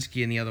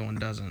Krasinski and the other one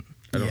doesn't.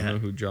 I don't know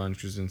who John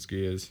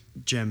Krasinski is.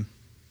 Jim.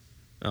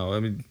 Oh, I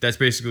mean, that's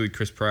basically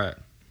Chris Pratt.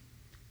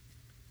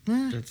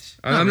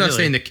 I'm not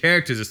saying the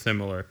characters are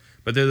similar,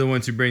 but they're the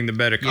ones who bring the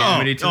better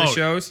comedy to the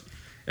shows.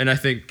 And I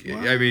think,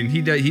 I mean,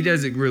 he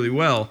does it really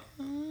well.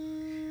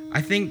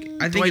 I think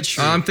Dwight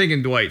I'm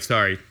thinking Dwight.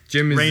 Sorry,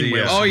 Jim is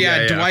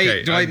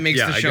Rainwell. Dwight makes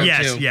the show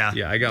too. Yeah,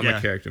 I got my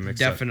character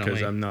mixed up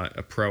because I'm not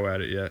a pro at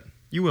it yet.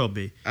 You will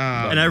be,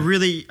 and I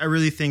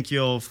really think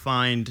you'll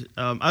find.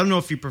 I don't know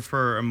if you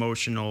prefer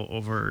emotional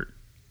over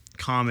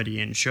comedy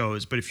in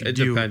shows, but if you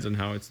do, it depends on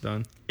how it's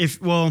done.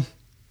 The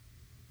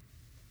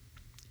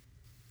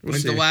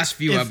last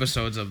few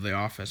episodes of The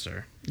Office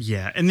are.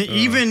 Yeah, and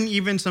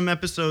even some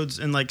episodes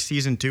in like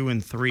season 2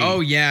 and 3.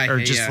 Oh yeah, are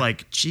just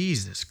like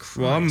Jesus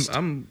Christ. Well,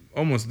 I'm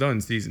almost done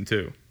season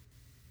 2.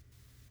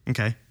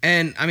 Okay.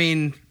 And I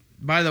mean,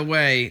 by the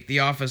way,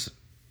 The Office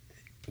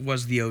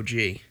was the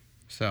OG,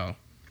 so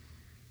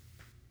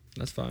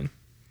that's fine.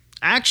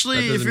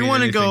 Actually, if you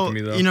want to go,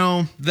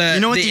 the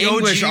the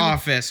English OG,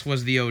 Office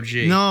was the OG.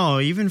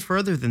 No, even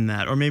further than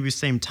that, or maybe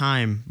same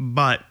time.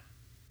 But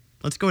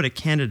let's go to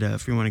Canada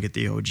if we want to get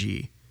the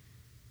OG.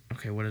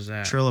 Okay, what is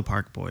that? Trailer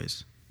Park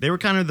Boys. They were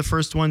kind of the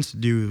first ones to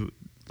do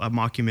a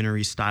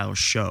mockumentary style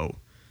show,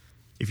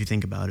 if you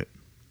think about it.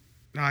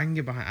 No, I can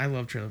get behind. I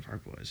love Trailer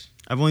Park Boys.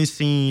 I've only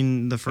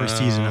seen the first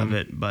season of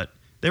it, but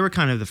they were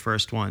kind of the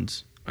first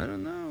ones. I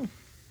don't know.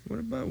 What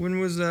about when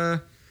was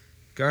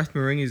Garth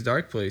Marenghi's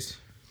Dark Place?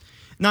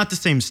 Not the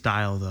same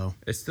style though.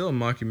 It's still a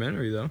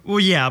mockumentary though. Well,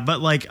 yeah, but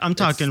like I'm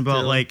talking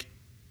about like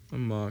a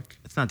mock.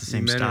 It's not the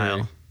same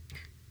style.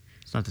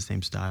 It's not the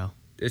same style.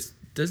 It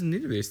doesn't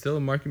need to be. It's still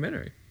a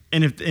mockumentary.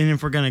 And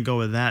if we're gonna go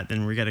with that,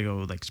 then we gotta go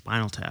with like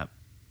Spinal Tap.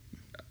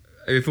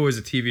 If it was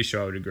a TV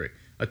show, I would agree.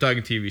 I'm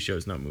talking TV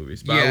shows, not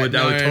movies. But I would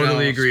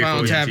totally agree.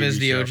 Spinal Tap is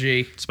the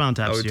OG. Spinal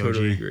Tap is the OG. I would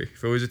totally agree.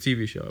 If it was a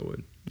TV show, I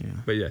would. Yeah.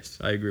 But yes,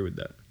 I agree with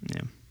that.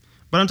 Yeah.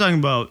 But I'm talking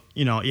about,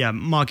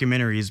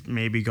 mockumentaries,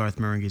 maybe Garth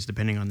Marenghi's,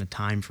 depending on the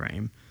time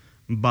frame.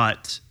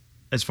 But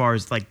as far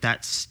as like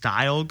that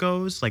style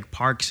goes, like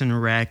Parks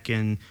and Rec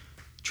and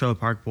Trailer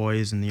Park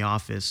Boys and The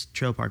Office,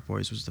 Trailer Park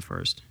Boys was the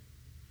first.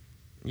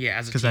 Yeah,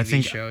 as a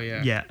TV show,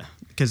 yeah. Yeah,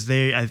 because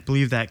I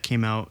believe that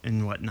came out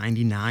in,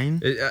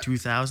 99?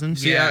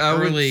 2000? Yeah,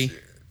 early.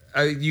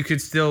 You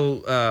could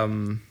still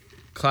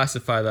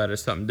classify that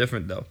as something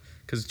different, though.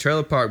 Because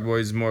Trailer Park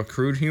Boys is more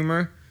crude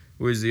humor,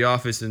 whereas The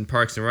Office and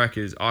Parks and Rec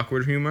is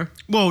awkward humor.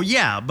 Well,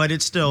 yeah, but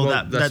it's still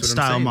that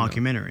style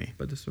mockumentary.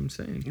 But that's what I'm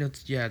saying.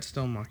 It's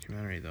still a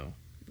mockumentary, though.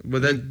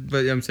 But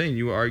I'm saying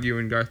you were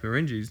arguing Garth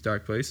Marenghi's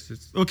Dark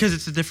Place. Because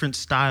it's a different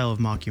style of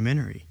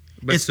mockumentary.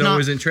 But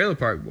isn't Trailer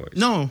Park Boys.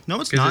 No, it's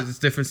not. Because it's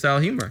different style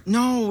humor.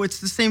 No, it's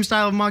the same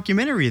style of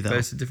mockumentary, though. But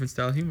it's a different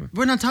style of humor.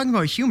 We're not talking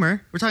about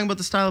humor. We're talking about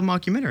the style of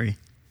mockumentary.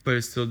 But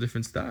it's still a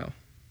different style.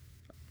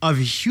 Of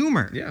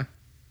humor. Yeah.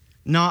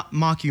 Not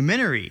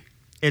mockumentary.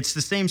 It's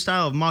the same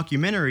style of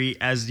mockumentary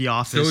as The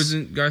Office. So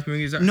isn't Garth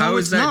Marenghi's... No, How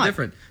it's is that not.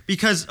 different?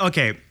 Because,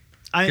 okay...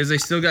 Because they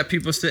still got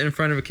people sitting in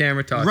front of a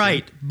camera talking.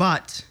 Right,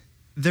 but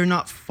they're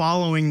not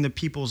following the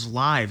people's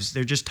lives.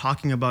 They're just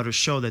talking about a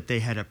show that they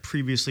had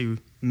previously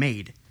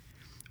made.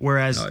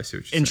 Whereas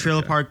in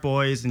Trailer Park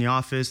Boys, in The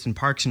Office, and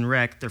Parks and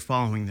Rec, they're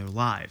following their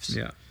lives.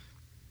 Yeah.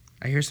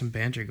 I hear some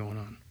banter going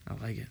on. I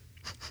like it.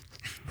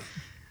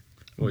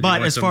 Well,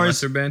 but as far as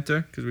lesser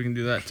banter, because we can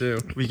do that too.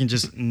 We can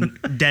just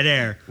dead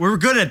air. We're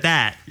good at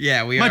that.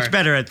 Yeah, we much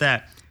better at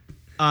that.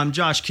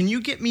 Josh, can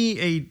you get me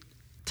a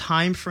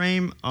time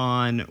frame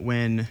on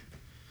when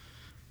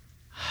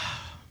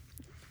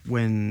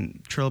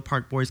Trailer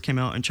Park Boys came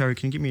out? And Cherry,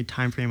 can you give me a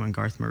time frame on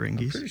Garth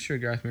Marenghi's? I'm pretty sure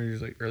Garth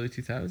Marenghi's was like early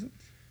 2000s,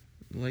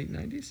 late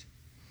 90s.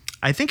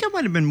 I think it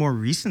might have been more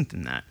recent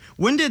than that.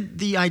 When did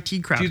the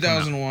IT crowd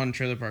 2001 come out?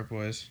 Trailer Park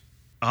Boys.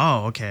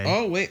 Oh, okay.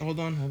 Oh, wait, hold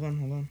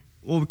on.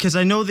 Well, because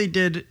I know they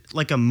did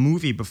like a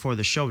movie before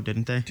the show,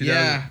 didn't they?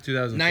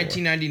 2004.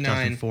 1999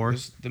 2004?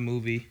 was the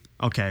movie.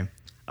 Okay.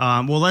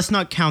 Well, let's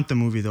not count the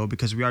movie, though,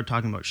 because we are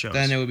talking about shows.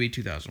 Then it would be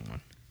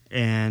 2001.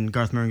 And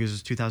Garth Marenghi's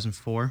was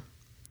 2004?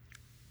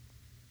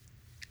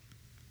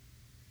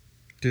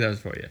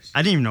 2004, yes.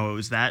 I didn't even know it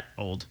was that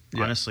old,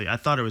 honestly. I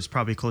thought it was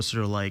probably closer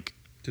to like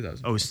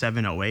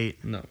 07,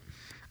 08. No.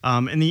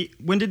 And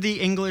when did the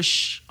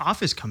English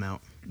Office come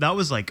out? That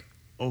was like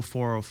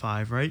 04,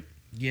 05, right?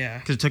 Yeah.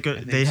 Because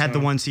they had the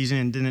one season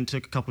and then it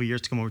took a couple of years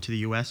to come over to the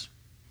U.S.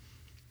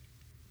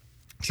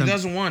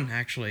 2001,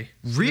 actually.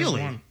 Really?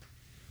 2001.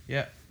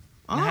 Yeah.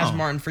 Oh. It has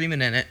Martin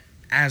Freeman in it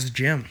as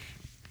Jim.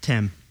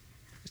 Tim.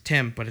 It's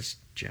Tim, but it's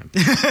Jim.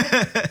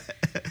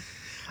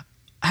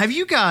 Have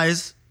you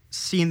guys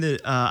seen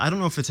the... I don't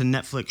know if it's a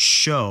Netflix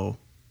show,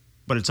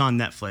 but it's on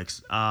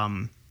Netflix.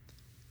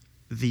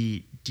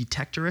 The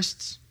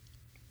Detectorists?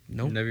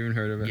 Nope. Never even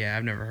heard of it. Yeah,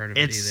 I've never heard of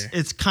it either.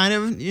 It's kind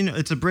of,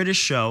 it's a British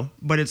show,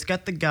 but it's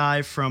got the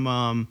guy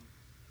from...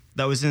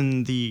 that was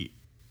in the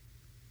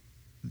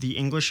the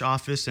English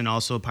Office and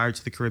also Pirates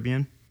of the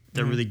Caribbean.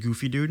 That really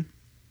goofy dude.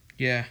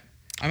 Yeah.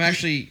 I'm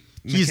actually...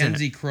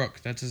 Mackenzie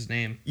Crook. That's his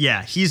name.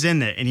 Yeah, he's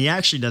in it. And he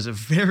actually does a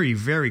very,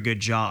 very good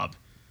job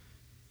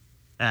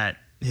at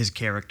his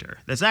character.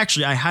 That's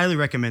actually... I highly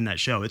recommend that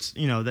show. It's,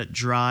 that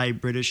dry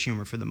British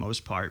humor for the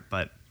most part.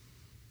 But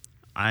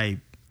I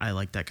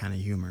like that kind of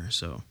humor,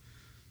 so...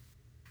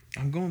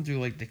 I'm going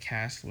through the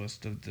cast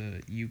list of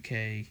the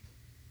UK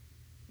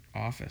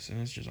Office, and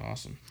it's just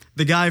awesome.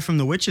 The guy from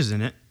The Witch is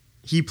in it.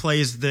 He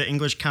plays the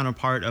English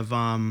counterpart of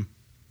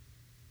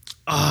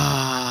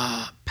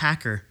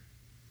Packer.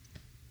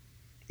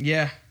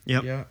 Yeah.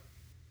 Yep. Yeah.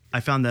 I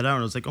found that out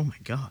and I was like, oh my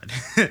God.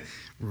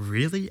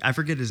 Really? I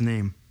forget his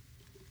name.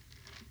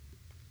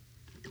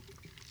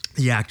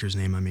 The actor's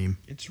name, I mean.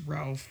 It's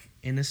Ralph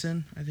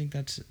Ineson. I think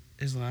that's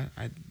his last.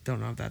 I don't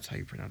know if that's how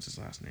you pronounce his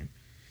last name.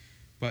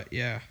 But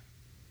yeah.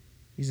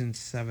 He's in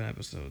 7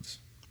 episodes.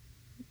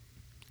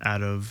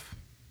 Out of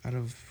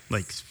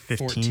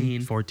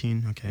 15?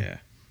 14? Okay. Yeah.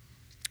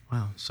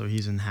 Wow. So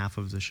he's in half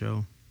of the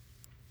show.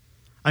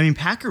 I mean,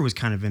 Packer was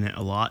kind of in it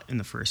a lot in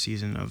the first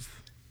season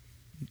of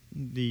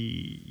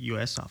the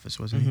U.S. Office,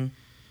 wasn't he?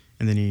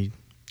 And then he...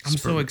 I'm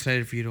so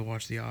excited for you to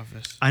watch The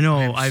Office. I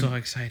know. I'm so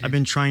excited. I've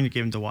been trying to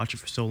get him to watch it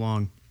for so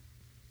long.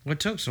 What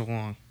took so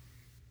long?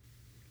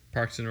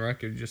 Parks and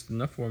Rec is just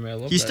enough for me. I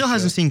love He still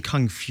hasn't seen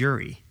Kung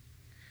Fury.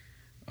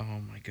 Oh,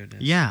 my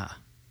goodness. Yeah.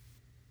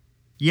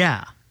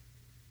 Yeah.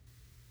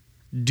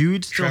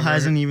 Dude still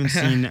hasn't even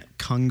seen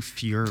Kung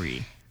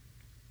Fury.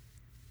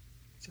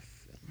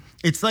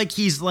 It's like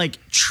he's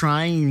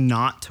trying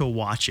not to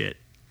watch it.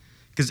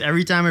 Because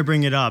every time I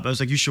bring it up, I was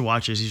like, you should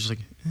watch this. He's just like,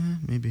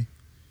 maybe.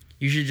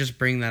 You should just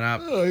bring that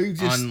up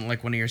on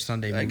one of your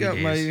Sunday movie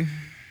days.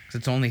 Because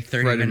it's only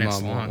 30 Fred minutes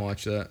and Mom long. won't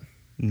watch that.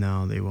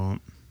 No, they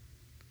won't.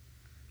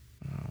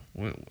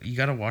 Oh, you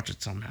got to watch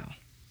it somehow.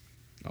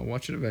 I'll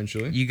watch it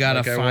eventually. You got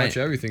to find... I watch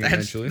everything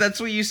eventually. That's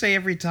what you say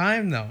every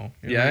time, though.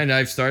 And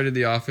I've started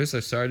The Office.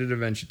 I've started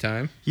Adventure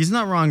Time. He's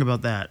not wrong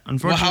about that.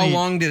 Unfortunately... Well, how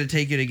long did it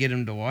take you to get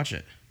him to watch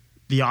it?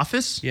 The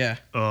Office? Yeah.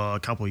 A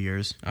couple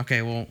years.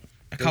 Okay, well,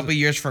 a couple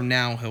years from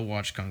now, he'll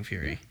watch Kung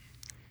Fury.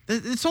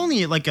 It's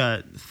only a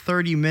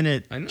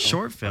 30-minute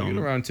short film. I'll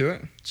get around to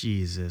it.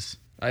 Jesus.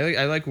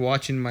 I like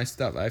watching my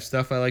stuff. I have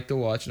stuff I like to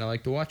watch, and I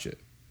like to watch it.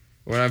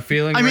 When I'm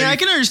feeling I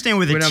can understand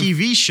with a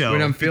TV show.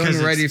 When I'm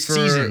feeling ready for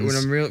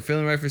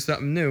feeling ready for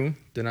something new,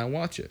 then I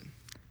watch it.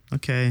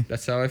 Okay.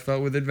 That's how I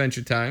felt with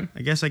Adventure Time.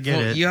 I guess I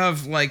get it. You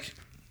have like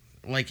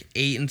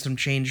 8 and some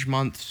change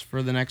months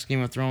for the next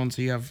Game of Thrones,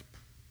 so you have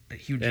a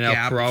huge and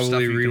gap. I'll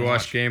probably of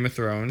rewatch Game of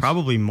Thrones.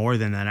 Probably more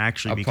than that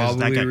actually, because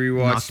that got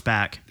knocked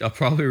back. I'll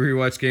probably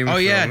rewatch Game of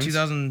Thrones.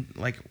 2000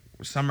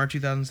 summer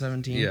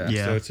 2017. Yeah.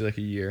 So it's like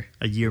a year.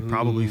 A year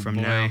probably from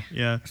now.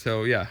 Yeah.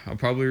 So yeah, I'll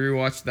probably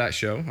rewatch that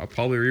show. I'll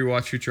probably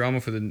rewatch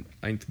Futurama for the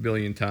 9th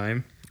billionth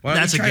time.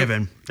 That's a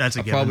given. That's a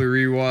given. I'll probably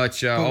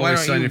rewatch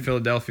Always Sunny in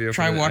Philadelphia.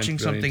 Try watching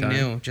something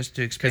new just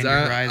to expand your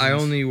horizons. I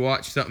only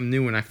watch something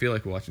new when I feel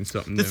like watching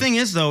something new. The thing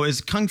is, though, is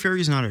Kung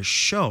Fury is not a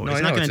show. No,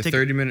 it's not going to take a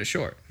 30-minute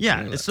short.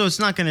 Yeah, so it's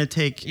not going to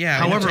take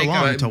however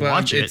long to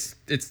watch it.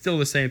 It's still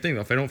the same thing,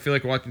 though. If I don't feel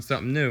like watching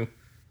something new,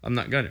 I'm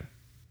not going to.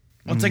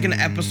 Well, it's like an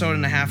episode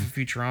and a half of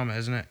Futurama,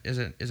 isn't it?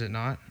 Is it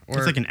not? Or,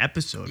 it's like an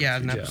episode. Yeah,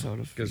 an episode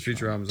of because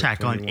Futurama is like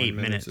 21 on 8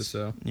 minutes or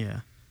so.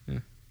 Yeah.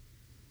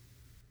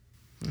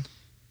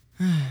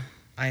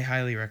 I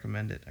highly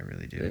recommend it. I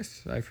really do.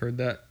 Yes, I've heard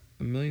that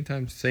a million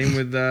times. Same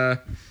with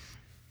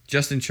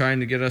Justin trying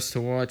to get us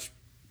to watch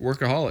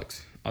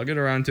Workaholics. I'll get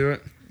around to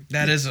it.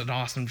 That is an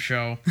awesome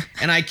show,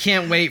 and I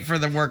can't wait for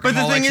the Workaholics. But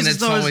the thing is,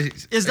 it's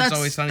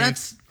always sunny.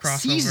 That's crossover.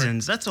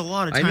 Seasons. That's a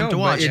lot of time to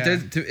watch.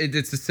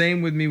 It's the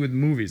same with me with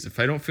movies.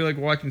 If I don't feel like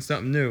watching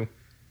something new,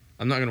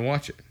 I'm not going to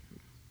watch it.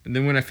 And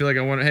then when I feel like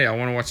I want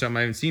to watch something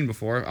I haven't seen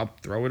before, I'll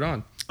throw it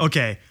on.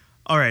 Okay.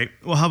 All right.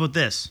 Well, how about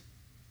this?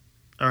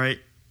 All right.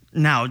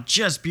 Now,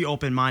 just be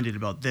open-minded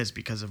about this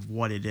because of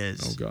what it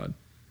is. Oh, God.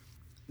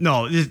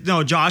 No,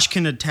 Josh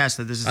can attest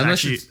that this is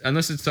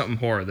unless it's something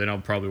horror, then I'll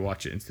probably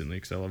watch it instantly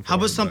because I love horror. How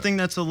about something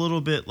that's a little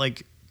bit,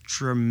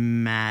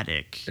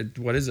 dramatic?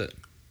 What is it?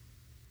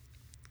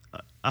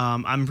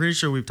 I'm pretty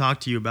sure we've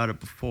talked to you about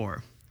it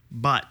before,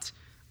 but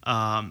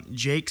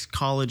Jake's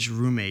college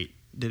roommate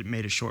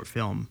made a short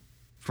film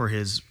for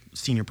his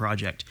senior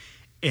project,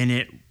 and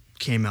it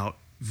came out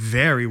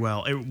very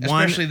well. It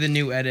won, especially the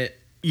new edit.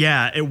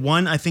 Yeah, it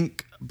won, I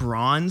think,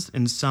 bronze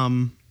in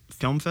some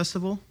film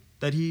festival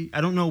that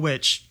I don't know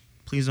which.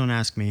 Please don't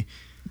ask me.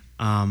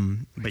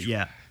 But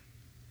yeah.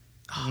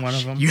 One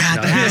of them? You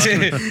had to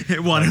ask me.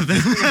 One of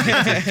them.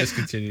 Just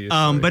continue.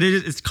 But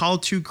it's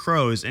called Two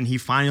Crows, and he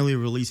finally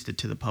released it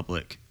to the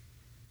public.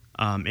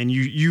 And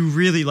you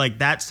really,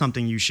 that's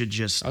something you should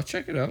just... I'll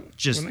check it out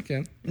when I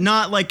can.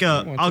 Not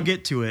I'll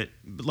get to it,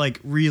 but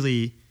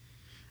really...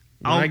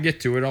 When I get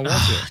to it, I'll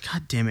watch it.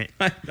 God damn it.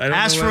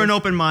 Ask for an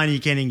open mind,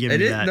 you can't even give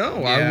me that.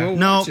 No, I will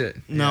watch it.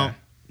 No,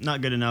 not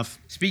good enough.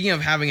 Speaking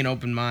of having an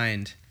open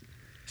mind,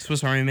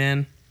 Swiss Army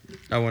Man,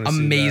 I want to see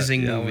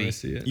amazing that. movie. I want to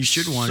see it. You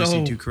should want to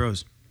see Two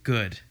Crows.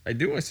 Good. I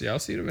do want to see it. I'll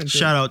see it eventually.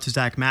 Shout out to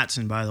Zach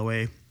Mattson, by the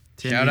way.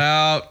 Shout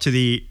out to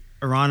the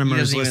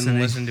Arronymous listening. He doesn't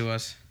even listen to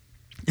us.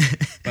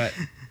 But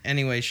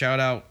anyway, shout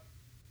out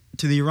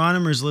to the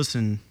Arronymous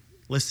listening.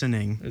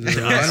 Is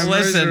it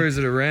Arronymous or is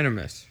it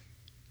Arronymous?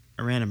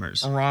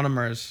 Arronymous.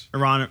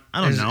 I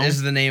don't know.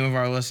 Is the name of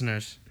our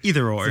listeners.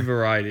 Either or. It's a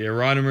variety.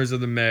 Arronymous are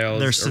the males.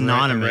 They're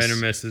synonymous.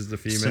 Arronymous is the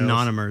females.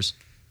 Synonymous.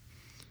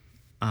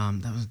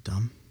 That was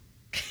dumb.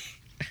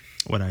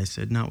 What I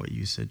said, not what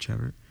you said,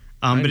 Trevor.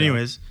 But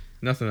anyways.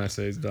 Nothing I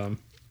say is dumb.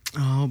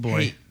 Oh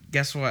boy. Hey,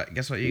 guess what?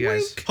 Guess what, you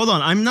guys? Hold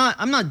on. I'm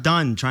not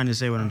done trying to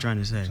say what I'm trying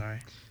to say. Sorry.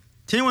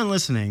 To anyone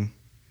listening,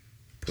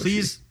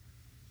 please.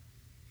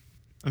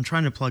 I'm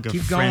trying to plug a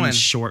Friends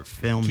short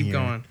film here.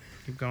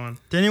 Keep going.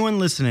 To anyone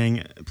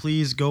listening,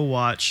 please go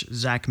watch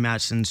Zach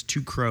Matson's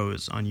Two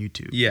Crows on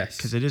YouTube. Yes.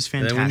 Because it is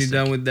fantastic. And then when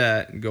you're done with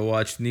that, go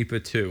watch NEPA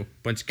 2.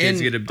 Bunch of kids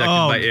get abducted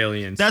by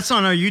aliens. That's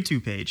on our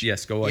YouTube page.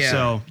 Yes, go watch that.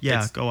 So,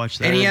 go watch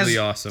that. And he has,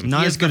 awesome.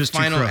 Not as good as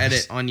Final Two Crows.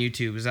 Edit on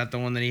YouTube. Is that the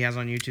one that he has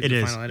on YouTube? It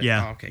is. Final edit?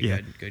 Yeah. Oh, okay,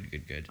 yeah. Good.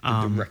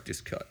 The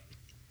director's cut.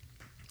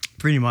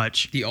 Pretty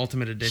much. The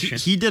ultimate edition.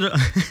 He did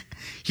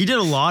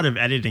a lot of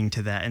editing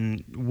to that,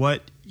 and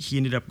what he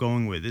ended up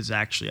going with is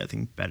actually, I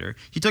think, better.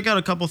 He took out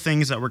a couple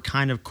things that were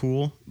kind of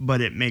cool,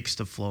 but it makes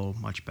the flow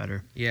much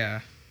better.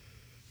 Yeah.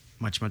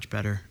 Much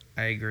better.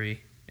 I agree.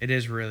 It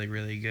is really,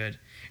 really good.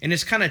 And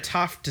it's kind of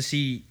tough to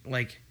see,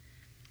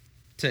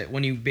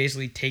 when you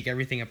basically take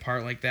everything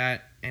apart like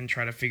that and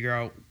try to figure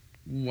out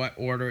what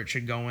order it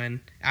should go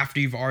in after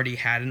you've already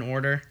had an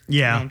order. Yeah.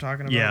 You know what I'm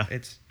talking about? Yeah.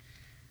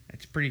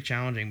 It's pretty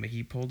challenging, but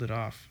he pulled it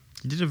off.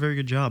 He did a very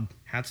good job.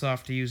 Hats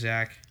off to you,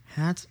 Zach.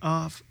 Hats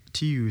off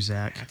to you,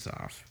 Zach. Hats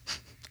off.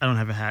 I don't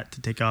have a hat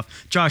to take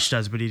off. Josh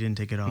does, but he didn't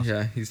take it off.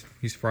 Yeah,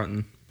 he's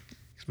fronting.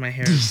 My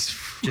hair is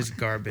just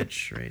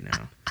garbage right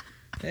now.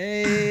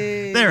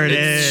 Hey. There it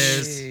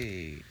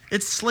is.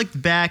 It's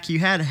slicked back. You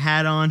had a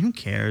hat on. Who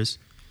cares?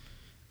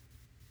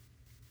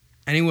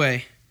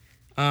 Anyway,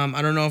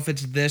 I don't know if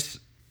it's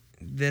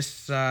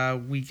this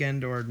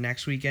weekend or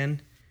next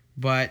weekend,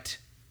 but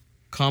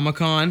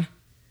Comic-Con,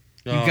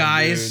 you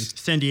guys. Dude.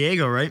 San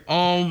Diego, right?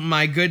 Oh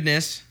my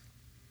goodness.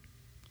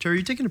 Trevor, are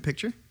you taking a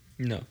picture?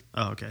 No.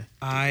 Oh, okay.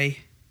 I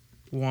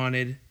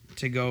wanted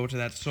to go to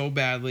that so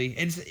badly.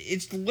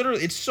 It's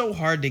literally, it's so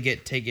hard to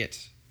get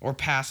tickets or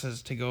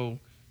passes to go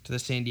to the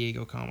San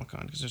Diego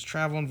Comic-Con because there's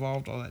travel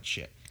involved, all that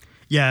shit.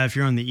 Yeah, if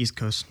you're on the East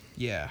Coast.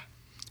 Yeah.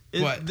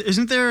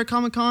 Isn't there a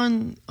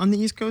Comic-Con on the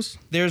East Coast?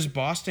 There's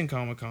Boston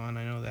Comic-Con,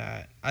 I know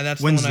that.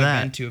 That's When's the one I've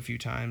that? been to a few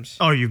times.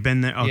 Oh, you've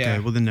been there? Okay, Yeah.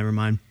 Well then never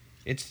mind.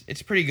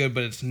 It's pretty good,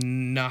 but it's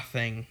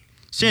nothing.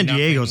 San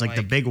Diego's like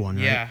the big one,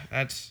 right? Yeah,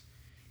 that's...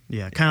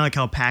 Yeah, kind of like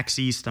how PAX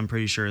East, I'm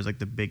pretty sure, is like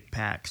the big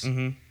PAX.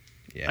 Mm-hmm.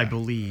 Yeah. I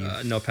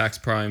believe. No, PAX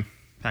Prime.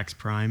 PAX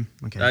Prime?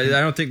 Okay.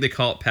 I don't think they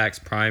call it PAX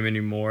Prime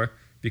anymore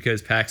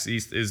because PAX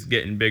East is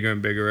getting bigger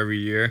and bigger every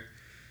year.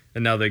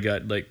 And now they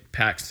got like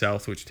PAX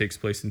South, which takes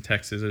place in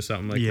Texas or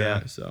something like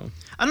that. So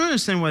I don't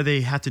understand why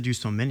they have to do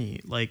so many.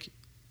 Like,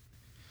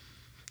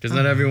 because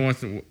not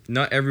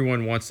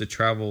everyone wants to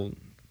travel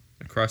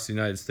across the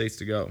United States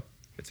to go.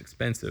 It's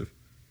expensive.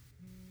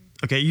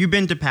 Okay, you've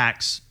been to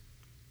PAX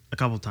a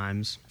couple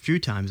times, a few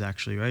times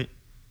actually, right?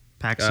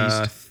 PAX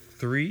East.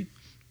 3.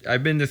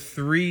 I've been to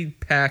 3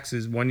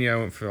 PAXs. 1 year I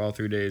went for all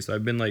 3 days. So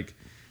I've been like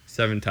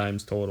 7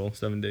 days total.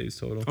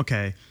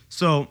 Okay,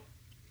 so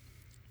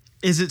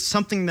is it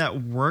something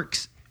that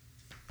works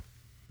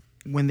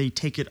when they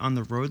take it on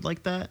the road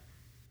like that?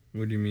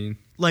 What do you mean?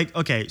 Like,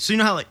 okay, so you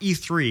know how like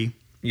E3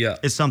 Yeah.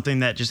 is something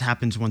that just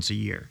happens once a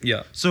year.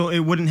 Yeah. So it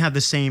wouldn't have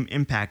the same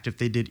impact if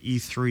they did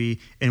E3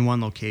 in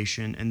one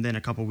location and then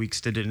a couple weeks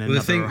did it in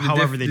another.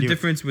 The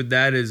difference with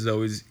that is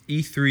though is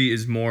E3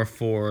 is more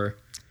for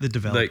the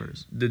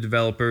developers. Like, the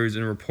developers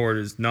and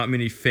reporters. Not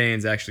many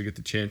fans actually get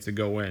the chance to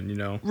go in, you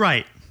know?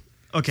 Right.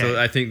 Okay.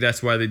 So I think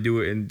that's why they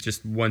do it in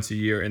just once a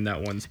year in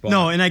that one spot.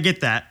 No, and I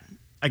get that.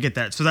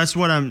 So that's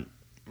what I'm...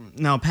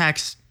 Now,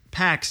 PAX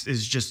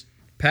is just...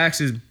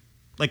 PAX is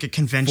like a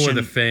convention. for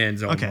the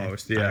fans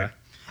almost, okay. yeah. Right.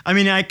 I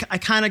mean, I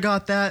kind of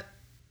got that.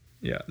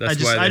 Yeah, I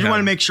just want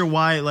to make sure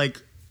why,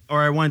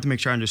 I wanted to make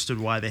sure I understood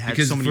why they had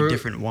so many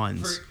different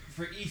ones.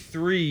 For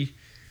E3,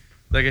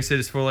 like I said,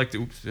 it's for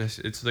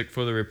it's like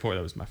for the report.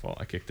 That was my fault.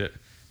 I kicked it.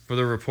 For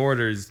the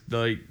reporters,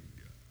 I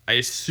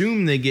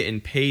assume they getting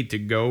paid to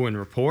go and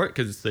report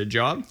because it's their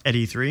job. At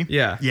E3?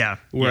 Yeah. Yeah.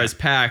 Whereas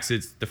PAX,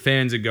 it's the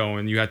fans are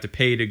going. You have to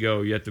pay to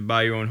go. You have to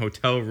buy your own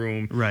hotel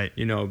room. Right.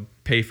 You know,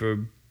 pay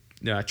for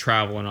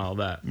travel and all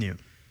that. Yeah.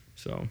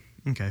 So.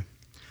 Okay.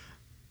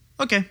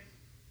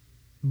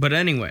 But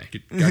anyway.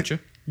 Gotcha.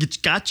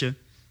 Gotcha.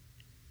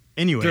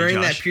 Anyway, during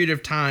Josh. that period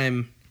of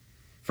time,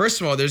 first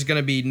of all, there's going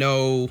to be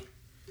no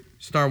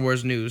Star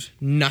Wars news.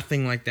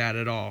 Nothing like that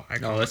at all.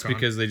 No, that's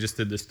because they just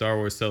did the Star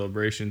Wars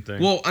celebration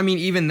thing. Well, I mean,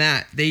 even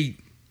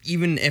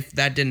if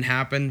that didn't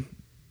happen,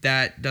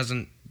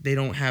 they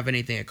don't have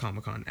anything at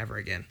Comic-Con ever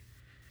again.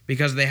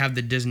 Because they have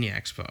the Disney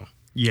Expo.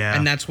 Yeah.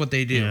 And that's what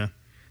they do. Yeah.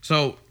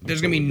 So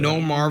there's going to be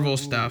no Marvel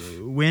stuff.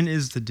 When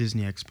is the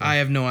Disney Expo? I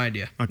have no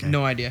idea. Okay.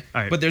 No idea.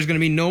 All right. But there's going to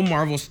be no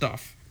Marvel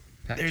stuff.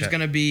 There's going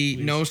to be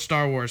no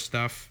Star Wars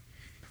stuff.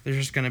 There's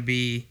just going to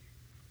be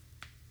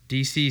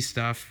DC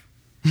stuff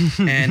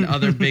and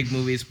other big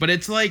movies. But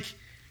it's like,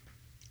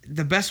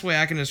 the best way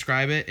I can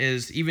describe it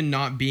is even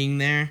not being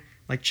there,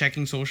 like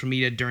checking social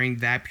media during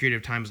that period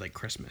of time is like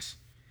Christmas.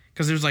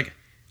 Because there's like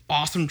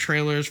awesome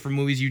trailers for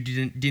movies you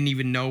didn't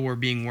even know were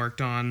being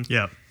worked on.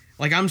 Yeah.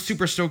 Like, I'm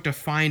super stoked to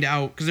find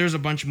out, because there's a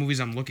bunch of movies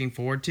I'm looking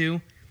forward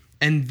to,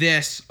 and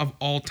this, of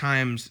all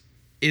times,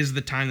 is the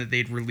time that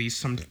they'd release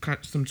some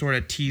sort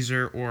of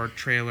teaser or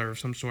trailer of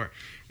some sort.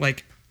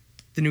 Like,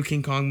 the new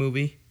King Kong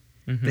movie.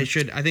 Mm-hmm. They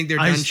should, I think they're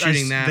done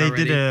shooting that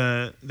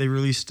already. They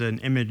released an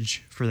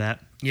image for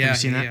that. Yeah, have you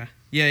seen that?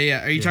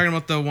 Yeah. Are you talking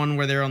about the one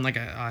where they're on, like,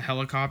 a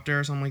helicopter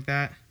or something like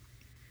that?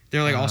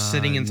 They're, like, all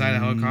sitting inside a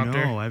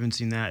helicopter? No, I haven't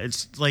seen that.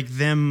 It's, like,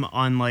 them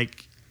on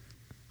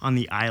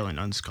the island,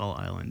 on Skull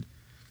Island.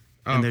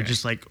 And they're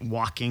just like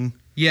walking.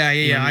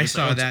 Yeah. I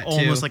saw that too.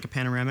 Almost like a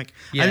panoramic.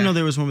 Yeah. I didn't know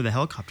there was one with a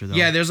helicopter though.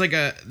 Yeah, there's like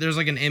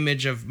an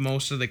image of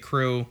most of the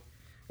crew,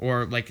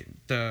 or like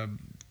the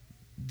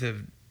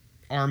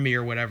army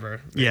or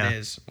whatever it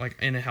is, like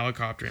in a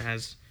helicopter. It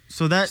has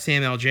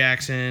Samuel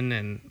Jackson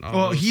and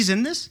all those. He's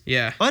in this?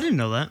 Yeah. Oh, I didn't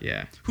know that.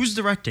 Yeah. Who's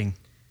directing?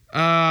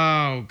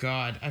 Oh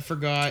God, I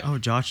forgot. Oh,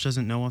 Josh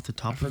doesn't know off the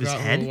top of his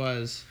head. Who it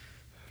was.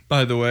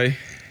 By the way,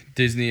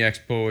 Disney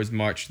Expo is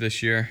March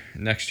this year.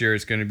 Next year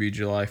it's going to be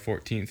July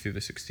 14th through the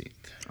 16th.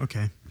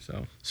 Okay.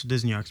 So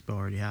Disney Expo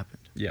already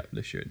happened. Yeah,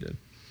 this year it did.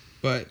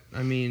 But,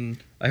 I mean,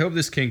 I hope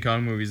this King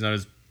Kong movie is not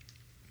as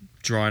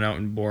drawn out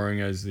and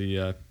boring as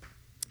the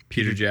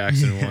Peter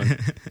Jackson one.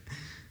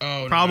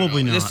 Oh,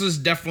 probably not. This is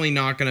definitely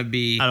not going to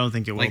be. I don't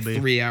think it will be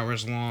 3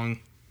 hours long.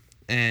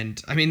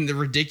 And, I mean, the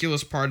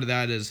ridiculous part of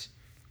that is,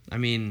 I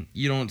mean,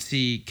 you don't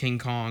see King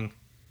Kong,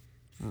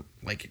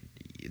 like,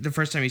 the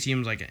first time you see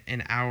him is like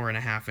an hour and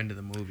a half into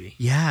the movie.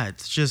 Yeah,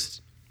 it's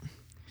just,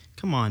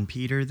 come on,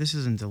 Peter. This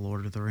isn't the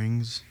Lord of the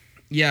Rings.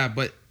 Yeah,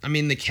 but I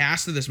mean, the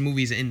cast of this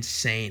movie is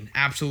insane,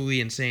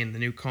 absolutely insane. The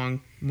new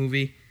Kong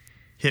movie.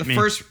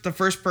 The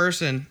first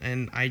person,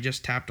 and I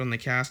just tapped on the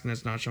cast and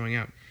it's not showing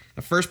up.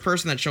 The first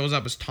person that shows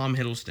up is Tom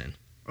Hiddleston.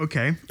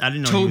 Okay, I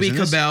didn't know. Toby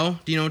Cabell.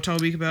 Do you know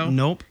Toby Cabell?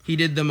 Nope. He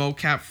did the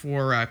mocap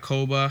for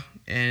Koba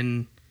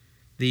and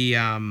the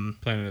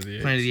Planet of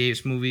the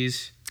Apes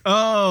movies.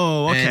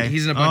 Oh, okay. And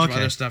he's in a bunch of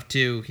other stuff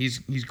too. He's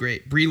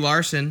great. Brie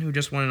Larson, who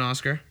just won an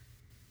Oscar.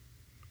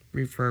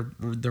 For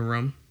The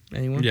Room.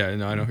 Anyone? Yeah,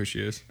 no, I know who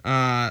she is.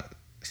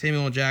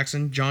 Samuel L.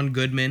 Jackson, John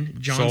Goodman,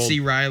 John C.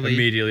 Reilly.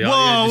 Immediately.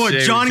 Whoa,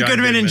 John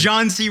Goodman and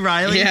John C.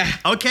 Reilly? Yeah.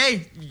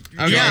 Okay.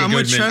 Yeah, I'm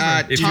with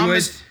Trevor.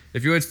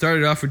 If you had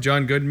started off with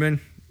John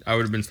Goodman, I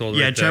would have been sold right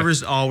there. Yeah,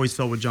 Trevor's always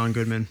filled with John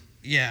Goodman.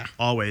 Yeah.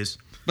 Always.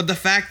 But the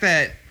fact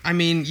that, I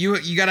mean,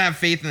 you got to have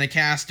faith in the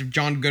cast if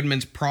John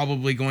Goodman's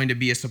probably going to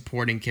be a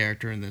supporting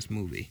character in this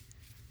movie.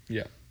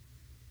 Yeah.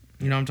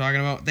 You know what I'm talking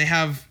about? They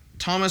have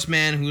Thomas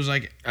Mann, who's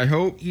like, I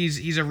hope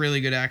he's a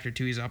really good actor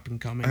too. He's up and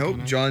coming. I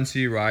hope John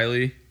C.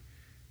 Reilly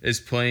is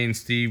playing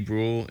Steve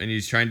Brule and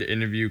he's trying to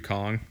interview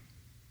Kong.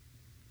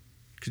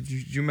 Could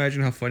you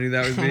imagine how funny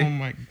that would be? Oh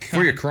my God.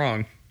 For your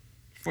Krong.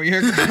 For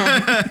your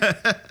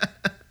Krong.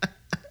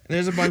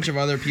 There's a bunch of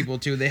other people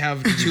too. They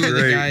have two of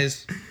the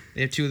guys.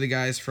 They have two of the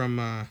guys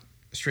from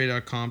Straight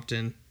Outta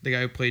Compton. The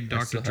guy who played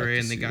Dr. Dre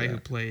and the guy who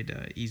played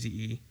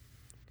Eazy-E.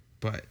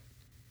 But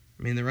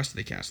I mean, the rest of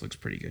the cast looks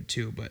pretty good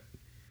too. But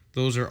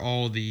those are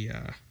all the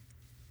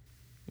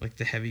like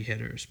the heavy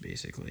hitters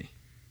basically.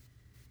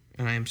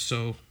 And I am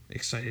so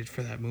excited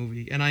for that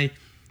movie. And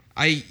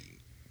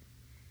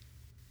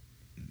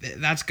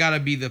that's got to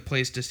be the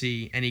place to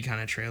see any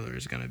kind of trailer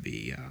is going to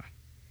be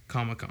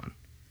Comic-Con.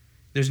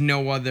 There's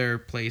no other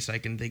place I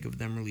can think of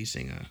them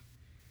releasing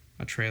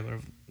a trailer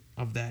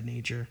of that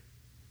nature.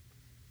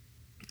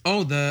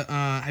 Oh,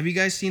 have you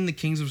guys seen The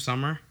Kings of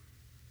Summer?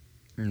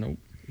 Nope.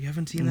 You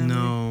haven't seen that movie?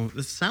 No.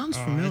 This sounds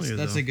familiar,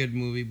 That's a good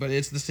movie, but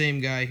it's the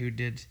same guy who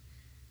did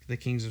The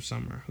Kings of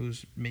Summer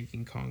who's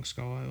making Kong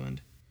Skull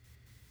Island.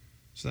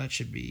 So that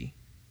should be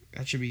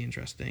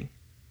interesting.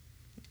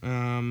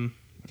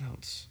 What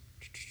else?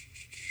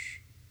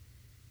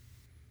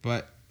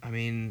 But, I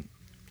mean,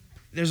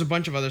 there's a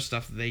bunch of other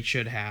stuff that they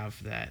should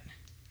have that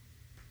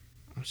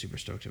I'm super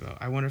stoked about.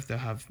 I wonder if they'll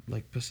have,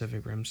 like,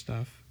 Pacific Rim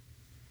stuff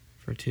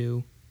for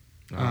 2.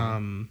 I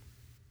mean,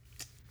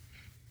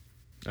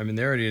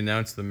 they already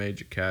announced the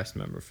major cast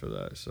member for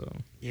that, so...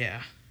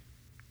 Yeah.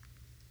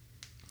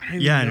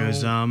 Yeah, and it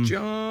was...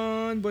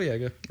 John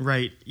Boyega.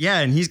 Right. Yeah,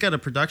 and he's got a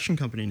production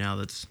company now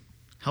that's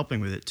helping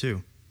with it,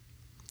 too.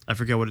 I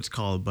forget what it's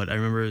called, but I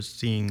remember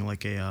seeing,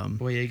 like, a...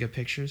 Boyega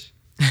Pictures?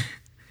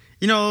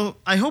 You know,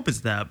 I hope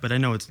it's that, but I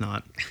know it's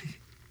not.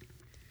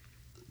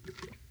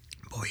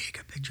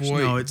 Boyega Pictures.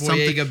 No, it's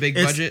Boyega Big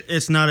Budget?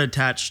 It's not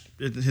attached.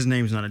 His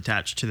name's not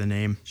attached to the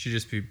name. Should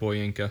just be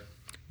Boyinka.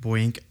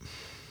 Boyinka.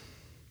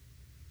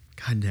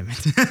 God damn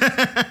it.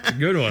 It's a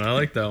good one. I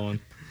like that one.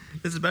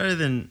 It's better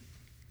than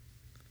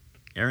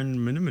Aaron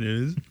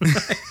Miniminez.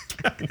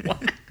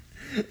 What?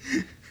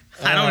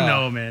 I don't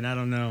know, man. I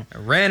don't know.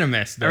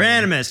 Arronymous.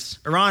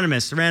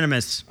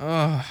 Arronymous.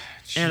 Oh,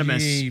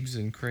 Animus. Jeebs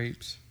and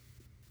crepes.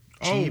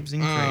 Jeebs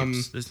and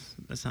crepes.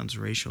 That sounds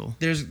racial.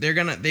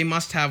 They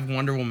must have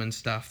Wonder Woman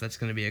stuff that's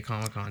gonna be at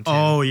Comic-Con too.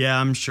 Oh yeah,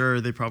 I'm sure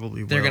they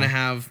probably will. They're gonna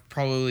have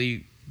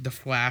probably the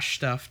Flash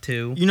stuff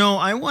too. You know,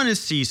 I want to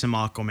see some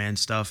Aquaman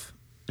stuff.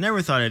 I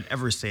never thought I'd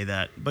ever say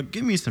that, but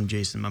give me some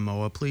Jason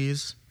Momoa,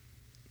 please.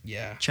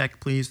 Yeah. Check,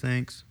 please,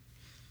 thanks.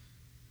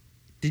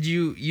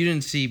 You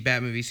didn't see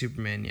Batman v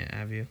Superman yet,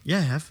 have you? Yeah,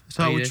 I have. I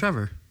saw it with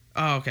Trevor.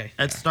 Oh, okay.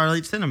 At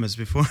Starlight Cinemas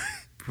before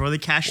they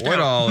cashed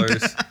out.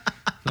 $4.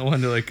 No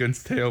wonder they couldn't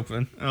stay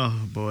open.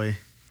 Oh boy,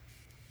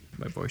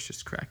 my voice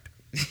just cracked.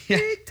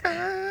 Big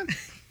time.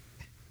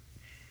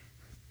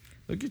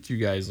 Look at you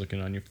guys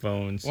looking on your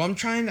phones. Well,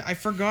 I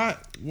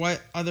forgot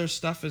what other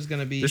stuff is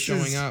going to be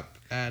showing up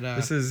at.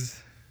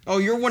 Oh,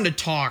 you're one to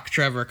talk,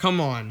 Trevor.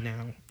 Come on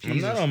now. Jesus.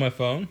 I'm not on my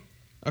phone.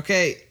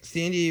 Okay,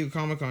 San Diego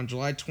Comic-Con,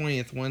 July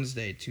 20th,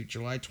 Wednesday to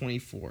July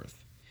 24th.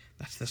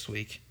 That's this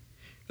week.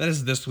 That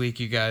is this week,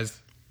 you guys.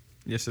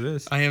 Yes, it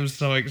is. I am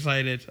so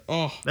excited.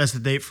 Oh, that's the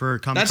date for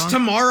Comic-Con? That's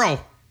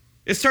tomorrow.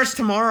 It starts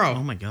tomorrow.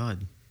 Oh my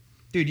god.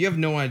 Dude, you have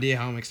no idea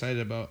how excited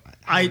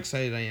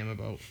I am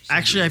about.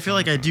 Actually, I feel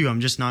like I do.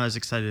 I'm just not as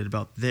excited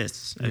about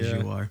this as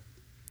you are.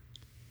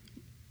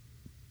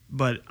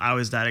 But I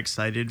was that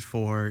excited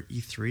for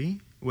E3,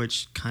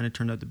 which kind of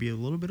turned out to be a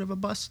little bit of a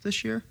bust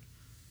this year.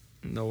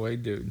 No way,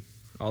 dude.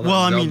 All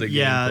that Zelda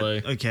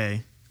gameplay.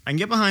 Okay. I can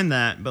get behind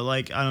that, but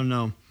I don't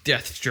know.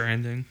 Death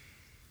Stranding.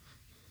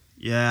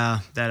 Yeah,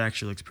 that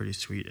actually looks pretty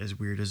sweet, as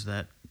weird as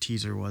that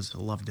teaser was. I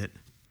loved it.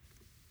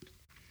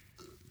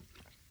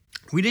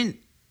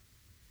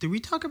 Did we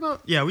talk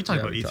about? Yeah, we talked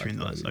about E3 in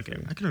the last. Okay,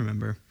 I can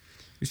remember.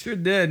 You sure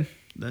did.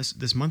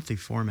 This monthly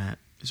format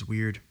is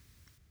weird.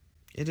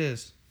 It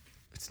is.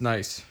 It's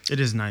nice. It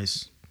is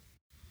nice,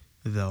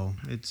 though.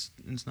 It's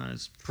not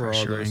as for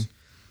all those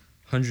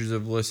hundreds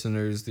of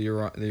listeners, the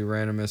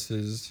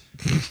Arronymouses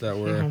that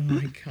were oh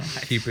my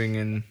God. keeping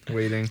and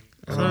waiting.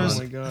 Oh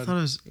my God! I thought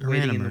it was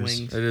Arronymous.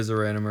 It is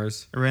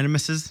Arronymous.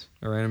 Arronymouses?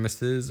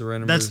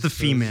 Arronymous. That's the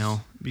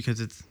female because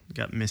it's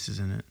got misses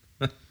in it.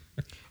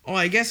 Oh,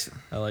 I guess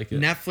I like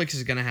it. Netflix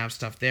is gonna have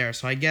stuff there,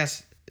 so I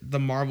guess the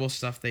Marvel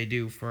stuff they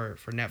do for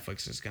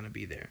Netflix is gonna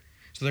be there.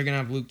 So they're gonna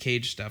have Luke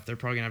Cage stuff. They're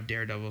probably gonna have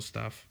Daredevil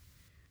stuff.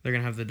 They're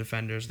gonna have the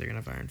Defenders. They're gonna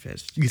have Iron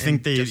Fist. You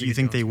think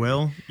they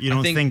will? You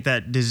don't think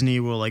that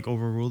Disney will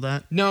overrule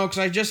that? No, because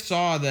I just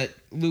saw that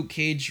Luke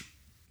Cage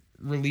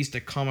released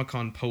a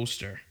Comic-Con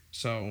poster,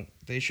 so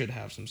they should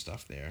have some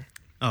stuff there.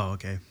 Oh,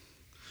 okay.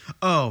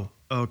 Oh,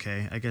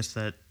 okay. I guess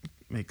that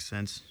makes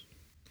sense.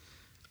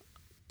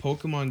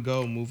 Pokemon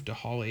Go moved to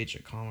Hall H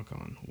at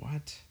Comic-Con.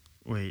 What?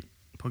 Wait,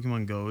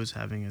 Pokemon Go is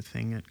having a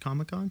thing at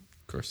Comic-Con?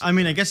 Of course. I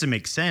mean, I guess it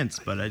makes sense,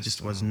 but I just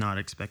was not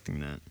expecting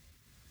that.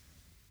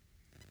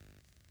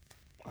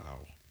 Wow.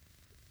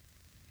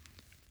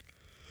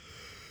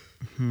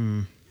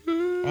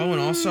 Oh, and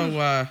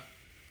also,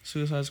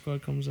 Suicide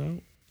Squad comes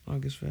out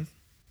August 5th.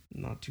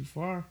 Not too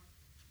far.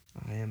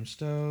 I am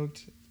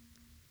stoked.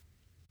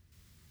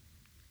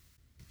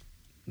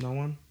 No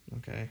one?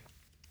 Okay.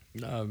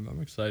 No,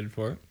 I'm excited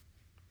for it.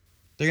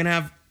 They're gonna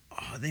have.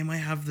 Oh, they might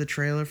have the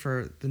trailer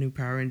for the new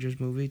Power Rangers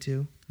movie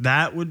too.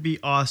 That would be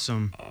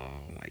awesome. Oh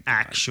my God!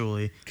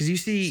 Actually, because you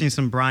seen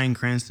some Bryan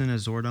Cranston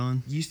as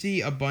Zordon. You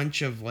see a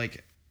bunch of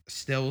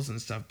stills and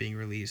stuff being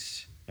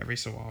released every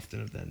so often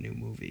of that new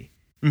movie.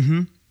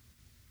 Mm-hmm.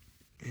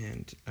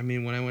 And I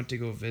mean, when I went to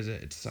go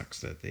visit, it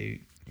sucks that they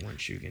weren't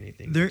shooting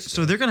anything.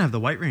 So they're gonna have the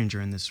White Ranger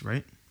in this,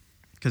 right?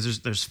 Because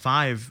there's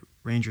 5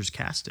 Rangers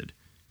casted.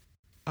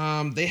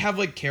 They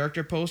have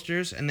character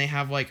posters, and they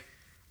have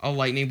a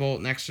lightning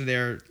bolt next to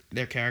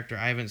their character.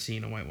 I haven't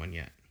seen a white one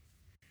yet,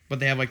 but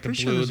they have the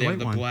blue, they have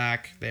the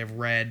black, they have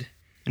red,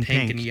 and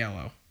pink, and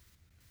yellow.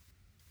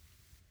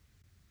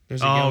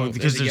 There's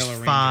because there's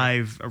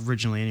 5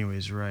 originally,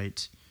 anyways,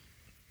 right?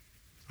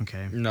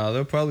 Okay. No,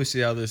 they'll probably see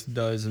how this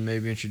does and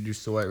maybe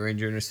introduce the White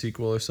Ranger in a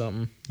sequel or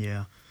something.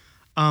 Yeah.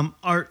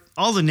 Are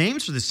all the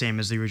names are the same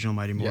as the original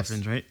Mighty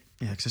Morphins, right?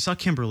 Yeah, because I saw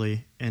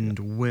Kimberly and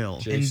Will.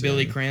 Jason. And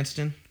Billy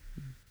Cranston.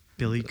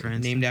 Billy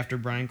Cranston. Named after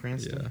Bryan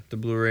Cranston. Yeah, the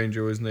Blue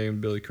Ranger was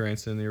named Billy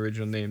Cranston. The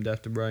original named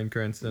after Bryan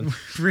Cranston.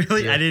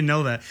 Really? Yeah. I didn't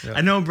know that. Yeah.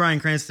 I know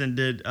Bryan Cranston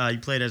did. He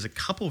played as a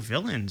couple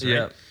villains, right?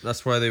 Yeah,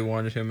 that's why they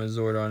wanted him as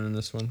Zordon in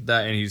this one.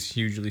 That, and he's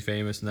hugely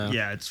famous now.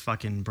 Yeah, it's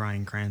fucking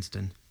Bryan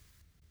Cranston.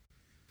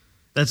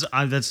 That's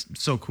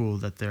so cool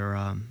that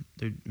they're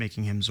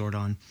making him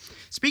Zordon.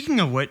 Speaking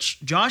of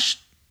which,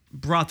 Josh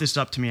brought this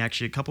up to me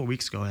actually a couple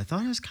weeks ago. I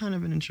thought it was kind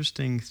of an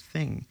interesting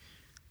thing.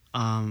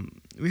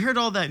 We heard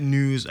all that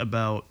news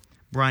about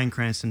Bryan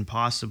Cranston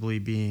possibly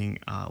being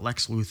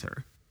Lex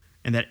Luthor,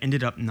 and that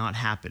ended up not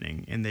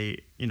happening. And they,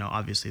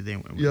 obviously they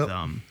went with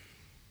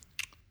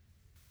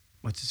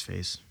what's his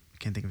face? I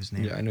can't think of his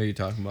name. Yeah, I know you're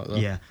talking about that.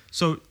 Yeah.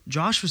 So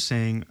Josh was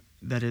saying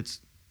that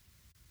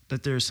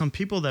that there are some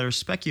people that are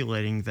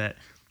speculating that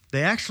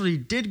they actually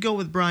did go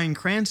with Bryan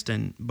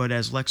Cranston, but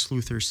as Lex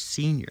Luthor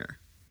Sr.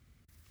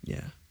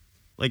 Yeah.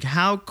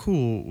 How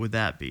cool would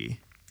that be?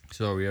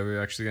 So are we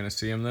ever actually going to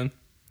see him then?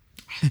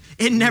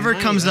 It never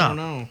comes up. I don't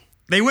know.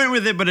 They went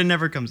with it, but it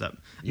never comes up.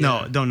 Yeah.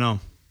 No, don't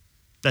know.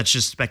 That's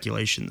just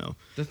speculation, though.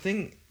 The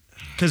thing,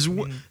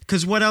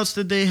 Because what else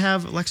did they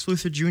have Lex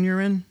Luthor Jr.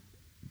 in?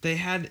 They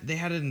had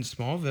it in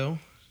Smallville.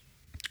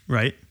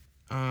 Right.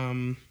 I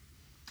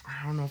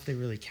don't know if they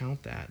really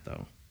count that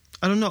though.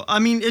 I don't know. I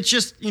mean, it's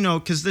just,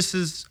 because this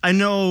is, I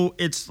know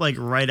it's like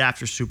right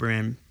after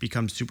Superman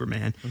becomes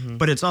Superman,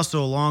 but it's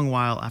also a long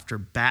while after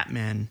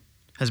Batman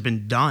has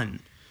been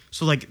done.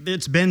 So, like,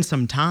 it's been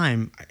some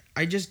time.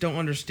 I just don't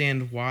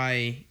understand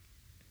why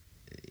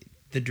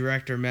the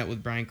director met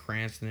with Bryan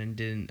Cranston and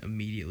didn't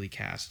immediately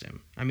cast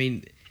him. I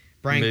mean,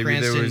 Bryan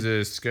Cranston... Maybe there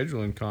was a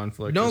scheduling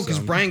conflict. No, because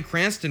Bryan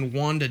Cranston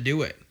wanted to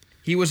do it.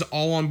 He was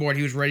all on board.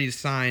 He was ready to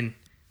sign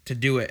to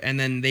do it. And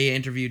then they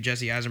interviewed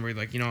Jesse Eisenberg,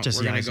 like, we're going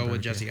to go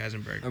with Jesse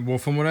Eisenberg. Well,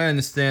 from what I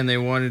understand, they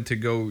wanted to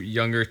go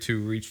younger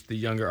to reach the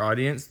younger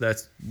audience.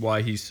 That's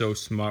why he's so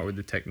smart with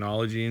the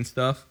technology and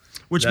stuff.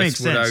 Which makes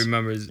sense. That's what I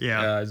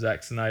remember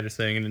Zack Snyder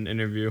saying in an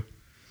interview.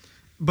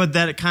 But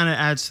that kind of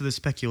adds to the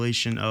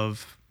speculation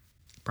of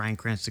Bryan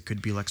Cranston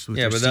could be Lex Luthor.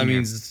 Yeah, but Sr. that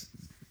means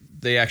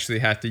they actually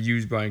have to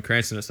use Bryan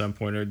Cranston at some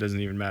point, or it doesn't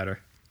even matter.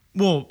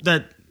 Well,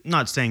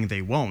 not saying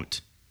they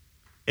won't.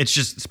 It's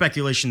just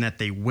speculation that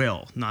they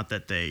will, not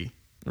that they...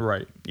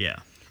 Right. Yeah.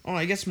 Oh,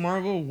 I guess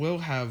Marvel will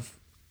have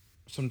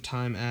some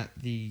time at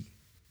the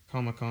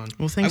Comic-Con.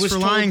 Well, thanks for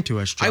lying to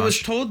us, Josh. I was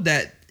told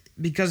that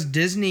because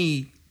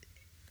Disney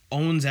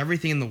owns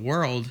everything in the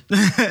world,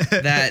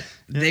 that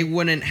they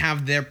wouldn't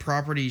have their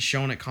property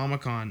shown at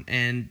Comic-Con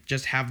and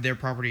just have their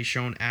property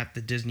shown at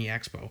the Disney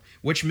Expo,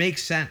 which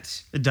makes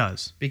sense. It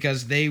does.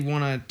 Because they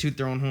want to toot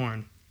their own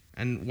horn.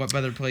 And what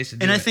better place to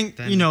do it? And I think,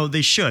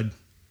 they should.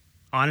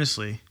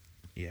 Honestly.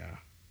 Yeah.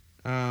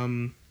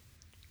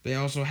 They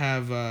also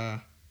have,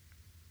 I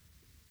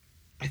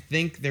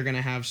think they're going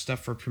to have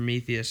stuff for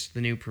Prometheus, the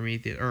new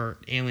Prometheus, or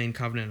Alien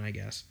Covenant, I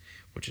guess,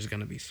 which is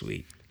going to be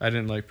sweet. I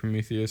didn't like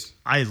Prometheus.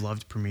 I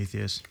loved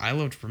Prometheus. I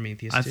loved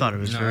Prometheus, I too. thought it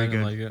was very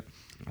good. I didn't like it.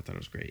 I thought it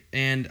was great.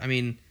 And, I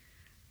mean,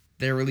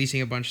 they're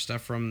releasing a bunch of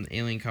stuff from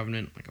Alien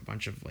Covenant, like a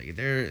bunch of, like,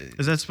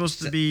 Is that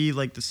supposed to be,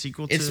 like, the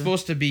sequel to... It's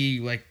supposed to be,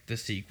 like, the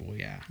sequel,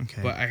 yeah.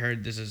 Okay. But I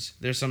heard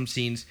there's some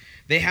scenes.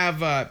 They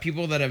have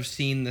people that have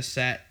seen the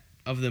set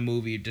of the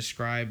movie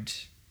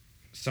described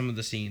some of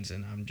the scenes,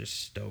 and I'm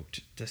just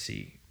stoked to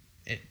see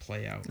it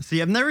play out.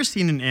 See, I've never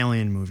seen an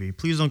Alien movie.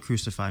 Please don't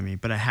crucify me,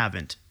 but I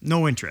haven't.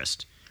 No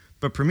interest.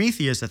 But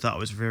Prometheus I thought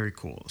was very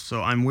cool.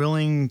 So I'm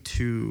willing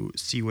to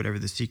see whatever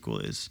the sequel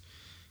is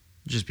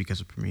just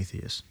because of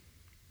Prometheus.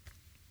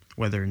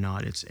 Whether or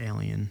not it's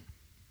Alien.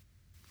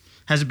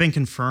 Has it been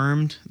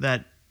confirmed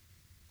that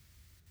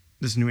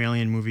this new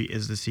Alien movie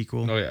is the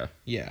sequel? Oh, yeah.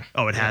 Yeah.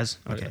 Oh, it has?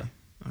 Oh, Okay.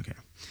 yeah. Okay.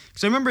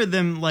 Because I remember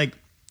them, like...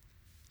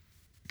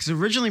 Because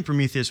originally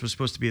Prometheus was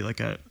supposed to be like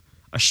a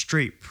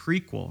straight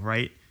prequel,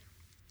 right?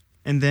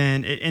 And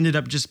then it ended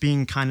up just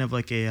being kind of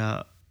like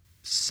a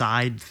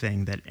side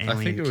thing that Alien came from.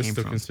 I think it was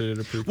still considered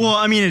a prequel. Well,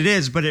 I mean, it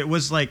is, but it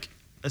was like,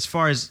 as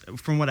far as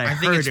from what I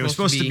heard, it was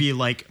supposed to be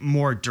like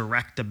more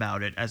direct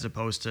about it as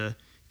opposed to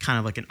kind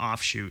of like an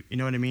offshoot. You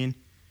know what I mean?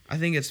 I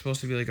think it's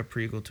supposed to be like a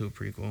prequel to a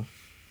prequel.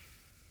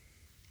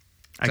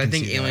 I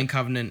think Alien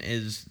Covenant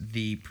is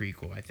the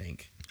prequel, I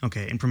think.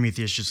 Okay, and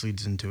Prometheus just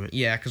leads into it.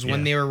 Yeah, because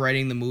when they were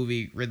writing the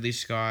movie, Ridley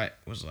Scott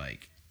was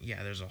like,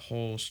 yeah, there's a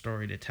whole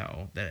story to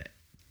tell that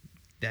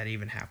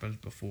even happens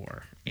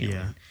before Alien.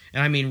 Yeah.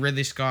 And I mean,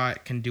 Ridley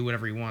Scott can do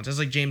whatever he wants. It's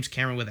like James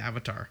Cameron with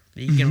Avatar.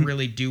 He can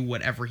really do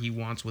whatever he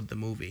wants with the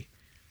movie.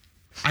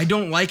 I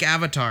don't like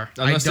Avatar.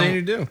 I'm not saying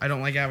you do. I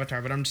don't like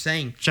Avatar, but I'm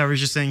saying...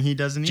 Trevor's just saying he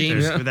doesn't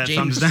either. With that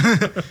James, thumbs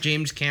down.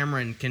 James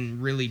Cameron can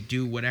really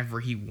do whatever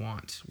he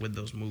wants with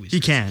those movies.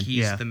 He can,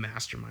 He's the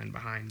mastermind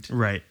behind.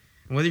 Right.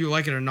 And whether you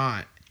like it or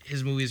not,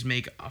 his movies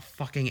make a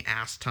fucking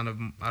ass ton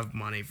of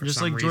money for just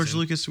some like reason. George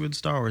Lucas with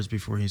Star Wars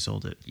before he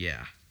sold it.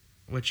 Yeah.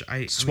 Which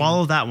I...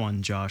 Swallow that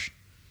one, Josh.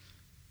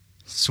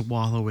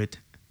 Swallow it.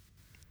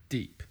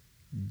 Deep.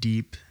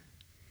 Deep.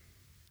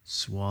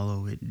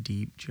 Swallow it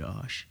deep,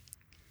 Josh.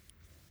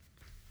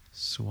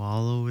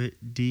 Swallow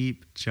it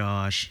deep,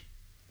 Josh.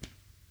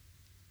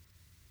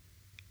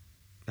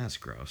 That's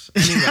gross.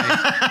 Anyway.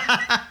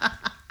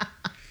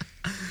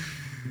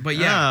 But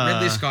yeah,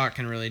 Ridley Scott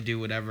can really do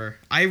whatever.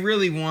 I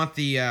really want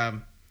the...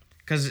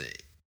 Because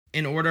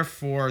in order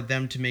for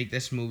them to make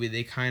this movie,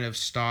 they kind of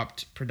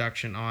stopped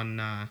production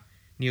on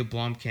Neil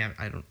Blomkamp.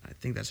 I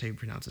think that's how you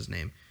pronounce his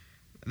name.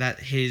 That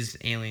his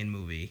Alien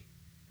movie.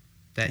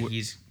 That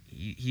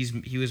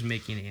he was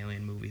making an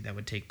Alien movie that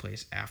would take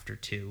place after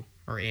 2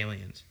 or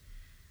Aliens.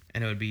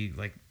 And it would be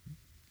like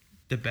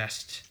the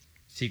best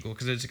sequel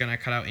because it's going to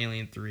cut out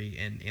Alien 3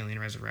 and Alien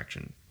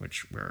Resurrection,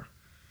 which were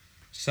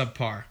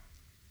subpar.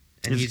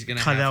 And he's going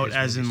to cut out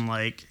as in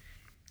like...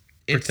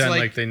 Pretend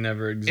like they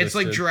never existed. It's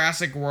like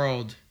Jurassic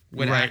World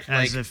would act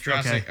like if,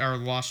 Jurassic or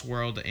Lost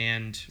World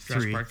and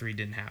Jurassic Park 3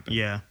 didn't happen.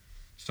 Yeah.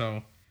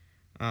 So,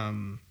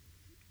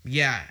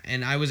 yeah,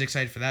 and I was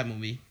excited for that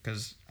movie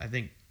because I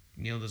think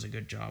Neil does a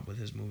good job with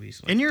his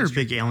movies. Like, and you're a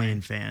big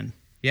Alien fan.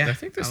 Yeah. I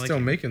think they're still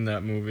making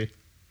that movie.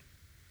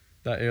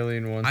 That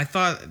Alien one. I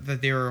thought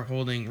that they were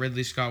holding...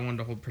 Ridley Scott wanted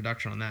to hold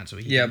production on that, so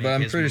he Yeah, could but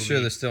make I'm pretty movie. sure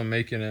they're still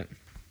making it.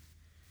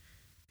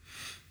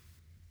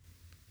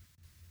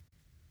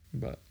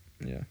 But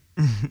yeah.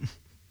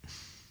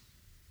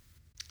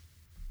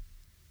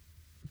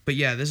 But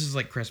yeah, this is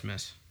like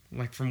Christmas.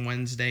 Like from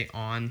Wednesday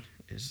on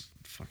is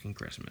fucking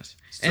Christmas.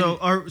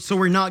 So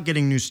we're not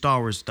getting new Star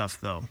Wars stuff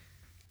though.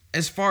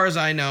 As far as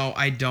I know,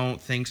 I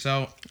don't think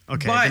so.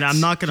 Okay, but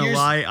I'm not gonna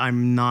lie,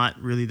 I'm not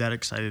really that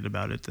excited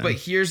about it then. But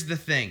here's the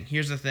thing.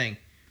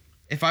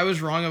 If I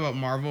was wrong about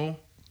Marvel,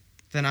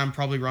 then I'm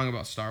probably wrong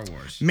about Star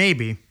Wars.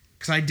 Maybe.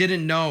 Because I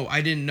didn't know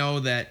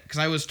that. Because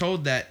I was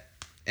told that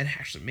it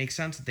actually makes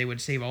sense that they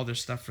would save all their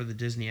stuff for the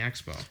Disney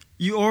Expo.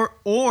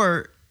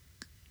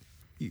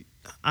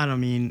 I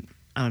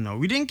don't know.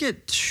 We didn't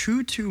get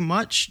too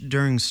much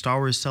during Star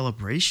Wars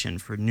Celebration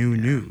for new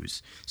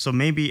news. So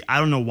maybe, I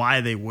don't know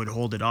why they would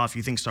hold it off.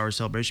 You think Star Wars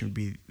Celebration would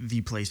be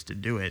the place to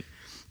do it.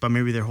 But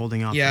maybe they're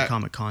holding off for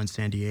Comic-Con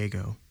San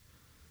Diego.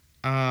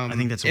 I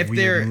think that's a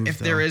weird move, if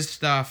there is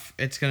stuff,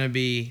 it's going to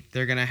be,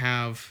 they're going to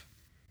have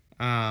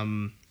a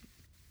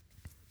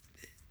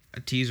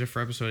teaser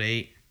for Episode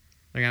 8.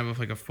 They're going to have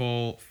like a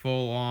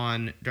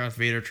full-on Darth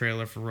Vader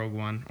trailer for Rogue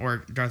One. Or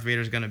Darth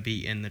Vader's going to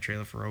be in the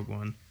trailer for Rogue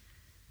One.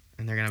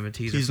 And they're going to have a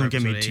teaser Please for don't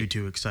get me 8.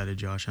 too excited,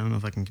 Josh. I don't know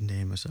if I can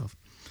contain myself.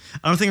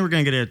 I don't think we're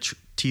going to get a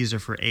teaser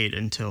for 8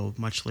 until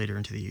much later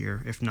into the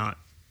year. If not,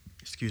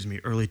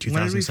 early 2017.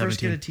 When did we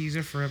first get a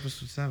teaser for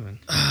Episode 7?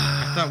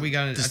 I thought we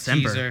got a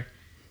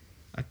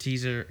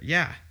teaser.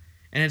 Yeah.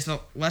 And it's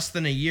less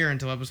than a year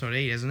until Episode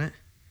 8, isn't it?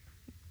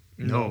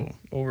 No.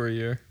 Over a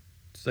year.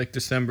 It's like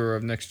December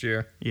of next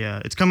year.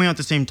 Yeah, it's coming out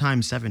the same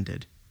time 7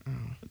 did. Oh.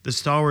 The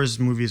Star Wars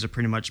movies are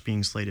pretty much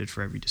being slated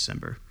for every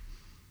December.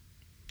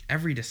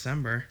 Every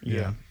December?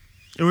 Yeah.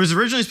 It was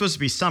originally supposed to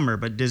be summer,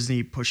 but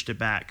Disney pushed it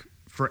back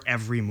for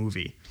every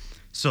movie.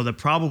 So they're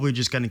probably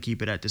just going to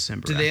keep it at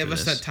December. Do they have a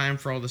set time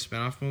for all the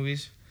spinoff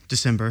movies?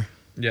 December.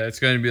 Yeah, it's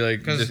going to be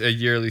like just a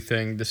yearly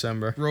thing,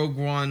 December. Rogue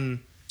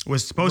One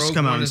was supposed to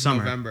come out in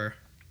summer. November.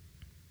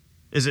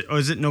 Is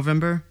it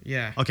November?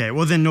 Yeah. Okay,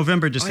 well then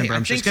November, December.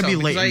 I'm sure it's going to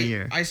be late in the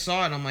year. I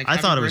saw it. I'm like, I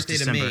thought it was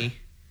December. To me.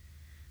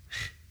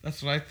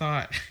 That's what I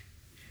thought.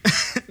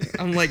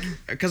 I'm like,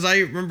 because I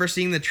remember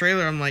seeing the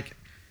trailer. I'm like,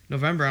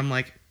 November. I'm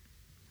like,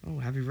 oh,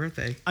 happy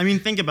birthday. I mean,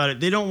 think about it.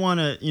 They don't want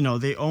to,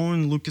 they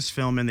own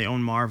Lucasfilm and they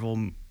own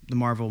the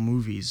Marvel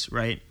movies,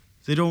 right?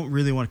 They don't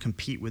really want to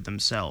compete with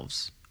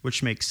themselves,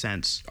 which makes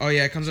sense. Oh,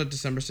 yeah, it comes out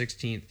December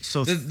 16th.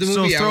 So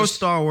throw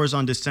Star Wars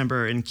on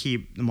December and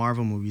keep the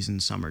Marvel movies in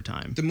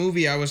summertime. The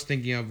movie I was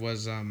thinking of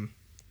was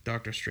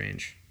Doctor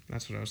Strange.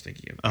 That's what I was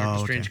thinking of.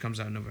 Doctor Strange comes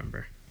out in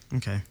November.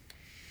 Okay.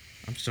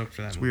 I'm stoked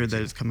for that. It's weird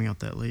that it's coming out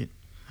that late.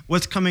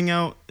 What's coming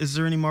out? Is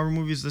there any Marvel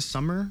movies this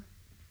summer?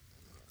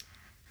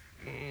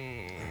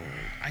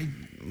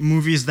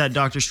 Movies that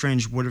Doctor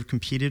Strange would have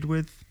competed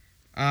with?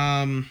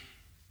 I'm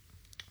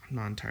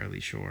not entirely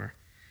sure.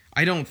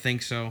 I don't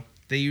think so.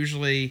 They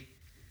usually...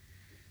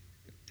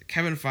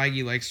 Kevin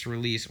Feige likes to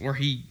release, or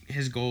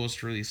his goal is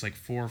to release like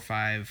 4 or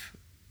 5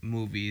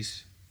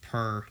 movies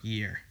per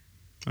year.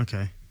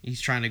 Okay. He's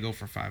trying to go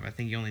for 5. I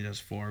think he only does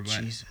 4.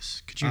 But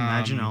Jesus. Could you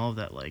imagine all of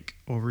that, like,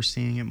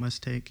 overseeing it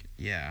must take?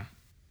 Yeah.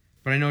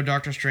 But I know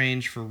Doctor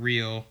Strange for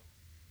real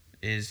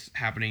is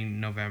happening in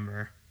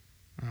November.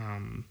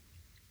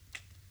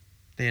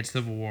 They had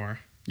Civil War.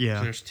 Yeah.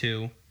 So there's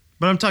 2.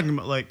 But I'm talking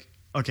about, like,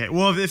 okay,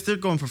 well, if they're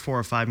going for 4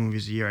 or 5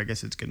 movies a year, I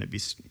guess it's going to be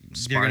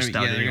sparsed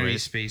out. Yeah, they're going to be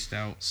spaced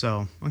out.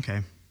 So,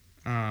 okay.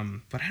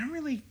 But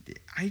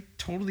I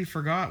totally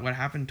forgot what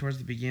happened towards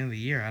the beginning of the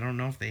year. I don't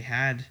know if they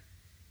had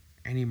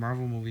any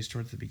Marvel movies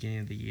towards the beginning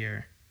of the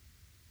year.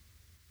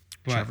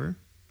 But, Trevor?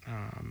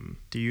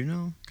 Do you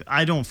know?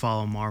 I don't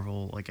follow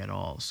Marvel, like, at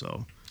all,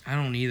 so... I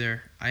don't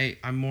either.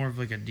 I'm more of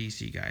like a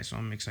DC guy, so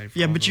I'm excited for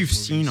all but those you've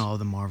movies. seen all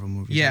the Marvel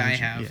movies. Yeah, I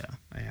have. Yeah,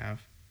 I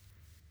have.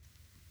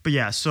 But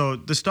yeah, so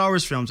the Star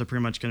Wars films are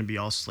pretty much going to be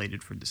all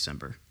slated for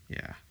December.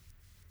 Yeah.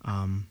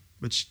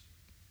 Which,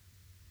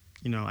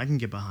 I can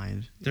get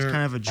behind. They're it's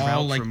kind of a drought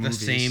all like for the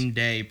movies. same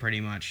day, pretty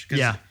much.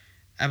 Yeah.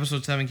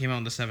 Episode 7 came out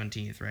on the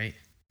 17th, right?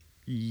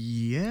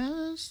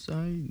 Yes,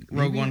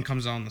 Rogue One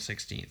comes out on the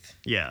 16th.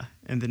 Yeah,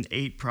 and then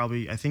 8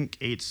 probably. I think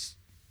 8's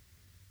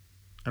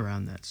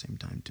around that same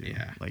time too.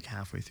 Yeah. Like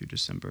halfway through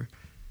December,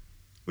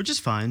 which is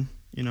fine.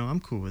 I'm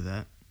cool with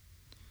that.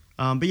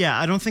 But yeah,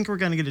 I don't think we're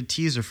gonna get a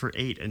teaser for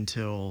 8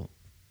 until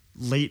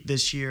late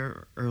this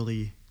year,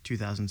 early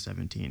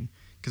 2017,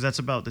 because that's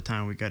about the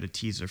time we got a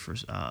teaser for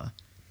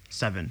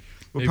 7.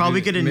 We'll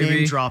probably get a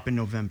name drop in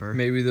November.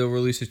 Maybe they'll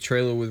release a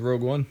trailer with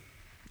Rogue One.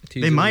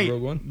 They might.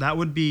 Rogue One. That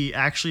would be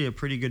actually a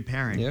pretty good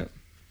pairing. Yeah.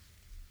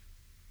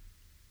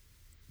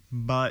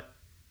 But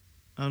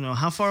I don't know.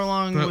 How far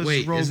along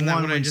was Rogue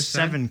One when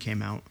 7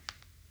 came out?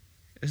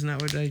 Isn't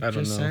that what I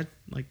just said?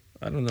 Like,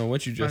 I don't know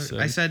what you just said.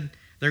 I said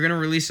they're going to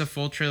release a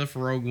full trailer for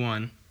Rogue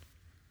One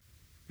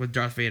with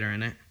Darth Vader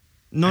in it.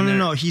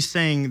 No. He's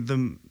saying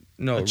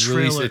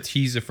release a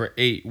teaser for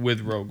 8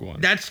 with Rogue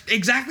One. That's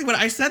exactly what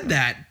I said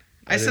that.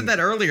 I said that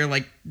earlier,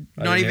 like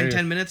not even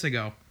 10 minutes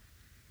ago.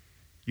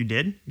 You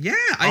did? Yeah.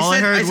 All I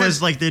heard was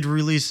like they'd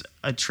release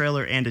a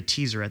trailer and a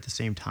teaser at the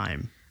same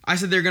time. I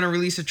said they're going to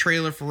release a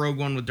trailer for Rogue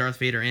One with Darth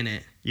Vader in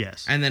it.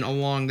 Yes. And then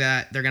along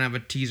that, they're going to have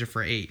a teaser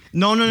for 8.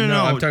 No.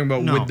 I'm talking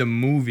about with the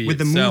movie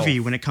With itself. the movie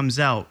when it comes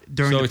out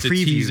during So the it's a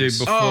previews.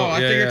 teaser before. I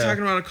think you're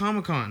talking about a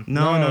Comic-Con.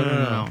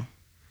 No.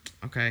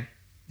 Okay.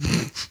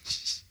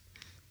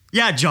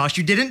 Yeah, Josh,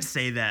 you didn't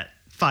say that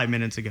 5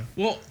 minutes ago.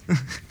 Well,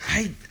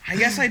 I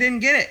guess I didn't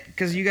get it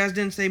because you guys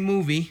didn't say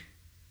movie.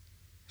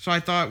 So I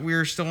thought we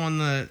were still on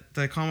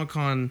the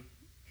Comic-Con.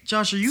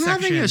 Josh, are you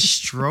section. having a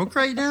stroke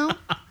right now?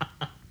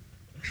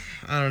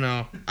 I don't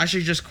know. I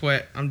should just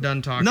quit. I'm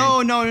done talking.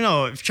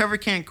 No. If Trevor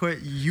can't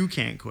quit, you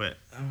can't quit.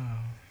 Oh,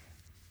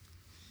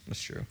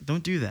 that's true.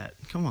 Don't do that.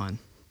 Come on.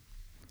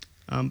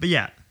 But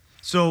yeah,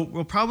 so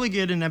we'll probably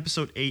get an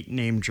episode 8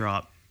 name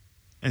drop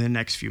in the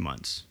next few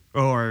months,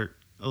 or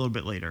a little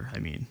bit later. I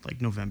mean, like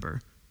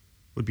November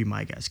would be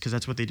my guess, because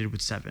that's what they did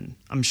with 7.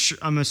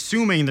 I'm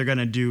assuming they're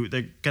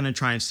gonna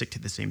try and stick to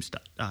the same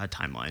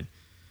timeline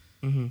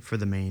for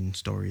the main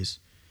stories.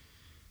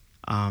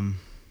 And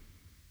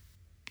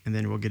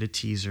then we'll get a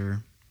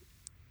teaser.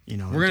 We're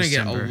gonna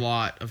get a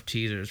lot of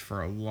teasers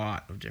for a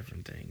lot of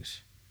different things.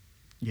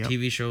 Yep.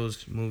 TV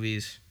shows,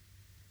 movies.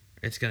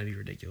 It's gonna be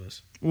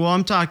ridiculous. Well,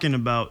 I'm talking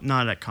about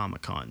not at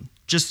Comic-Con.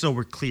 Just so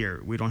we're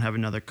clear, we don't have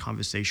another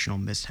conversational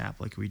mishap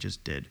like we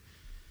just did.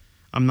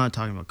 I'm not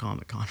talking about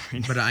Comic-Con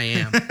right now. But I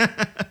am.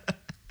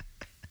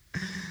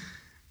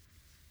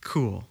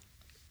 Cool.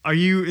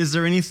 Is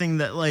there anything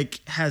that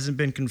hasn't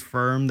been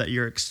confirmed that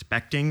you're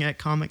expecting at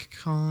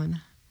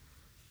Comic-Con?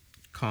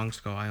 Kong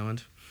Skull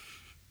Island.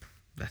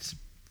 That's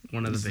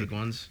one of the big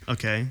ones.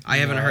 Okay. I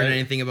haven't heard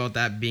anything about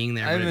that being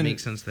there, but it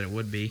makes sense that it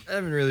would be. I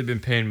haven't really been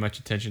paying much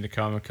attention to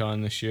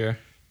Comic-Con this year.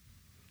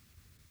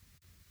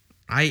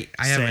 I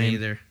haven't Same.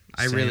 either.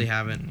 I really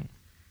haven't.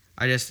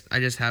 I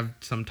just have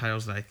some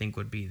titles that I think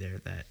would be there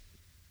that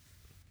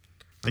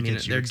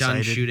they're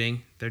done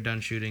shooting. They're done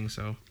shooting,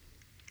 so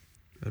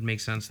it would make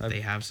sense that they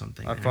have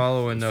something. I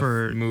follow enough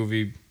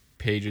movie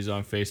pages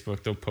on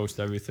Facebook. They'll post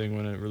everything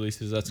when it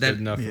releases. That's good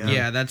enough.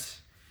 Yeah,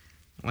 that's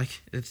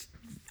it's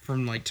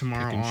from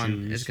tomorrow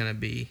on. It's gonna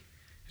be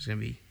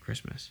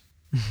Christmas.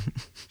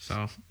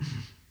 So,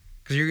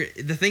 because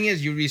the thing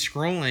is, you'd be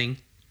scrolling.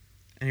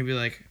 And you'd be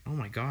like, oh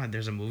my God,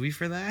 there's a movie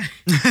for that?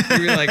 You'd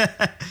be like,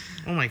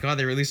 oh my God,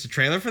 they released a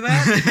trailer for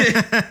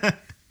that?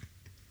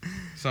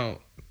 So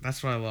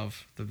that's what I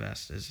love the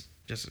best is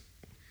just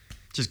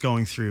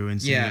going through and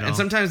seeing it all. And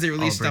sometimes they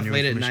release stuff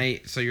late at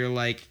night. So you're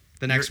like,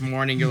 the next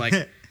morning, you're like,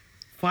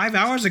 5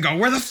 hours ago,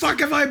 where the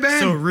fuck have I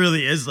been? So it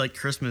really is like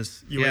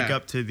Christmas. You wake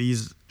up to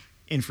these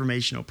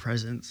informational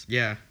presents.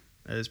 Yeah.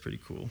 That is pretty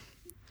cool.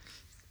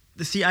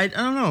 See, I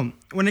don't know.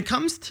 When it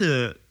comes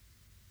to...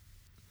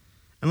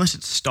 Unless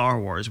it's Star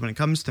Wars, when it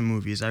comes to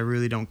movies, I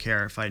really don't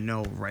care if I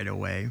know right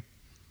away.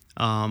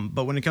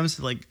 But when it comes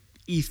to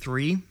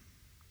E3,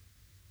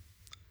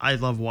 I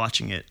love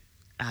watching it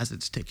as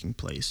it's taking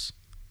place.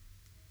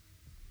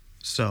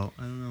 So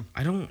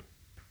I don't know.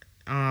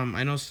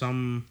 I know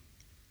some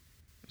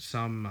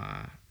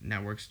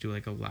networks do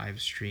a live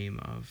stream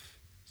of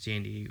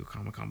San Diego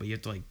Comic-Con, but you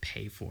have to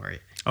pay for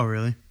it. Oh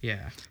really?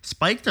 Yeah.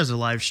 Spike does a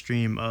live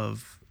stream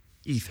of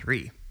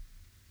E3.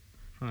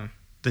 Huh.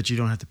 That you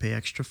don't have to pay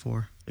extra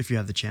for, if you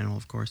have the channel,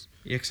 of course.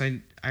 Yeah, because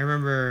I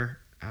remember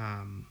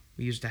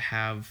we used to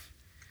have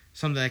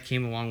something that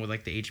came along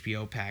with the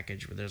HBO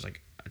package where there's a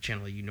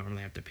channel that you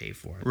normally have to pay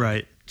for.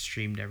 Right.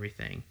 Streamed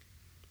everything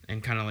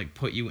and kind of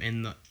put you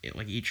in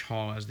each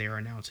hall as they were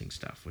announcing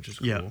stuff, which is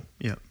cool.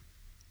 Yeah.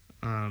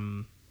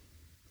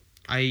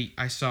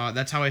 I saw,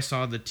 that's how I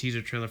saw the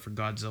teaser trailer for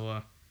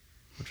Godzilla,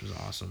 which was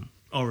awesome.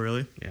 Oh,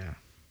 really? Yeah.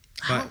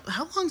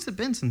 How long's it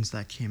been since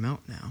that came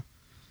out now?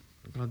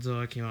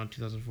 Godzilla came out in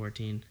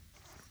 2014.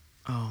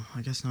 Oh,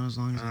 I guess not as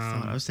long as I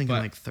thought. I was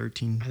thinking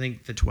 13. I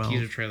think the 12.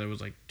 teaser trailer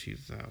was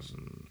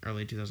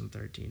early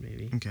 2013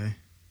 maybe. Okay.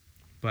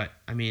 But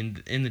I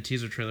mean, in the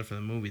teaser trailer for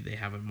the movie, they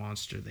have a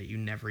monster that you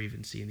never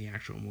even see in the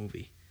actual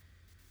movie.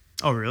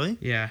 Oh, really?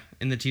 Yeah,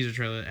 in the teaser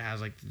trailer, it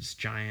has this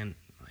giant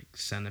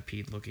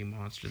centipede-looking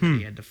monster that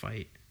he had to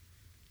fight,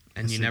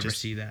 and you never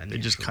see that. They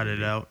just cut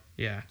it out.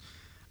 Yeah.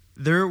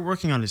 They're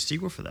working on a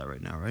sequel for that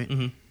right now, right?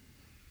 Mm-hmm.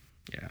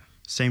 Yeah.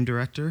 Same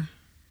director?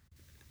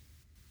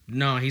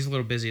 No, he's a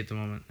little busy at the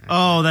moment. Actually.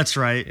 Oh, that's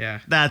right. Yeah.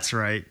 That's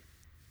right.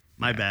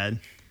 My bad.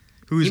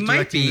 Who's he might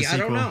directing be. the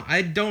sequel?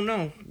 I don't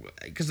know.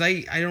 Because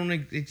I don't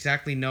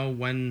exactly know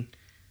when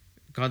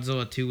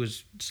Godzilla 2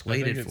 was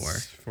slated for.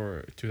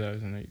 For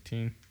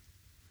 2018.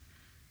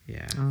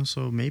 Yeah. Oh,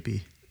 so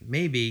maybe.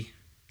 Maybe.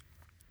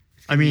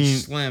 I mean,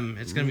 slim.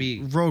 It's going to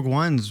be... Rogue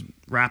One's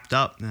wrapped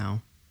up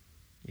now.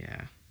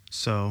 Yeah.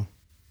 So...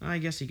 I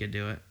guess he could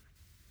do it.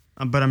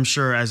 But I'm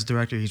sure as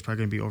director, he's probably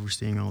going to be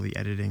overseeing all the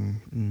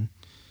editing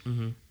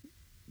and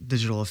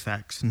digital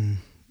effects and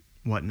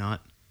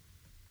whatnot.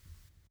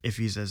 If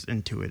he's as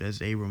into it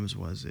as Abrams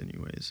was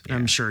anyways. Yeah.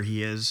 I'm sure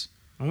he is.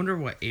 I wonder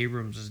what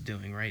Abrams is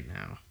doing right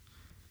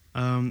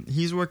now.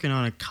 He's working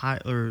on a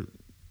Kyler...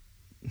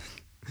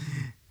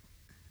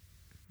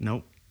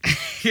 Nope.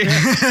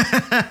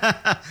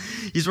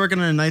 He's working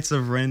on a Knights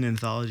of Ren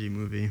anthology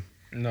movie.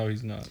 No,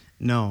 he's not.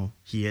 No,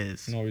 he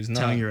is. No, he's not.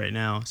 I'm telling you right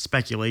now.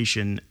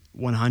 Speculation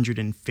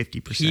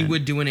 150%. He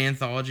would do an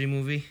anthology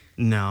movie?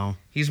 No.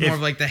 He's more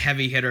of like the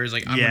heavy hitters,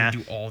 like, I'm going to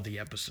do all the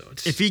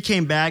episodes. If he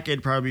came back,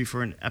 it'd probably be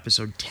for an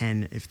episode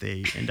 10 if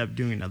they end up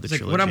doing another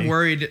trilogy.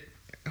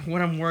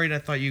 What I'm worried I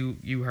thought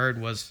you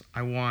heard was,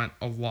 I want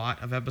a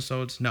lot of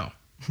episodes. No.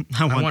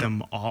 I want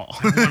them all.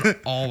 I want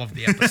all of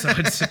the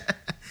episodes.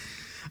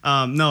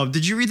 No,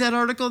 did you read that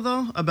article,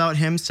 though, about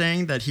him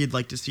saying that he'd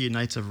like to see a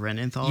Knights of Ren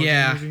anthology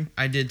movie? Yeah,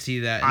 I did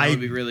see that. That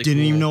would be really didn't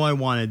cool. even know I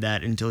wanted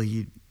that until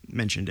he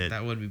mentioned it.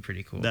 That would be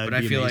pretty cool. That'd but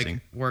I be feel amazing.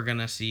 like we're going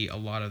to see a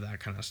lot of that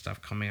kind of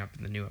stuff coming up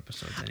in the new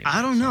episodes anyway.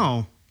 I don't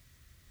know.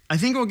 I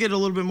think we'll get a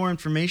little bit more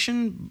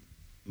information,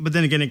 but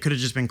then again, it could have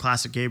just been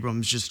classic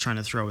Abrams just trying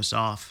to throw us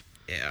off.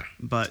 Yeah.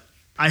 But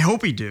I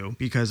hope he do,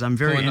 because I'm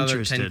very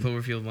interested. Another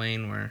 10 Cloverfield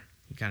Lane where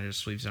he kind of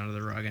just sweeps under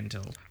the rug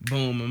until,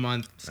 boom, a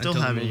month. Still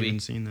haven't even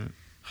seen that.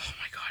 Oh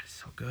my God, it's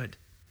so good.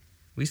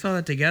 We saw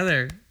that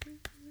together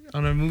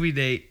on a movie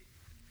date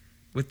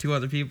with 2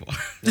 other people.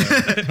 Yeah,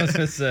 I was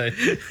going to say,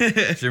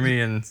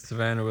 Jimmy and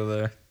Savannah were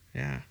there.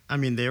 Yeah. I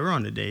mean, they were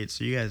on a date,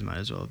 so you guys might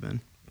as well have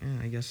been.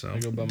 Yeah, I guess so. I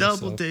go by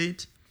Double myself.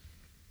 date.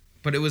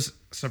 But it was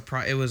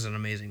it was an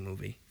amazing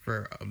movie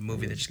for a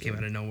movie that just came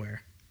out of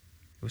nowhere.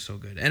 It was so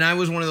good. And I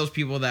was one of those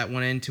people that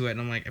went into it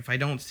and I'm like, if I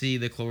don't see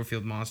the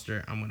Cloverfield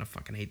monster, I'm going to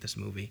fucking hate this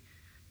movie.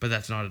 But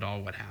that's not at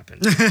all what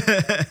happened.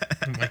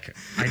 I'm like,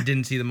 I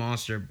didn't see the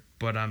monster,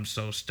 but I'm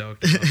so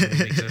stoked about the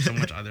movie because there's so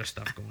much other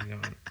stuff going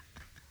on.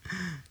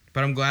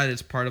 But I'm glad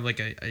it's part of like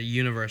a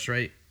universe,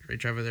 right? Right,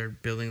 Trevor? They're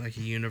building like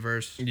a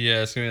universe.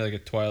 Yeah, it's going to be like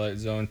a Twilight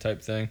Zone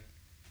type thing.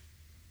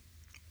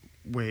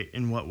 Wait,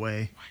 in what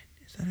way? What?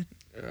 Is that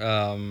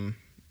a...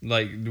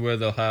 Like where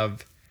they'll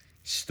have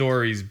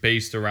stories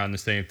based around the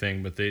same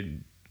thing, but they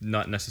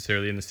not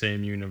necessarily in the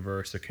same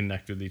universe or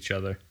connect with each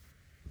other.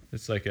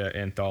 It's like an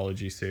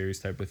anthology series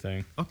type of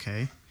thing.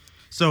 Okay.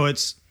 So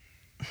it's...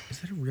 Is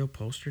that a real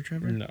poster,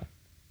 Trevor? No.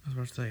 I was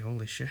about to say,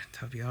 holy shit,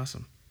 that would be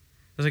awesome.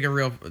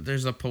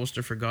 There's a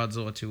poster for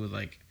Godzilla 2 with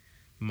like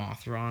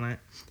Mothra on it.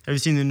 Have you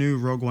seen the new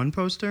Rogue One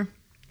poster?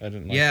 I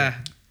didn't like Yeah.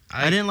 it.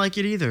 I didn't like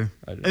it either.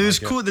 It was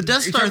cool. The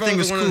Death You Star talking thing about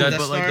was the one cool, with the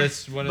but Death like Star?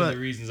 That's one of the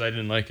reasons I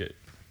didn't like it.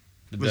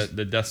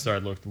 The Death Star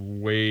looked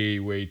way,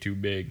 way too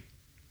big.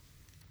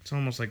 It's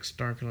almost like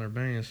Starkiller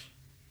Base.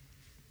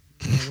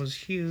 It was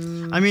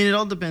huge. I mean, it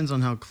all depends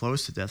on how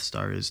close the Death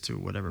Star is to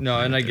whatever. No,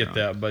 and I planet get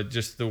they're on. that, but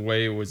just the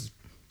way it was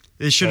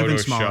It should have been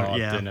smaller. photoshopped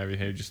Yeah. and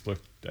everything, it just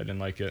looked. I didn't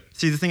like it.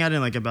 See, the thing I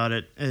didn't like about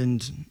it,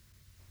 and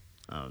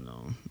I don't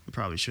know, I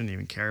probably shouldn't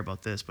even care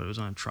about this, but it was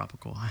on a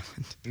tropical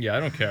island. Yeah, I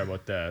don't care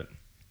about that.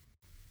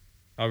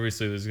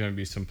 Obviously, there's going to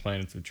be some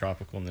planets with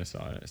tropicalness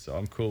on it, so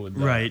I'm cool with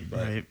that. Right, but,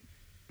 right.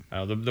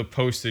 The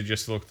poster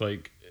just looked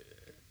like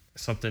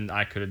something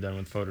I could have done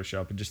with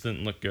Photoshop. It just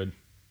didn't look good.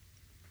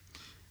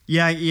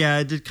 Yeah,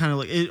 it did kind of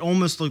look. It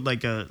almost looked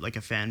like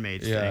a fan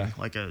made Yeah. thing,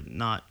 like a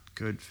not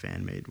good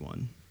fan made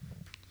one.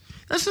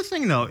 That's the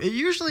thing, though.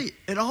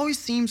 It always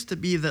seems to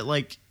be that,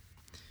 like,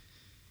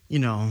 you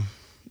know,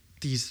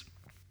 these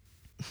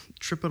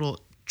triple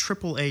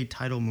A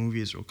title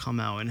movies will come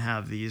out and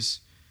have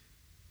these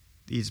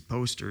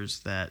posters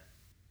that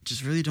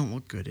just really don't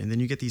look good, and then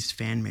you get these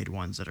fan made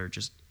ones that are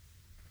just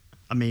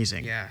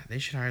amazing. Yeah, they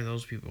should hire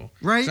those people.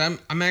 Right. So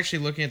I'm actually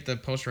looking at the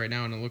poster right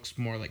now, and it looks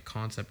more like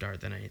concept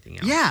art than anything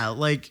else. Yeah,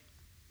 like,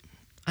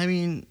 I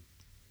mean,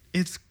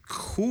 it's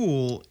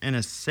cool in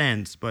a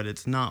sense, but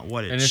it's not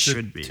what it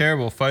should be.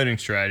 Terrible fighting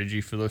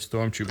strategy for those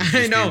stormtroopers.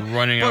 I just know, be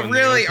running out. but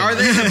really, are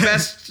they the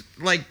best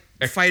like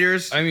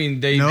fighters? I mean,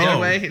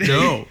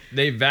 No.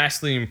 they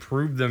vastly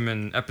improved them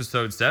in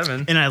episode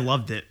 7. And I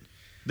loved it.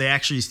 They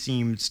actually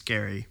seemed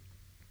scary.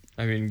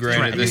 I mean,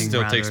 granted, this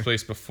still rather. takes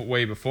place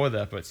way before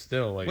that, but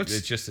still, like,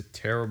 it's just a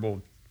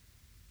terrible.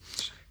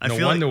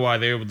 No wonder why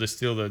they're able to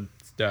steal the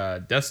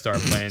Death Star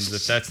plans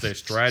if that's their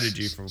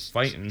strategy for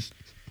fighting.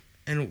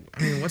 And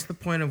I mean, what's the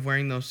point of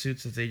wearing those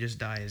suits if they just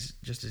die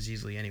just as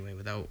easily anyway?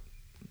 Without,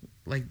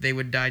 like, they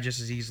would die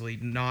just as easily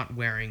not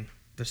wearing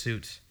the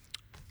suits.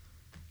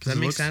 Does that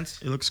make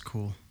sense? It looks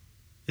cool.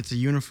 It's a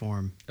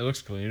uniform. It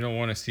looks cool. You don't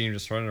want to see him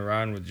just running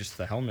around with just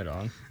the helmet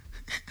on.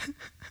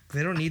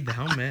 They don't need the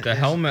helmet. The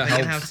helmet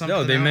they helps.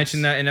 No, they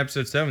mentioned that in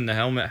episode 7. The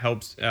helmet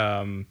helps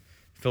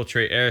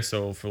filtrate air,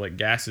 so for like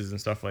gases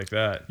and stuff like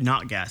that.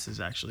 Not gases,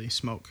 actually.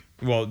 Smoke.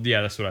 Well,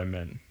 yeah, that's what I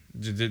meant.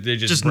 They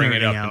just bring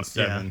it up in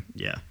 7.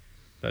 Yeah.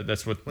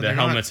 That's what the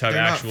helmets have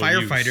actual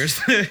They're not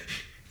firefighters.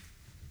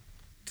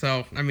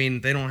 So, I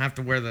mean, they don't have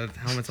to wear the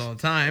helmets all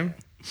the time.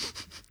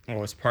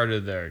 Oh, it's part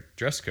of their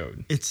dress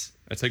code. It's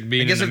like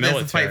being in the if military. they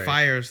have to fight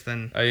fires,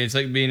 then It's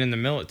like being in the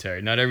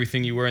military. Not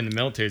everything you wear in the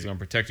military is going to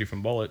protect you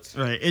from bullets.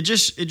 right. It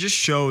just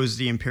shows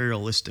the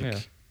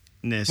imperialisticness.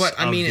 But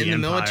I mean, of in the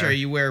empire. military,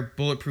 you wear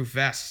bulletproof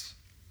vests.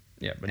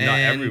 Yeah, but not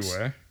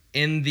everywhere.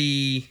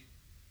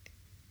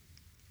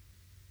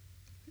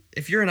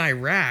 If you're in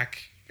Iraq,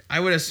 I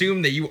would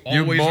assume that you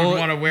always would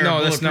want to wear. No,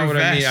 a that's not what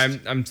vest. I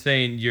mean. I'm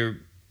saying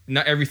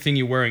not everything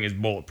you're wearing is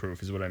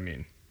bulletproof. Is what I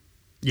mean.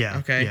 Yeah.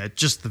 Okay. Yeah,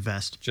 just the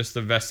vest. Just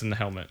the vest and the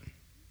helmet.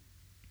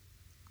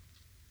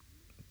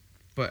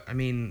 But I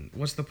mean,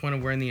 what's the point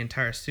of wearing the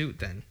entire suit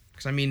then?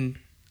 Because I mean,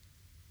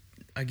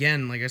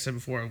 again, like I said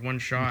before, one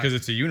shot. Because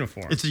it's a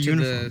uniform. It's a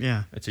uniform.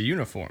 Yeah. It's a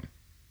uniform.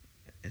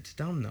 It's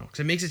dumb though, because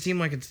it makes it seem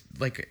like it's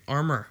like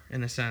armor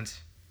in a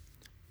sense.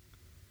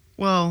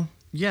 Well,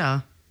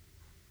 yeah.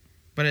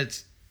 But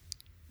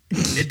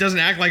it doesn't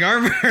act like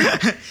armor.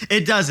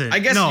 It doesn't. I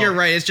guess you're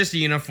right. It's just a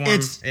uniform.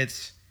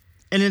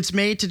 And it's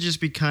made to just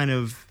be kind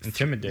of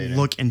intimidating.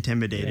 Look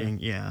intimidating.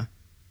 Yeah.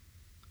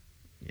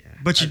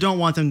 But you don't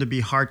want them to be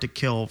hard to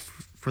kill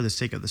for the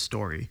sake of the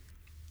story.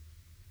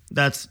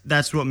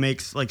 That's what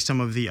makes like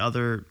some of the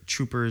other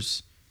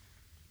troopers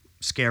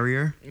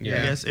scarier. I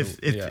guess if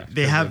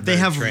they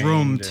have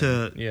room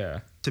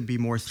to be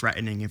more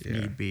threatening if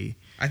need be.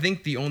 I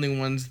think the only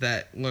ones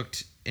that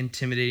looked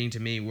intimidating to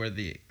me were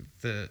the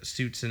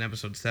suits in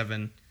episode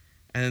 7,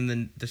 and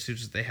then the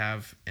suits that they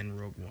have in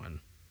Rogue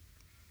One.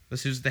 The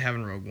suits that they have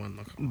in Rogue One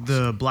look awesome.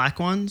 The black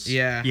ones?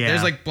 Yeah.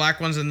 There's like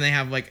black ones, and they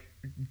have like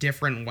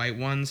different white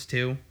ones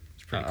too.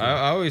 It's pretty cool.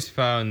 I always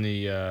found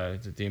the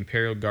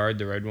Imperial Guard,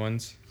 the red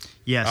ones.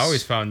 Yes. I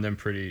always found them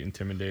pretty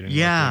intimidating.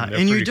 Yeah,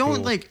 and you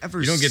don't like ever.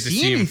 You don't get to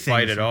see them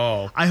fight at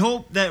all. I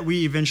hope that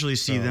we eventually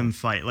see them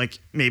fight, like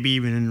maybe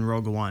even in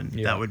Rogue One.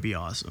 Yeah. That would be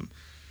awesome.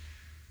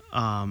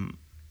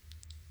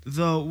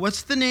 Though,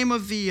 what's the name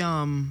of the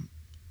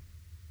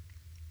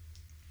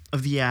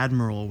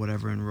admiral or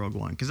whatever in Rogue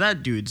One? Because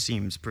that dude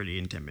seems pretty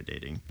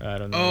intimidating. I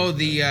don't know.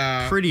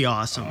 Oh, pretty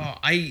awesome. Oh,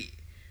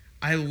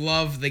 I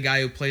love the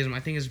guy who plays him.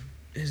 I think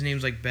his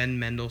name's like Ben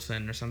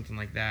Mendelsohn or something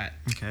like that.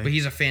 Okay. But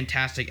he's a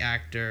fantastic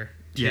actor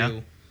too. Yeah.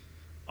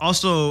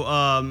 Also,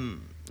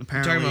 apparently,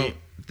 you're talking about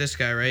this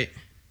guy, right?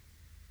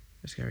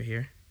 This guy right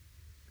here.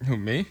 Who,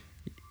 me?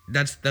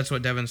 That's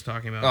what Devin's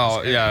talking about.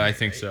 Oh yeah, I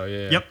think so.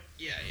 Yeah. Yep.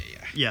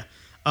 Yeah.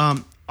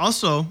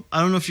 Also,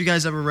 I don't know if you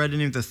guys ever read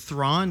any of the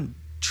Thrawn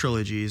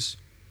trilogies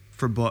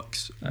for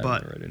books,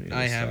 but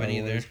I haven't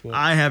either.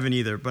 I haven't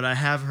either, but I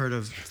have heard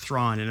of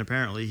Thrawn, and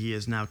apparently he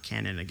is now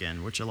canon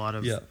again, which a lot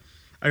of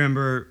I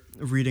remember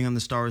reading on the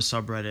Star Wars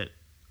subreddit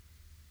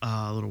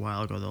a little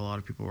while ago that a lot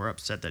of people were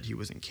upset that he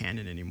wasn't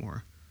canon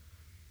anymore.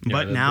 Yeah,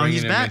 but now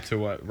he's back. Into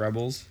what,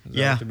 Rebels? Is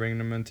that what they're bringing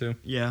him into?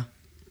 Yeah.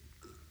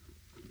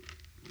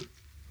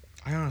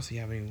 I honestly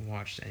haven't even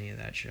watched any of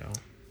that show.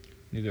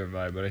 Neither have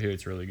I, but I hear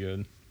it's really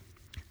good.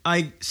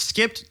 I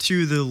skipped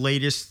to the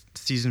latest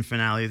season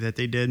finale that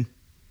they did,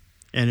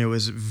 and it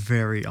was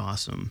very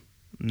awesome.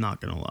 I'm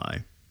not gonna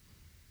lie.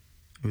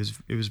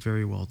 It was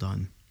very well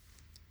done,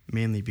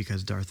 mainly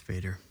because Darth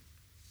Vader.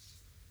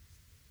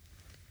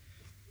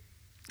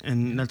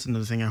 And that's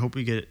another thing. I hope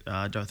we get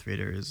Darth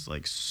Vader is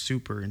like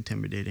super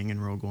intimidating in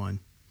Rogue One.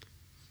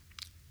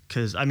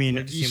 Because I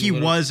mean, he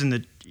was in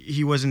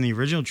the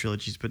original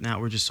trilogies, but now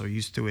we're just so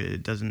used to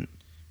it.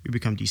 We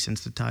become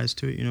desensitized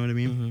to it. You know what I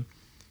mean?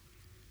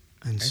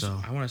 Mm-hmm.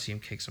 And I want to see him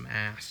kick some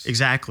ass.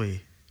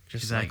 Exactly.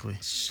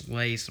 Like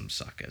slay some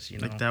suckers. You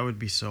know, like that would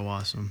be so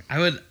awesome. It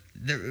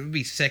would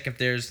be sick if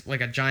there's like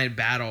a giant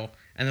battle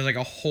and there's like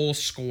a whole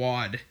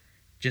squad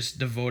just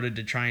devoted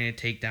to trying to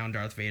take down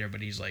Darth Vader,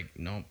 but he's like,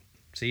 nope,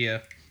 see ya.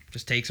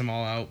 Just takes them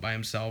all out by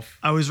himself.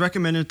 I was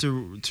recommended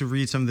to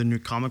read some of the new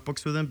comic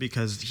books with him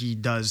because he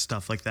does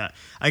stuff like that.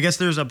 I guess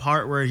there's a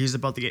part where he's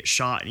about to get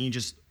shot and he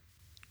just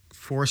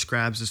force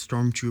grabs a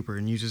stormtrooper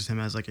and uses him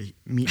as like a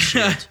meat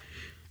shield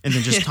and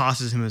then just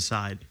tosses him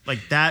aside. Like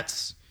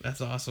that's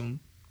awesome.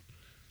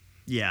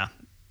 Yeah.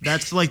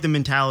 That's like the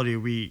mentality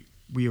we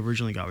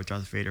originally got with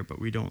Darth Vader, but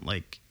we don't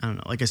I don't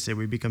know. Like I said,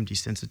 we become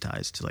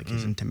desensitized to like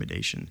his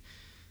intimidation.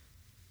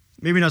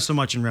 Maybe not so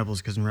much in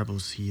Rebels, because in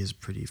Rebels he is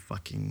pretty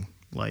fucking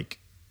like,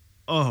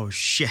 oh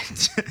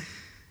shit,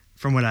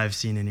 from what I've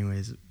seen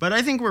anyways. But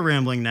I think we're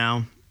rambling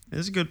now.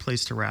 It's a good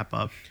place to wrap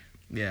up.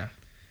 Yeah.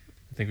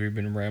 I think we've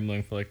been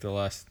rambling for like the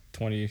last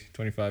 20,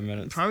 25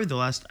 minutes. Probably the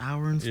last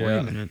hour and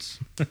 40 minutes,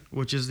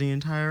 which is the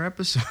entire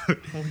episode.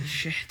 Holy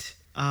shit.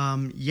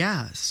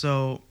 Yeah,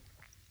 so...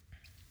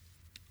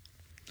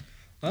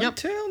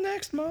 Until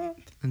next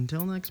month.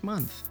 Until next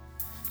month.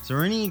 Is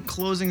there any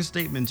closing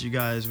statements you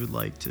guys would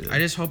like to... I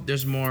just hope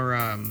there's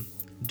more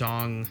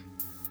Dong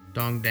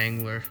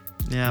Dangler.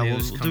 Yeah, we'll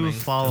do a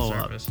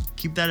follow-up.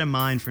 Keep that in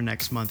mind for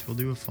next month. We'll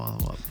do a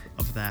follow-up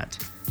of that.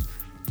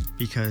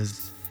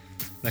 Because...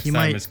 Next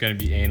time it's going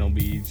to be anal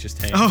beads just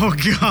hanging. Oh,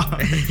 God.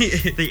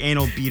 The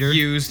anal beater.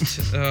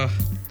 Used.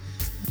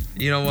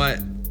 You know what?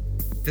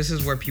 This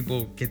is where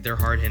people get their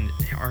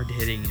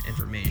hard-hitting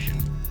information.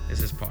 Is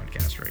this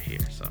podcast right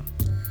here, so...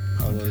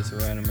 Oh, those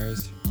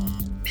randomers.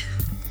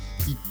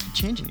 You're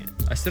changing it.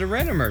 I said a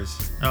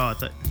randomers. Oh, I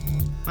thought...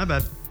 My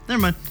bad.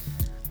 Never mind.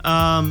 This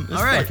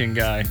all right. fucking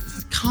guy.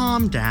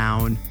 Calm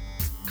down.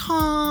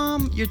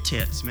 Calm your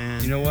tits,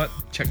 man. You know what?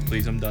 Check,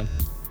 please. I'm done.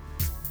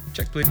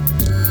 Check, please.